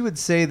would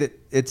say that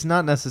it's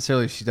not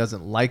necessarily she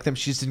doesn't like them.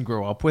 She just didn't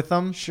grow up with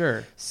them.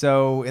 Sure.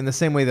 So in the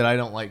same way that I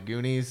don't like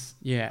Goonies,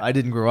 Yeah. I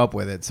didn't grow up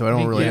with it, so I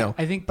don't really know.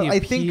 I think But the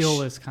appeal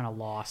she- is kind of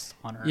lost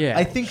on her. Yeah.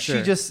 I think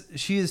sure.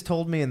 she has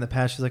told me in the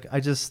past, she's like, I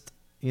just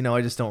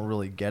don't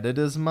really get it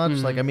as much.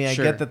 Like, I mean, I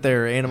sure. get that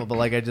they're animal, but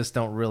like, I just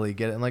don't really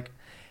get it.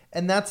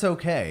 And that's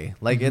okay.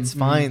 Like, it's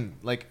fine.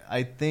 Like,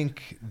 I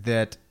think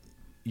that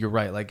you're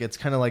right. Like, it's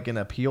kind of like an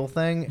appeal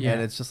thing. Yeah.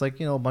 And it's just like,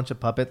 a bunch of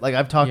puppet. Like,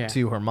 I've talked Yeah.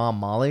 to her mom,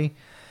 Molly,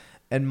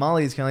 and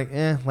Molly's kind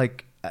of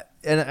like,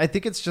 and I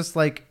think it's just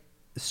like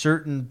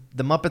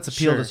the Muppets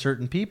appeal Sure. to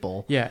certain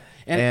people. Yeah,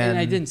 and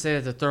I didn't say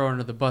that to throw her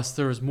under the bus.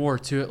 There was more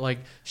to it. Like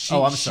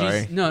I'm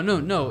sorry.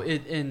 No.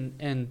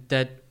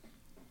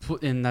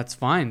 And that's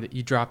fine that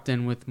you dropped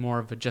in with more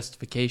of a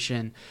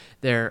justification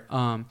there.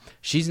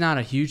 She's not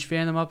a huge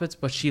fan of the Muppets,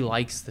 but she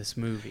likes this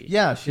movie.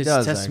 Yeah, she it's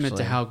does, a testament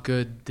to actually. how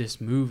good this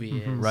movie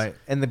is. Right.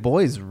 And the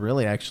boys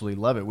really actually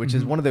love it, which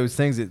is one of those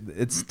things.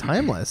 It's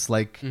timeless.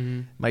 Like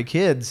my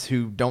kids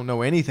who don't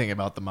know anything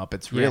about the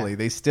Muppets, really,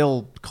 they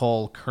still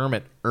call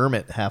Kermit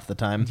half the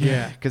time.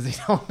 Yeah. Because they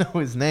don't know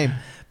his name.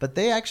 But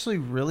they actually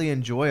really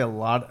enjoy a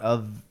lot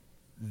of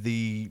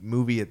the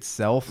movie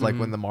itself. Like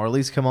when the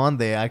Marleys come on,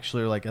 they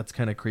actually are like, that's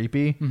kind of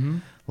creepy.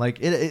 Like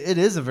it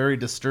is a very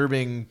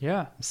disturbing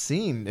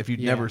scene if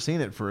you've never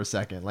seen it for a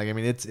second. Like, I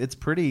mean, it's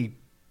pretty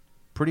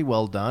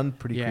well done,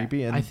 pretty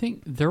creepy. And I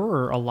think there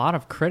were a lot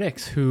of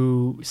critics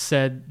who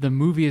said the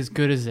movie, as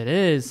good as it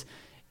is,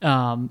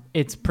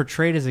 it's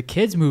portrayed as a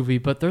kids movie,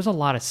 but there's a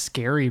lot of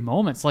scary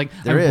moments. Like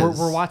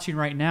we're watching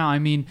right now. I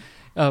mean,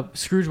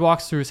 Scrooge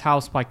walks through his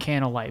house by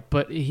candlelight,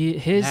 but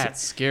That's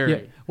scary. Yeah,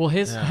 well,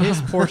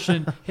 his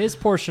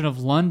portion of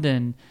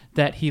London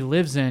that he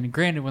lives in,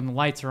 granted, when the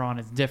lights are on,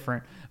 it's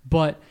different,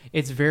 but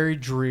it's very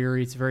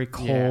dreary. It's very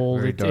cold.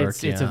 very dark,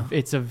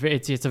 It's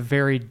a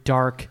very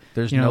dark.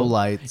 There's no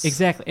lights.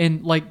 Exactly,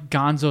 and like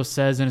Gonzo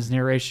says in his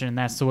narration,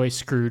 that's the way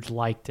Scrooge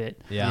liked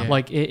it. Yeah.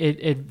 Like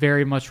it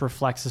very much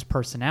reflects his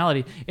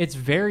personality. It's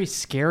very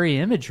scary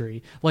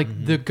imagery,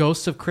 like the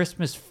ghost of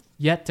Christmas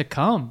yet to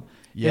come.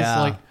 Yeah. It's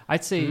like,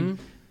 I'd say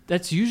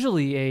that's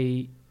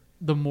usually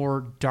the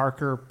more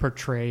darker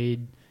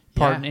portrayed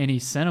part in any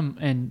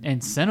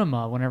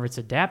cinema whenever it's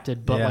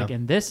adapted. But like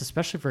in this,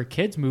 especially for a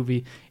kids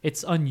movie,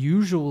 it's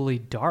unusually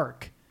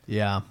dark.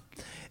 Yeah.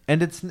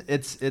 And it's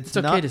It's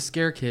not okay to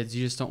scare kids.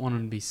 You just don't want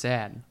them to be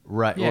sad.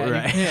 right. Yeah,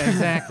 right. yeah,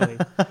 exactly.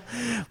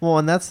 Well,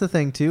 and that's the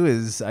thing too,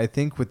 is I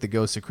think with the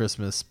Ghost of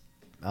Christmas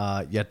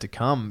yet to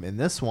come in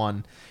this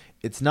one,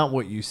 it's not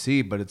what you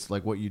see, but it's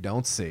like what you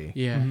don't see.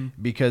 Yeah.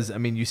 Because I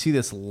mean, you see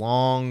this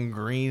long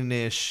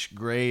greenish,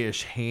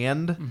 grayish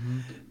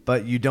hand,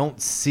 but you don't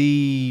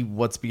see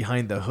what's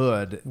behind the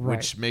hood,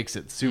 which makes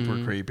it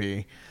super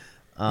creepy.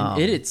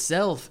 And it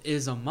itself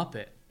is a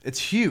Muppet. It's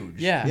huge.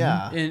 Yeah.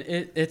 Yeah. And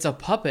it's a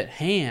puppet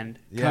hand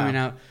coming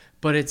out,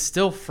 but it's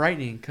still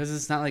frightening because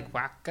it's not like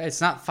waka.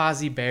 It's not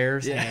Fozzie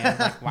Bear's hand.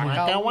 Like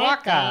waka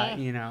waka,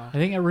 you know. I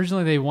think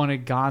originally they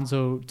wanted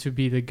Gonzo to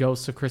be the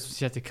ghost of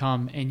Christmas yet to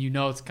come, and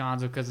it's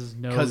Gonzo because his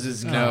nose. Because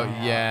his nose.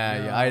 out.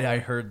 Yeah. I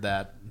heard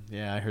that.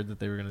 Yeah, I heard that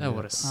they were going to do That that.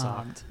 would have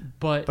sucked.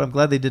 But But I'm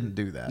glad they didn't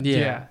do that.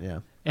 Yeah. Yeah.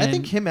 And- I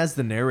think him as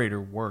the narrator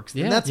works.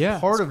 Yeah, and that's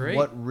part that's of great.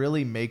 what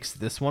really makes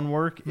this one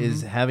work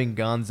is having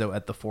Gonzo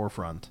at the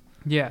forefront.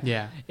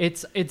 Yeah.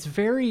 It's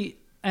very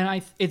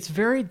it's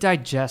very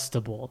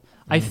digestible.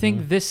 I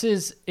think this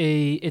is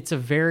it's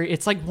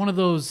like one of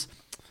those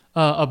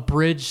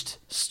abridged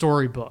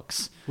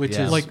storybooks, Which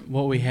Yeah. is like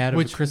what we had of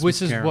the Christmas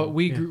which is Carol. what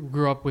we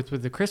grew up with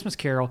the Christmas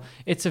Carol.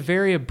 It's a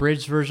very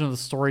abridged version of the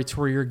story to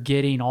where you're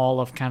getting all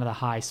of kind of the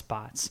high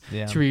spots,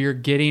 Yeah. to where you're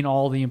getting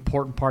all the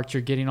important parts,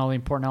 you're getting all the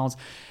important elements.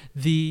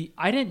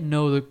 I didn't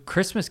know the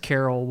Christmas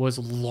Carol was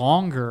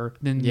longer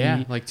than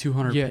like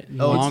 200 Yeah.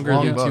 longer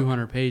long than book.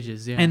 200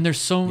 pages. Yeah. and there's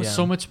so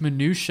much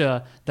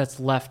minutia that's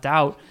left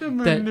out. It's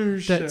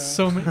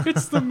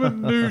the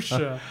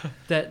minutia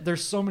that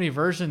there's so many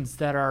versions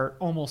that are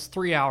almost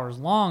 3 hours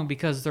long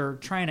because they're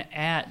trying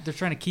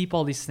to keep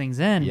all these things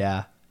in.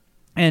 Yeah.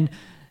 And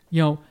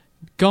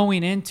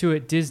going into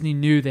it, Disney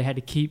knew they had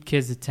to keep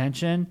kids'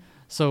 attention,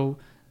 so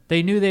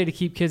they knew they had to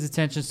keep kids'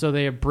 attention, so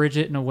they abridge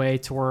it in a way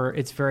to where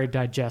it's very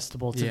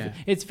digestible.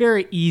 It's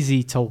very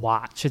easy to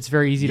watch. It's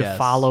very easy to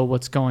follow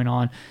what's going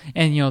on.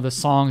 And, the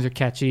songs are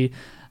catchy.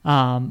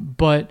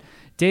 But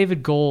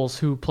David Goles,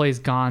 who plays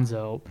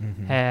Gonzo,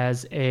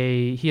 has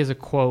a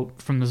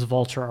quote from this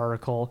Vulture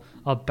article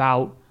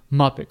about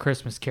Muppet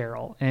Christmas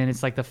Carol. And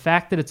it's like the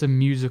fact that it's a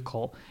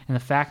musical and the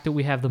fact that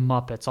we have the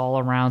Muppets all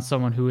around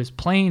someone who is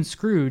playing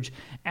Scrooge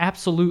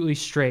absolutely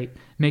straight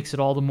makes it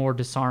all the more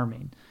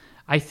disarming.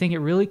 I think it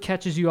really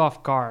catches you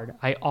off guard.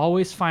 I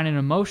always find it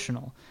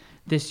emotional.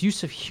 This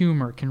use of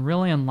humor can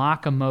really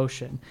unlock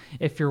emotion.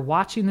 If you're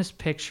watching this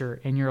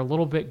picture and you're a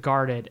little bit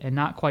guarded and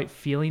not quite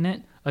feeling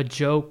it, a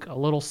joke, a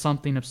little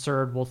something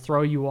absurd will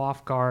throw you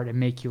off guard and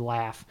make you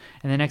laugh.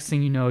 And the next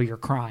thing you know, you're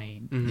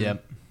crying.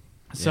 Yep.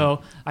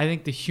 So I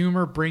think the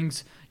humor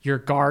brings your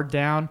guard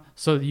down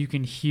so that you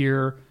can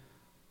hear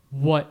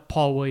what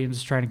Paul Williams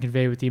is trying to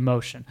convey with the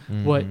emotion,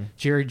 what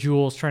Jerry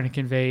Jewell's trying to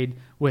convey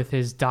with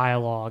his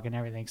dialogue and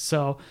everything.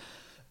 So,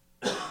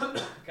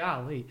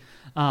 golly.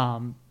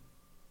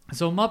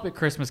 So Muppet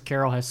Christmas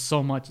Carol has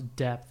so much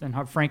depth,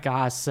 and Frank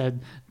Oz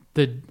said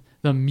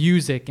the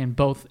music in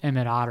both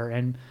Emmett Otter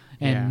and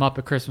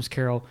Muppet Christmas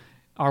Carol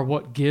are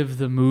what give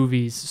the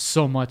movies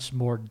so much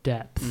more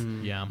depth.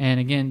 Yeah. And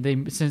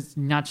again, since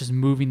not just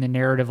moving the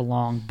narrative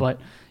along, but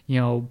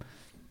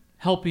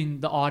helping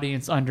the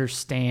audience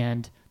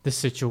understand the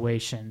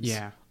situations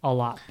a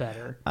lot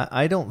better.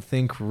 I don't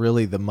think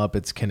really the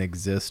Muppets can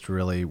exist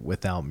really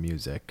without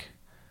music.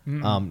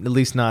 At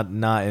least not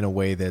in a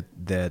way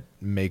that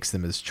makes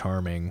them as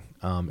charming.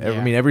 I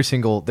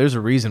mean, there's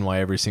a reason why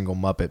every single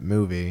Muppet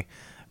movie,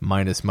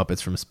 minus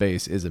Muppets from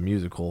Space, is a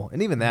musical,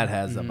 and even that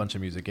has a bunch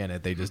of music in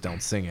it. They just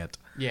don't sing it.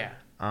 Yeah.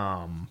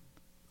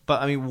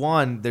 But I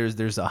mean,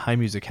 there's a high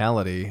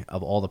musicality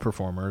of all the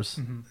performers.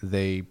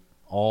 They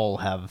all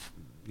have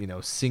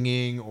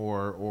singing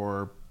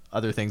or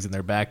other things in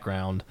their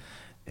background,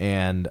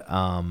 and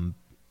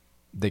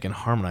they can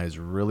harmonize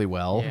really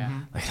well.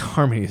 Yeah. Like, the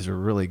harmonies are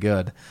really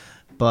good.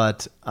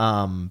 But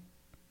I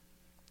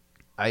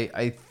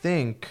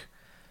think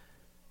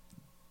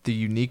the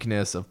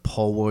uniqueness of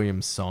Paul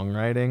Williams'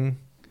 songwriting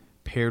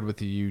paired with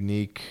the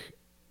unique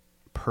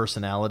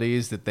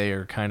personalities that they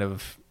are kind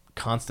of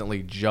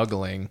constantly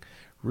juggling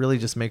really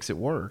just makes it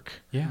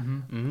work. Yeah.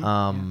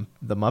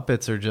 The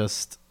Muppets are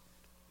just,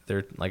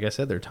 they're, like I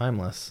said, they're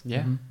timeless.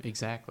 Yeah,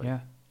 exactly. Yeah.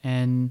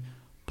 And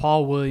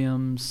Paul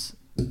Williams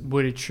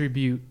would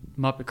attribute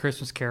Muppet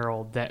Christmas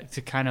Carol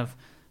to kind of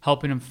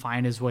helping him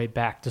find his way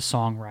back to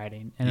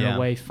songwriting, and in a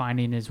way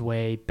finding his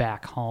way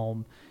back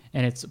home.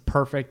 And it's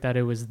perfect that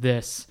it was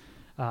this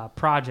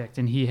project.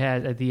 And he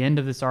had, at the end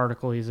of this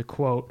article, he has a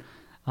quote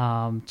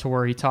to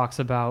where he talks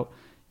about,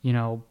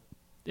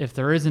 if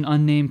there is an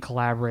unnamed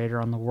collaborator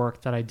on the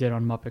work that I did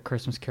on Muppet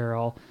Christmas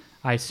Carol,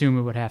 I assume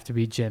it would have to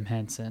be Jim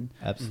Henson.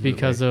 Absolutely.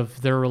 Because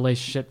of their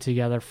relationship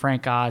together.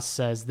 Frank Oz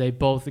says they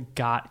both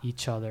got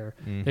each other.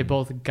 They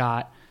both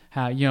got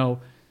how,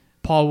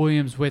 Paul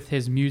Williams with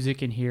his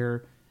music in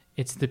here,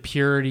 it's the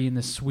purity and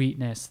the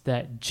sweetness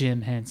that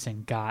Jim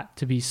Henson got,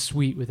 to be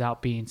sweet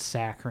without being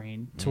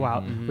saccharine,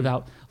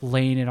 without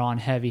laying it on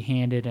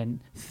heavy-handed and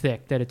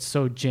thick, that it's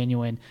so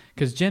genuine.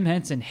 Because Jim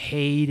Henson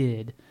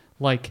hated,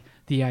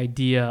 the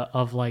idea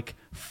of,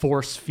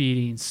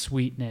 force-feeding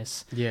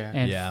sweetness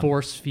and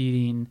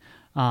force-feeding,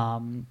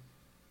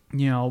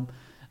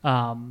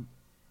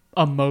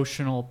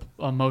 emotional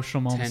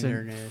moments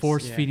Tenderness, and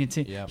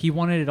force-feeding. He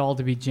wanted it all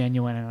to be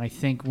genuine, and I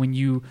think when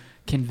you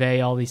convey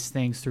all these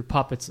things through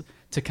puppets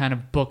to kind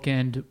of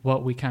bookend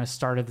what we kind of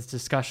started this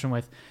discussion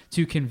with,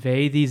 to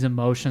convey these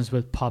emotions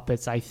with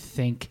puppets, I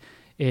think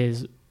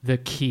is the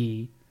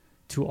key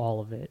to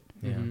all of it.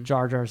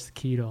 Jar Jar's the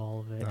key to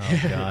all of it.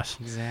 Oh gosh.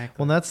 Exactly.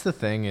 Well, that's the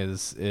thing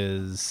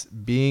is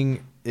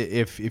being,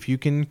 if you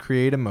can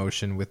create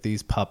emotion with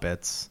these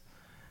puppets,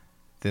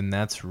 then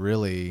that's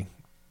really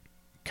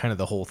kind of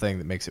the whole thing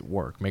that makes it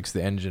work, makes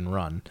the engine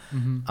run.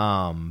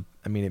 I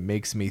mean, it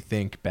makes me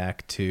think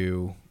back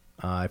to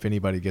if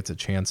anybody gets a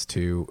chance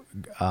to,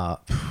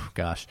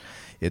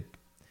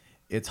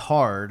 it's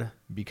hard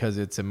because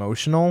it's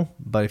emotional,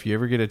 but if you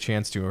ever get a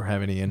chance to or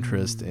have any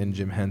interest in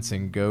Jim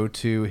Henson, go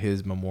to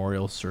his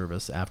memorial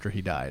service after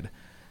he died.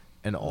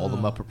 And all the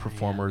Muppet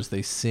performers,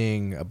 they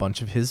sing a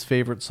bunch of his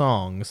favorite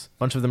songs. A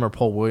bunch of them are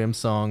Paul Williams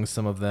songs.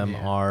 Some of them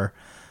are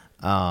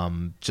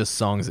just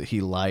songs that he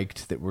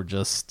liked that were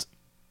just,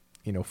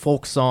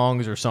 folk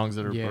songs or songs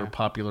that are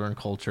popular in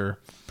culture.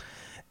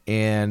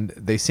 And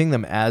they sing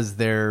them as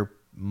their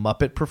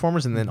Muppet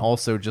performers, and then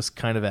also just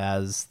kind of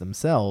as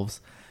themselves.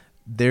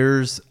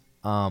 There's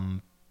a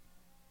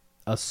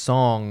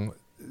song,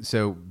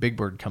 so Big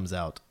Bird comes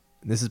out.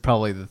 This is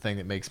probably the thing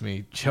that makes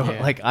me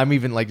choke. I'm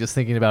even just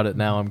thinking about it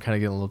now, I'm kind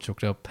of getting a little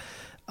choked up.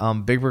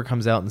 Big Bird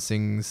comes out and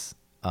sings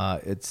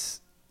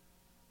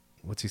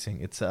what's he sing?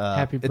 It's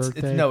Happy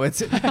Birthday.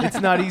 It's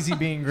Not Easy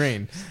Being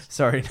Green.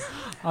 Sorry.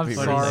 I'm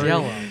sorry.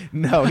 Yellow.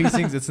 No, he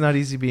sings It's Not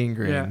Easy Being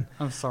Green. Yeah,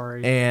 I'm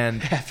sorry.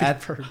 And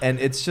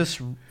it's just,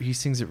 he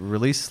sings it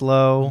really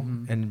slow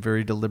and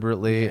very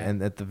deliberately,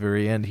 and at the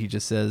very end he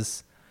just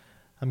says,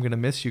 "I'm gonna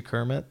miss you,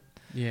 Kermit."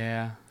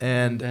 Yeah.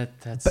 And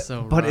that's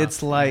so but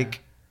rough. it's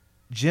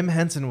Jim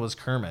Henson was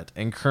Kermit,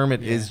 and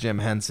Kermit is Jim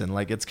Henson.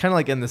 It's kind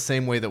of in the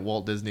same way that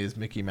Walt Disney is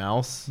Mickey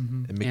Mouse,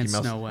 and Mickey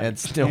Mouse Snow White. and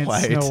Snow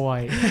White. Snow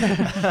White.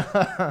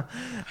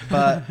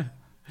 But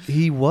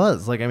he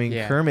was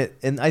Kermit,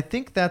 and I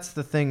think that's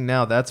the thing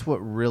now. That's what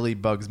really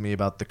bugs me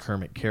about the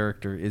Kermit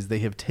character is they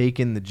have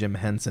taken the Jim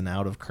Henson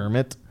out of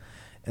Kermit,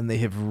 and they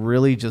have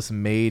really just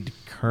made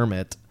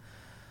Kermit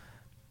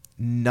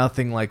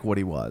nothing like what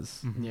he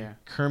was. Yeah.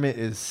 Kermit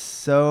is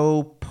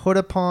so put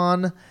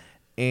upon,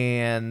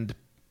 and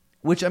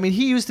which,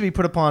 he used to be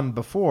put upon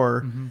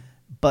before,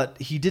 but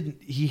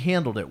he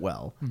handled it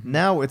well.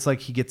 Now it's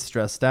he gets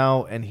stressed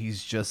out and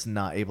he's just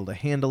not able to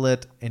handle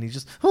it. And he's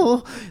just,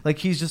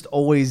 he's just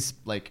always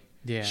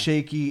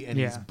shaky and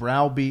he's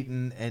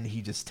browbeaten and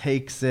he just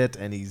takes it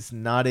and he's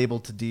not able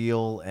to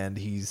deal and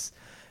he's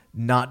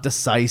not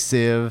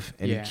decisive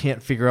and he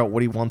can't figure out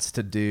what he wants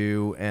to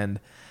do. And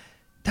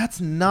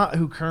that's not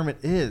who Kermit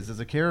is as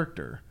a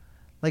character.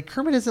 Like,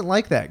 Kermit isn't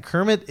like that.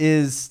 Kermit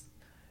is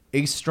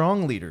a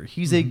strong leader.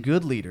 He's a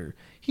good leader.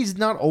 He's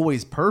not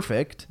always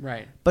perfect,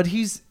 right? But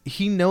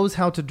he knows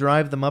how to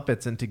drive the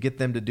Muppets and to get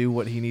them to do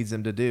what he needs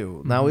them to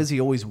do. Now, is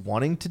he always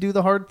wanting to do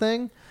the hard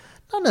thing?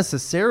 Not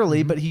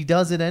necessarily, but he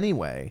does it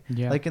anyway.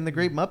 Yeah. Like in The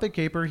Great Muppet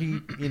Caper, he,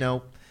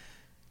 there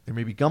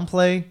may be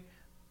gunplay,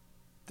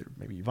 there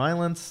may be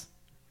violence,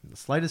 the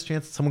slightest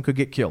chance that someone could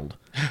get killed.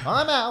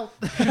 I'm out.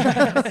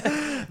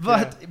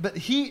 But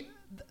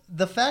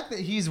the fact that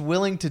he's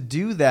willing to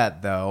do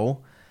that,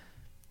 though,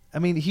 I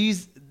mean,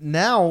 his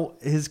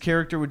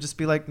character would just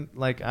be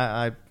like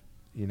I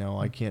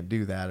can't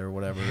do that or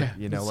whatever.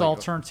 Let's all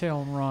turn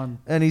tail and run.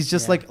 And he's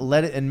just like,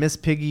 let it. And Miss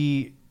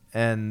Piggy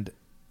and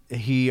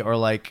he are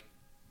like,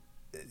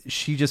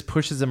 she just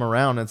pushes him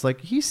around. And it's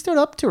like, he stood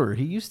up to her.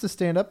 He used to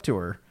stand up to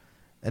her,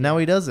 and now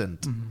he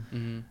doesn't.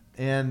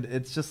 And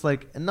it's just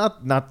like,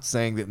 not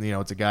saying that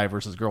it's a guy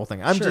versus girl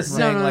thing. I'm just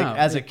saying,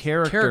 as a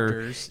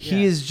character,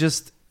 he is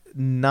just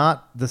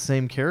not the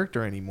same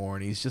character anymore,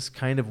 and he's just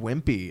kind of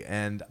wimpy,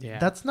 and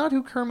that's not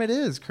who Kermit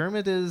is.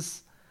 Kermit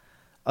is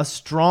a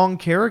strong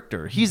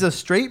character. He's a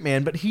straight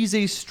man, but he's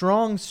a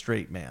strong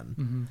straight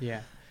man.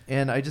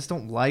 And I just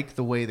don't like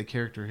the way the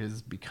character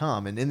has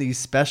become. And in these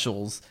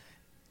specials,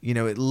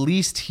 at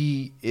least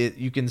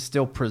you can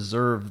still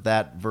preserve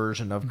that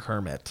version of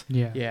Kermit.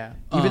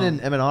 Even in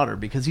Emmett Otter,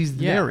 because he's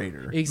the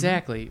narrator.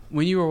 Exactly.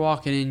 When you were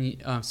walking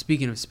in,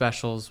 speaking of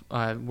specials,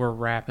 we're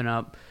wrapping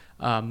up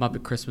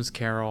Muppet Christmas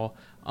Carol.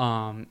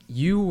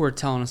 You were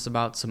telling us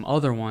about some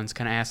other ones,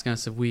 kind of asking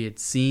us if we had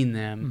seen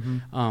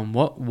them.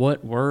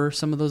 What were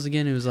some of those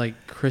again? It was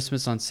like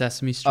Christmas on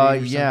Sesame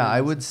Street.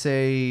 I would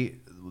say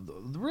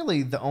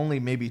really the only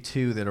maybe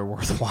two that are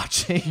worth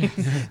watching.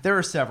 There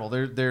are several.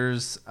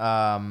 There's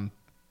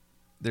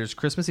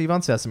Christmas Eve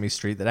on Sesame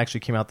Street that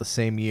actually came out the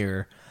same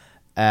year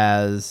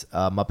as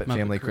Muppet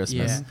Family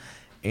Christmas.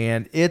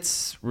 And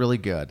it's really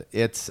good.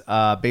 It's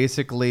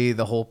basically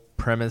the whole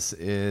premise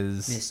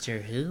is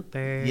Mr.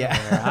 Hooper. Yeah,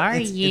 where are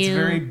you? It's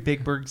very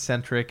Big Bird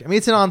centric. I mean,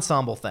 it's an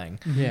ensemble thing.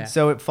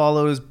 So it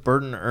follows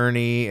Bert and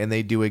Ernie, and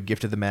they do a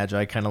Gift of the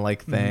Magi kind of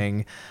like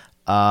thing.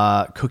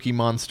 Cookie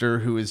Monster,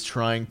 who is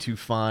trying to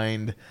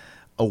find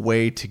a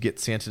way to get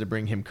Santa to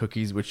bring him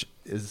cookies, which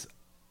is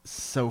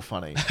so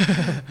funny.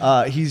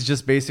 He's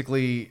just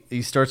basically,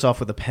 he starts off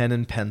with a pen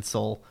and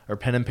pencil or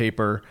pen and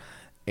paper,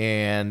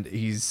 and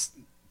he's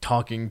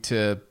talking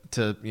to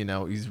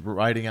he's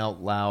writing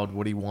out loud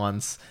what he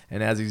wants,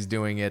 and as he's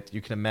doing it, you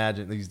can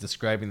imagine he's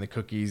describing the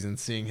cookies and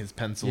seeing his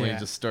pencil, and he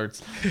just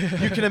starts,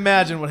 you can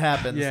imagine what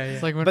happens.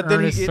 It's like when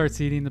Ernest starts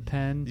eating the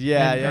pen,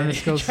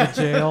 Ernest goes to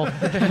jail.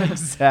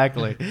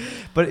 Exactly.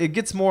 But it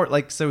gets more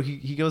like, so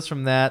he goes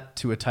from that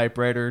to a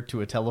typewriter to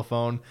a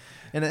telephone,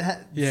 and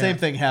same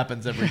thing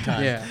happens every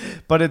time.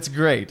 But it's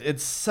great.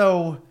 It's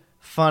so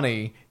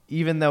funny,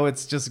 even though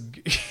it's just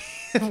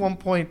at one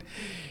point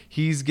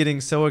he's getting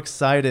so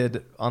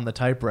excited on the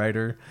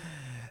typewriter,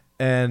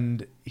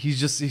 and he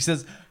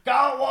says,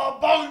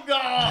 "Cowabunga!"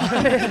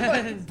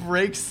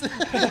 breaks.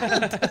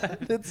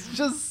 It's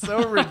just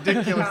so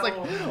ridiculous. Like,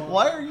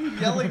 why are you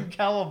yelling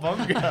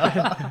 "Cowabunga"?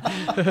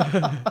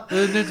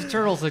 The Ninja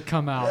Turtles had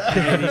come out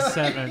in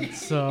 '87,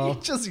 so he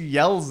just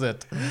yells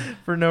it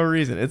for no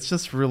reason. It's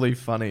just really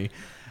funny.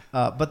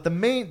 But the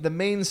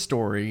main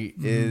story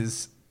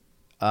is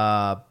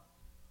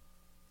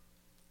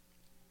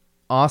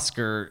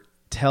Oscar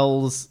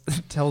tells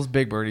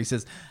Big Bird, he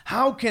says,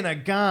 "How can a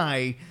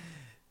guy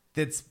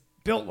that's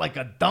built like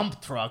a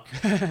dump truck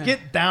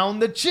get down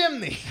the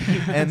chimney?"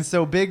 And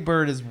so Big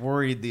Bird is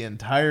worried the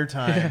entire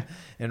time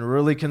and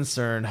really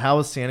concerned. How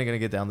is Santa going to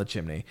get down the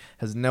chimney?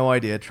 Has no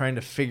idea, trying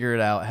to figure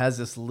it out. Has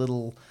this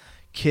little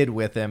kid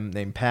with him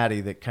named Patty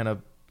that kind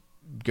of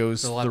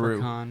goes through.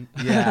 Leprechaun.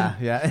 Yeah.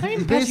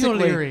 I'm Patty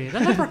O'Leary, the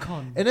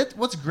leprechaun. And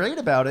what's great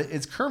about it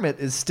is Kermit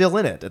is still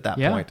in it at that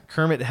point.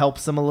 Kermit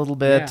helps him a little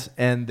bit,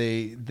 and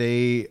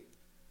he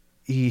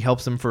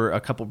helps him for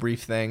a couple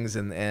brief things,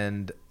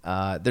 and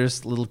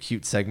there's little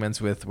cute segments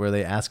where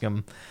they ask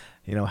him,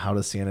 how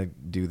does Santa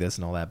do this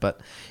and all that. But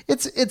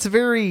it's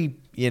very,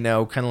 kind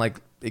of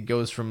like it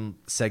goes from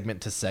segment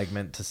to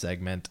segment to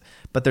segment.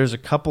 But there's a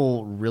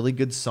couple really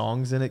good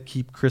songs in it.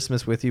 Keep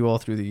Christmas with you all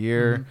through the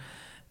year.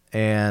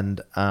 And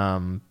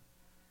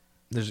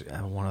there's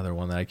one other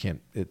one that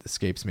it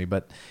escapes me,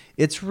 but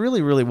it's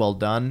really, really well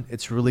done.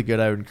 It's really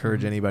good. I would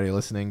encourage anybody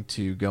listening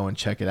to go and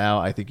check it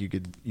out. I think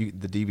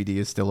the DVD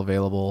is still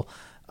available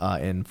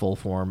in full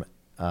form,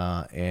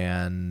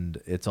 and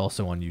it's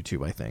also on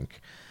YouTube, I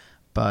think.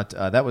 But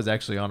that was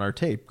actually on our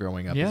tape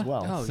growing up as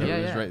well. Oh, so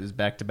it was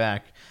back to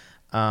back.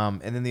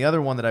 And then the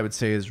other one that I would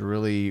say is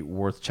really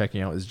worth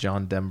checking out is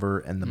John Denver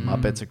and the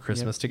Muppets at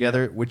Christmas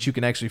Together, which you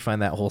can actually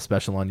find that whole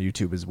special on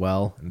YouTube as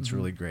well, and it's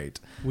really great.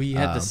 We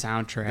had the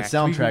soundtrack. The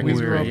soundtrack we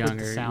was were great.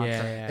 younger. The soundtrack.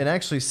 Yeah. And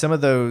actually, some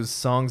of those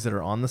songs that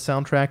are on the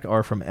soundtrack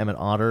are from Emmett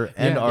Otter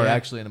and are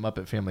actually in A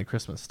Muppet Family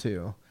Christmas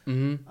too.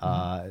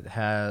 It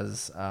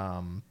has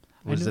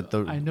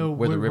I know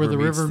where the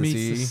river meets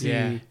the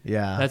sea.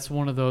 Yeah. That's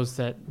one of those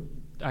that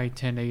I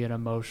tend to get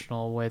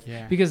emotional with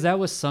Yeah. because that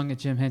was sung at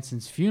Jim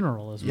Henson's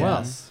funeral as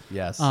well.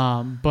 Yes.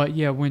 But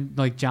yeah, when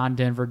like John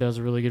Denver does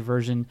a really good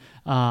version,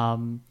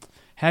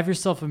 Have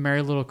Yourself a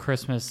Merry Little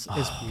Christmas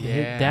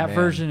that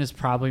version is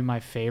probably my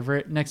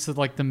favorite next to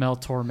like the Mel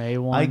Torme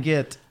one.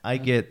 I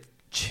get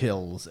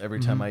chills every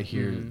time I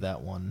hear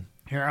that one.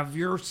 Have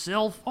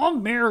yourself a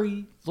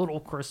merry little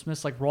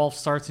Christmas. Like Rolf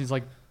starts, and he's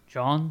like,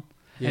 John.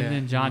 And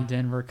then John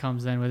Denver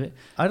comes in with it.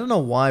 I don't know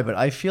why, but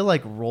I feel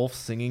like Rolf's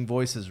singing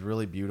voice is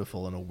really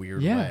beautiful in a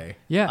weird way.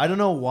 Yeah. I don't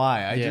know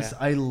why.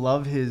 I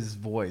love his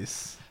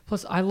voice.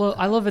 Plus, I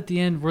love at the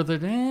end where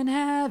they're and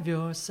have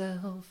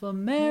yourself a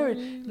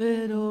merry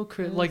little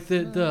Christmas. Like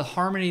the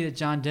harmony that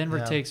John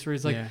Denver takes, where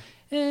he's like,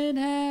 and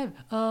have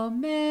a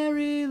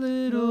merry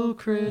little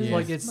Christmas.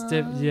 Like it's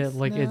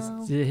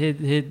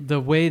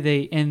the way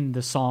they end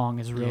the song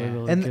is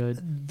really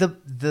good.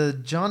 The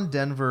John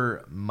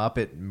Denver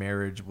Muppet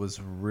marriage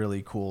was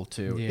really cool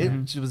too.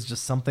 It was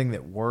just something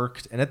that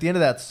worked. And at the end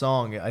of that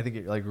song, I think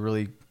it like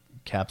really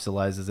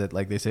capsulizes it.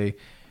 Like they say,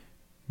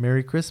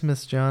 "Merry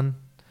Christmas, John.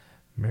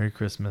 Merry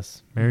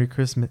Christmas. Merry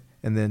Christmas."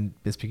 And then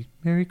Miss Piggy,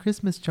 "Merry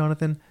Christmas,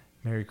 Jonathan.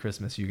 Merry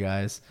Christmas, you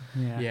guys."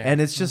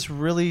 And it's just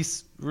really,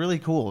 really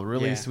cool,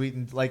 really sweet.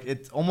 And like,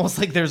 it's almost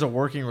like there's a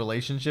working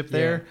relationship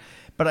there.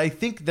 But I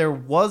think there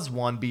was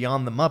one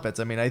beyond the Muppets.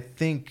 I mean, I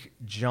think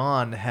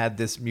John had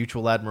this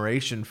mutual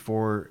admiration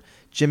for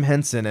Jim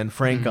Henson and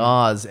Frank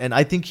Oz. And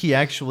I think he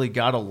actually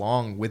got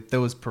along with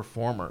those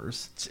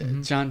performers.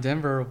 John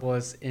Denver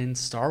was in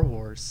Star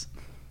Wars.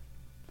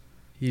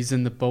 He's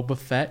in the Boba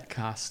Fett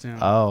costume.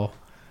 Oh.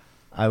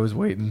 I was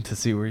waiting to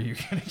see where you're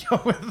going to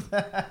go with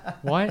that.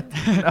 What?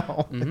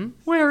 No.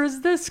 Where is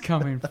this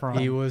coming from?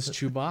 He was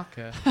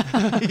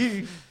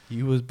Chewbacca.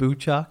 He was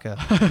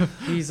Boochaka.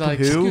 He's like,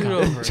 Who? scoot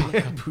over.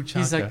 Boochaka.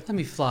 He's like, let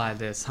me fly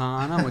this,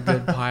 Han. I'm a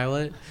good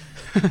pilot.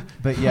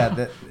 But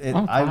yeah, I'm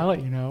a pilot,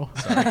 you know.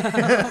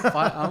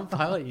 I'm a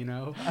pilot, you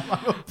know.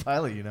 I'm a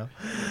pilot, you know.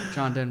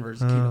 John Denver's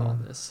key to all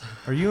this.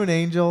 Are you an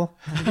angel?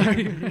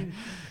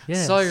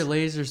 Yes. Saw your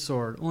laser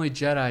sword. Only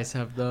Jedis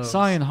have those.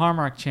 Saw you in the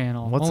Hallmark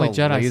Channel. What's Only a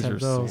Jedi laser have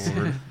those.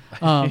 sword?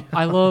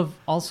 I love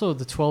also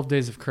the 12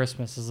 Days of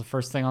Christmas is the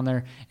first thing on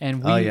there,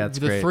 and it's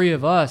the great. three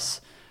of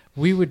us,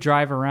 we would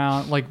drive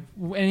around. Like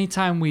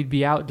anytime we'd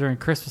be out during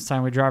Christmas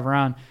time, we'd drive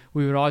around.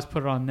 We would always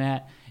put it on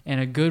that, and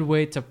a good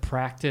way to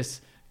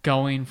practice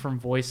going from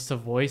voice to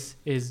voice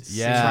is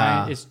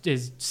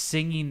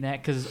singing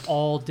that because it's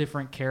all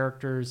different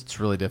characters. It's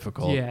really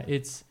difficult. Yeah,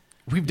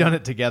 we've done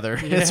it together.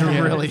 It's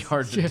really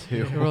hard to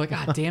do. We're like,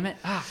 ah, damn it,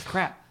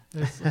 crap.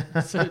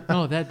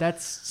 No,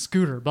 that's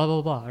Scooter. Blah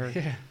blah blah. Or,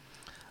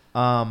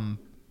 I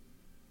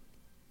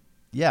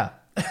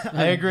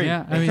agree.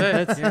 Yeah, I mean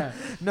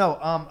that's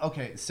No,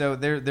 okay. So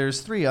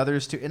there's three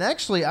others too, and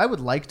actually, I would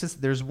like to.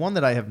 There's one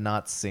that I have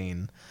not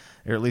seen,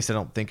 or at least I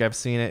don't think I've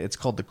seen it. It's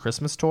called The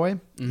Christmas Toy.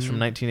 It's from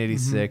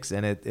 1986,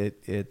 and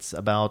it's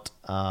about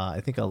I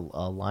think a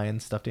lion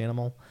stuffed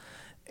animal,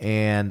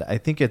 and I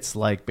think it's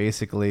like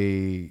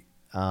basically.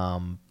 I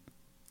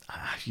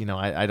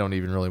don't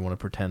even really want to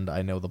pretend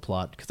I know the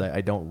plot because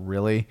I don't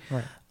really.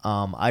 Right.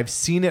 I've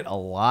seen it a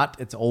lot.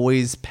 It's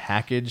always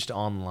packaged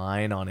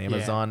online on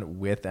Amazon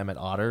with Emmett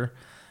Otter.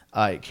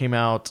 It came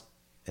out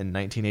in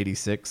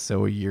 1986,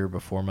 so a year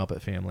before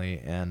Muppet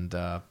Family and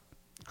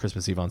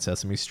Christmas Eve on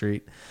Sesame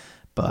Street.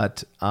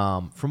 But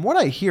from what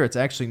I hear, it's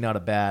actually not a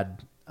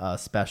bad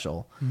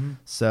special.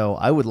 So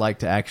I would like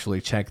to actually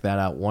check that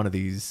out one of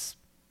these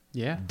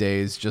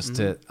days just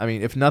to, I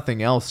mean, if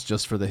nothing else,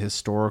 just for the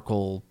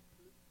historical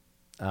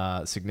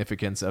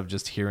significance of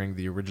just hearing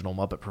the original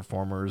Muppet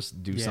performers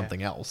do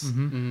something else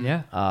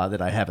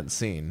that I haven't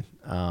seen.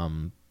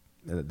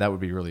 That would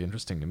be really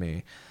interesting to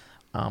me.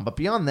 But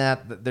beyond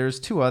that, there's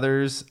two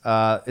others.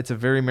 It's a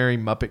Very Merry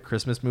Muppet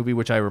Christmas movie,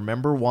 which I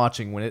remember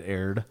watching when it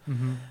aired.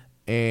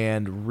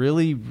 And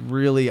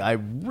I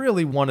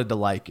really wanted to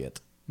like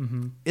it.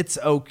 It's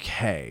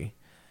okay.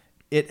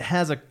 It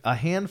has a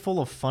handful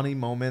of funny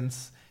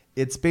moments.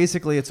 It's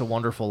basically It's a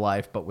Wonderful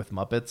Life, but with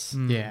Muppets.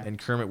 And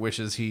Kermit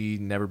wishes he'd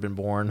never been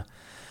born.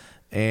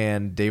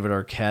 And David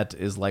Arquette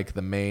is like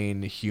the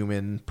main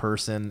human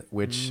person,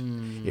 which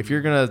if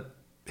you're going to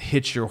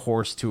hitch your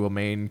horse to a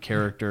main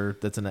character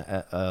that's an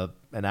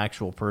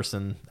actual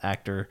person,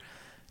 actor,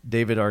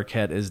 David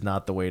Arquette is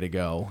not the way to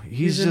go.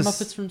 He's in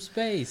Muppets from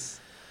Space.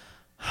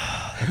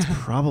 That's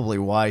probably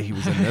why he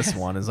was in this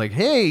one. It's like,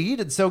 hey, you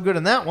did so good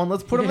in that one.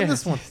 Let's put him in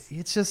this one.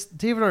 It's just,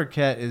 David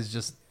Arquette is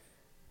just...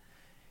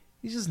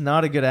 He's just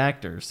not a good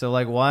actor, so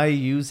like, why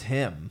use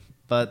him?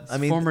 But I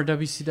mean, former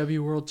WCW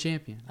World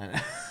Champion.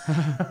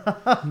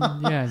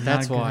 Yeah, That's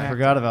not a good why. I actor.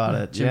 forgot about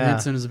it. Jim yeah.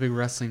 Henson is a big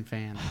wrestling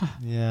fan.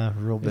 Yeah,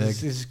 real big.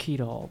 This is key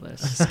to all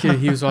this. This kid,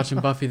 he was watching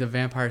Buffy the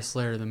Vampire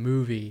Slayer, the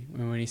movie,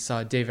 and when he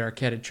saw David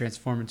Arquette had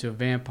transformed into a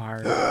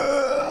vampire.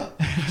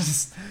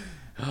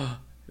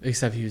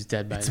 Except he was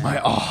dead by then. It's my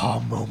aha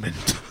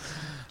moment.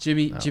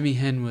 Jimmy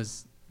Hen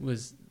was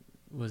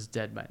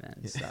dead by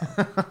then.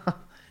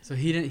 So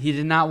he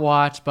did not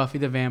watch Buffy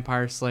the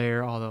Vampire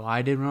Slayer, although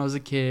I did when I was a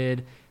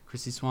kid.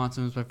 Christy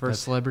Swanson was my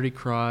first celebrity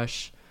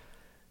crush.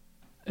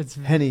 It's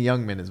Henny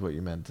Youngman is what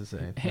you meant to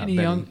say. Henny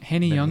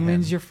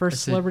Youngman's your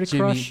first celebrity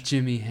crush.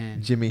 Jimmy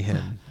Hen. Jimmy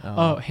Hen.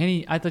 Oh,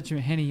 Henny! I thought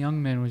Henny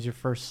Youngman was your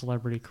first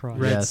celebrity crush.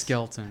 Red Yes.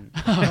 Skeleton.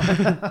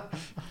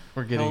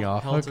 We're getting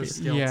off. Helter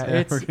Skelter.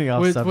 Yeah, we're getting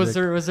off was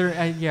subject.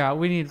 there? Yeah,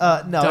 we need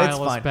No, it's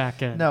dial us fine.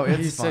 back in. No,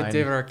 He it's said fine.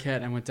 David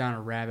Arquette and went down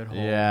a rabbit hole.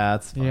 Yeah,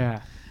 it's fine.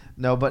 Yeah.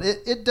 No, but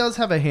it does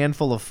have a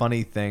handful of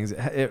funny things.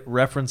 It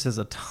references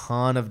a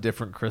ton of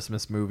different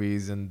Christmas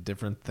movies and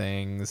different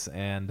things,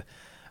 and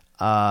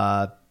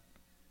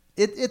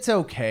it's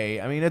okay.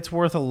 I mean, it's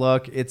worth a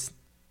look.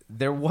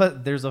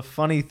 There's a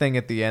funny thing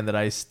at the end that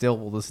I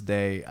still, this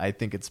day, I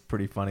think it's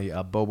pretty funny.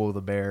 Bobo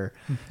the Bear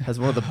has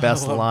one of the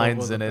best love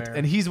lines Bobo in the it, Bear.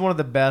 and he's one of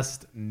the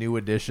best new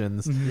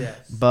additions.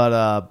 Yes.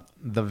 But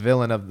the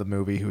villain of the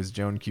movie, who's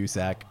Joan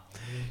Cusack,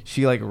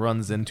 she like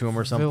runs into him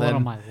or something. Villain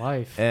of my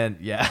life. And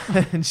yeah,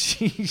 and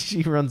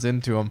she runs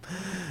into him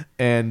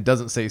and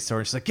doesn't say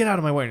sorry. She's like, "Get out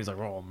of my way!" And he's like,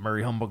 "Oh,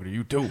 Merry Humbug to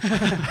you too."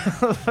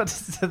 But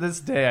to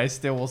this day, I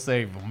still will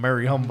say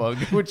Merry Humbug,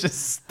 which is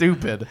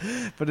stupid,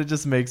 but it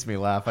just makes me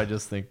laugh. I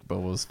just think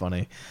Bobo's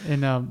funny.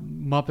 In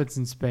Muppets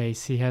in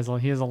Space, he has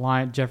a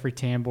line. Jeffrey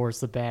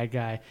Tambor's the bad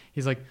guy.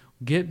 He's like,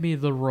 "Get me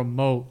the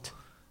remote."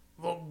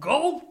 The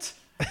goat.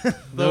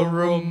 The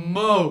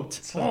remote.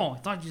 Oh, I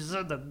thought you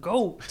said the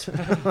goat.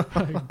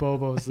 Like,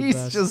 Bobo's the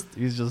best.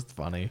 He's just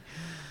funny.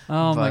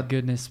 Oh my But,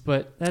 goodness!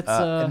 But that's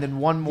and then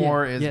one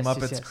more is yes,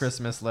 Muppets yes.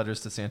 Christmas Letters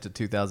to Santa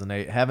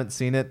 2008. Haven't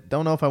seen it.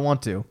 Don't know if I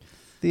want to.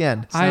 The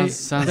end. Sounds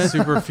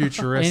super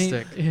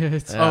futuristic.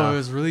 It Oh, it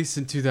was released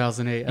in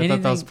 2008. I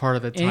thought that was part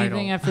of the title.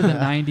 Anything after the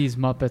 90s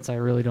Muppets, I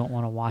really don't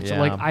want to watch it.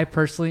 Yeah. Like, I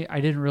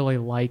didn't really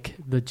like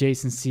the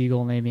Jason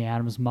Segel and Amy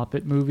Adams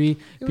Muppet movie.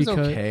 It was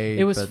because okay,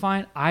 it was but-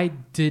 fine. I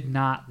did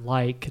not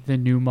like the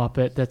new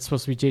Muppet that's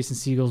supposed to be Jason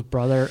Segel's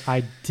brother.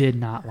 I did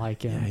not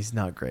like him. Yeah, he's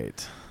not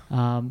great.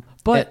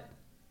 But...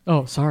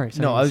 Oh, sorry.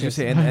 No, I was just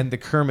saying, and the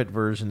Kermit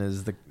version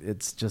is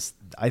it's just,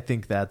 I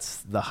think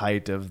that's the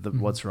height of the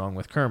what's wrong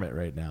with Kermit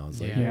right now.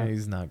 It's like, Yeah.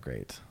 he's not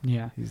great.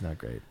 Yeah. He's not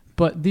great.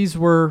 But these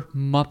were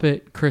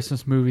Muppet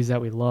Christmas movies that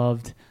we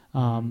loved.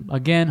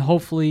 Again,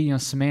 hopefully,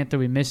 Samantha,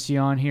 we missed you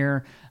on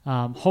here.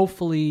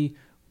 Hopefully,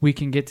 we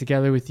can get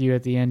together with you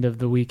at the end of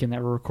the weekend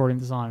that we're recording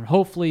this on, and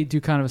hopefully do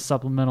kind of a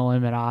supplemental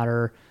Emmett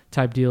Otter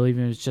type deal,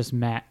 even if it's just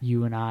Matt,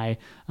 you, and I.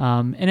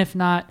 And if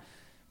not,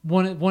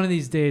 one of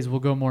these days we'll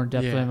go more in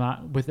depth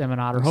with Emmett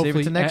Otter. Save it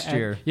Hopefully to next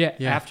year. Yeah,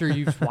 after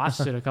you've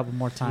watched it a couple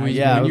more times.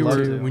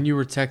 When you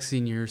were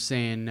texting, you were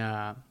saying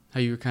how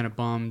you were kind of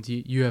bummed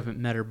you haven't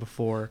met her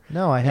before.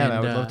 No, I haven't. I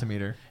would love to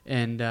meet her.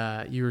 And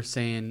you were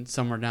saying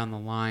somewhere down the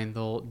line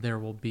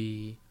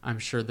I'm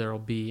sure there will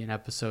be an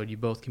episode you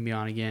both can be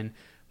on again.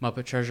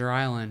 Muppet Treasure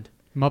Island.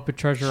 Muppet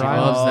Treasure She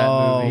Island. loves that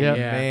movie. Oh,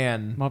 Yeah.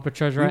 man. Muppet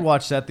Treasure We Island.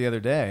 watched that the other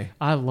day.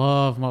 I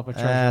love Muppet Treasure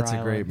Island. That's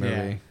a great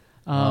movie. Yeah.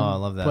 I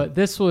love that. But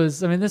this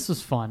was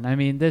fun.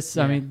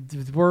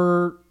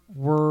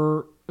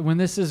 We're when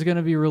this is going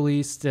to be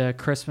released,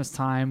 Christmas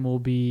time will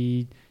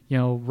be,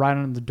 right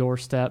on the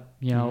doorstep.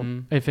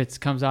 If it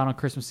comes out on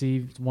Christmas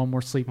Eve, one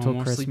more sleep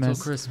till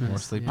Christmas. More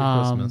sleep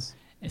till Christmas.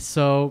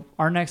 So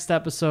our next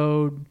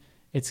episode,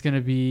 it's going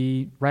to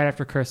be right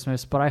after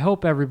Christmas. But I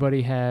hope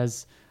everybody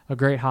has a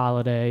great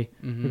holiday,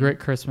 a great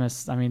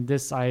Christmas. I mean,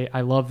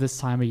 I love this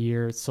time of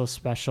year. It's so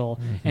special,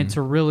 and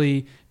to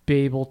really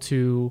be able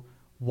to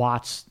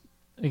watch,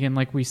 again,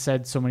 like we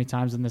said so many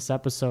times in this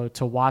episode,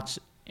 to watch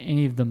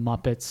any of the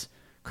Muppets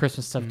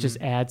Christmas stuff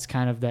just adds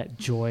kind of that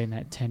joy and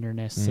that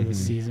tenderness to the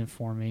season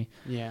for me.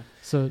 Yeah.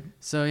 So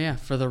yeah,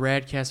 for the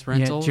Radkast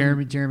Rentals.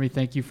 Yeah, Jeremy,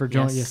 thank you for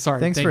joining. Yes. Sorry,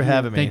 Thanks for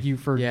having me. Thank you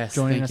for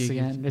joining us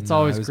again. It's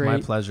always it was great. my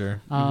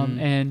pleasure.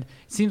 And it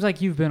seems like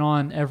you've been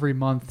on every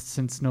month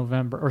since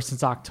November or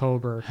since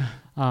October,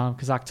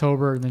 because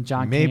October and then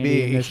John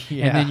Candy and,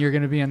 and then you're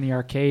going to be on the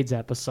Arcades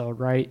episode,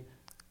 right?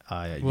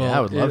 I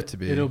would love to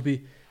be. It'll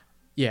be,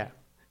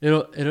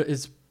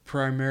 it's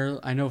primarily,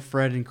 I know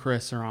Fred and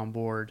Chris are on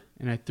board,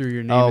 and I threw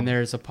your name in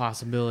there as a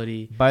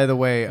possibility. By the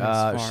way,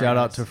 shout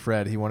out to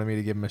Fred. He wanted me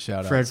to give him a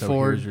shout Fred out. So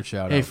Ford. Here's your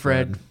shout hey, out,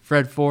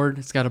 Fred Ford.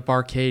 He's got a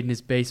barcade in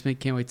his basement.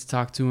 Can't wait to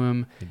talk to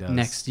him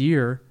next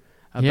year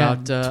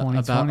about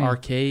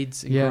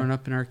arcades and growing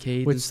up in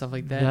arcades and stuff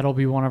like that. That'll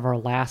be one of our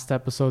last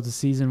episodes of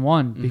season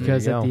 1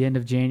 because at the end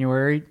of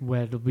January,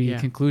 it'll be the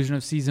conclusion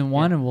of season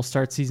 1, and we'll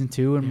start season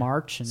 2 in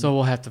March. And so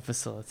we'll have to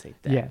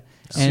facilitate that. Yeah.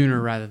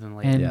 Sooner rather than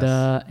later. And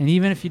and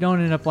even if you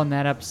don't end up on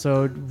that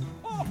episode,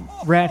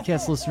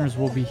 Radcast listeners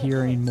will be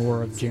hearing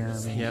more of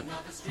Jeremy. Yep.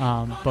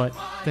 But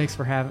thanks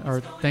for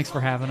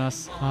having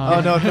us.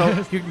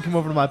 No, you can come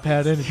over to my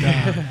pad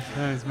anytime.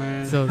 Thanks,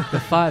 man. So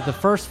the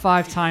first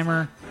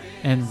 5-timer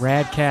in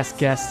Radkast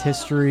guest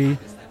history,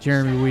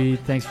 Jeremy Weed.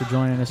 Thanks for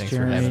joining us,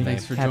 Jeremy.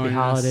 Thanks for happy joining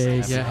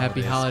holidays. us. Yeah,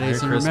 happy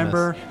holidays. Merry And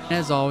remember, Christmas.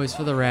 as always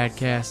for the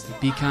Radkast,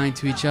 be kind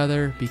to each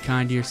other, be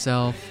kind to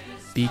yourself,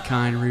 be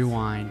kind,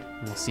 rewind.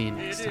 And we'll see you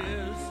next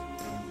time.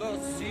 The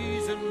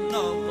season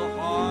of the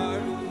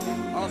heart,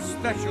 a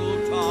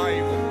special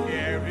time of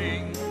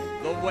caring,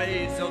 the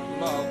ways of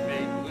love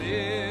made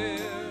clear.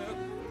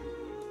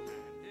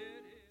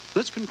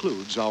 This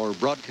concludes our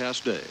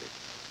broadcast day.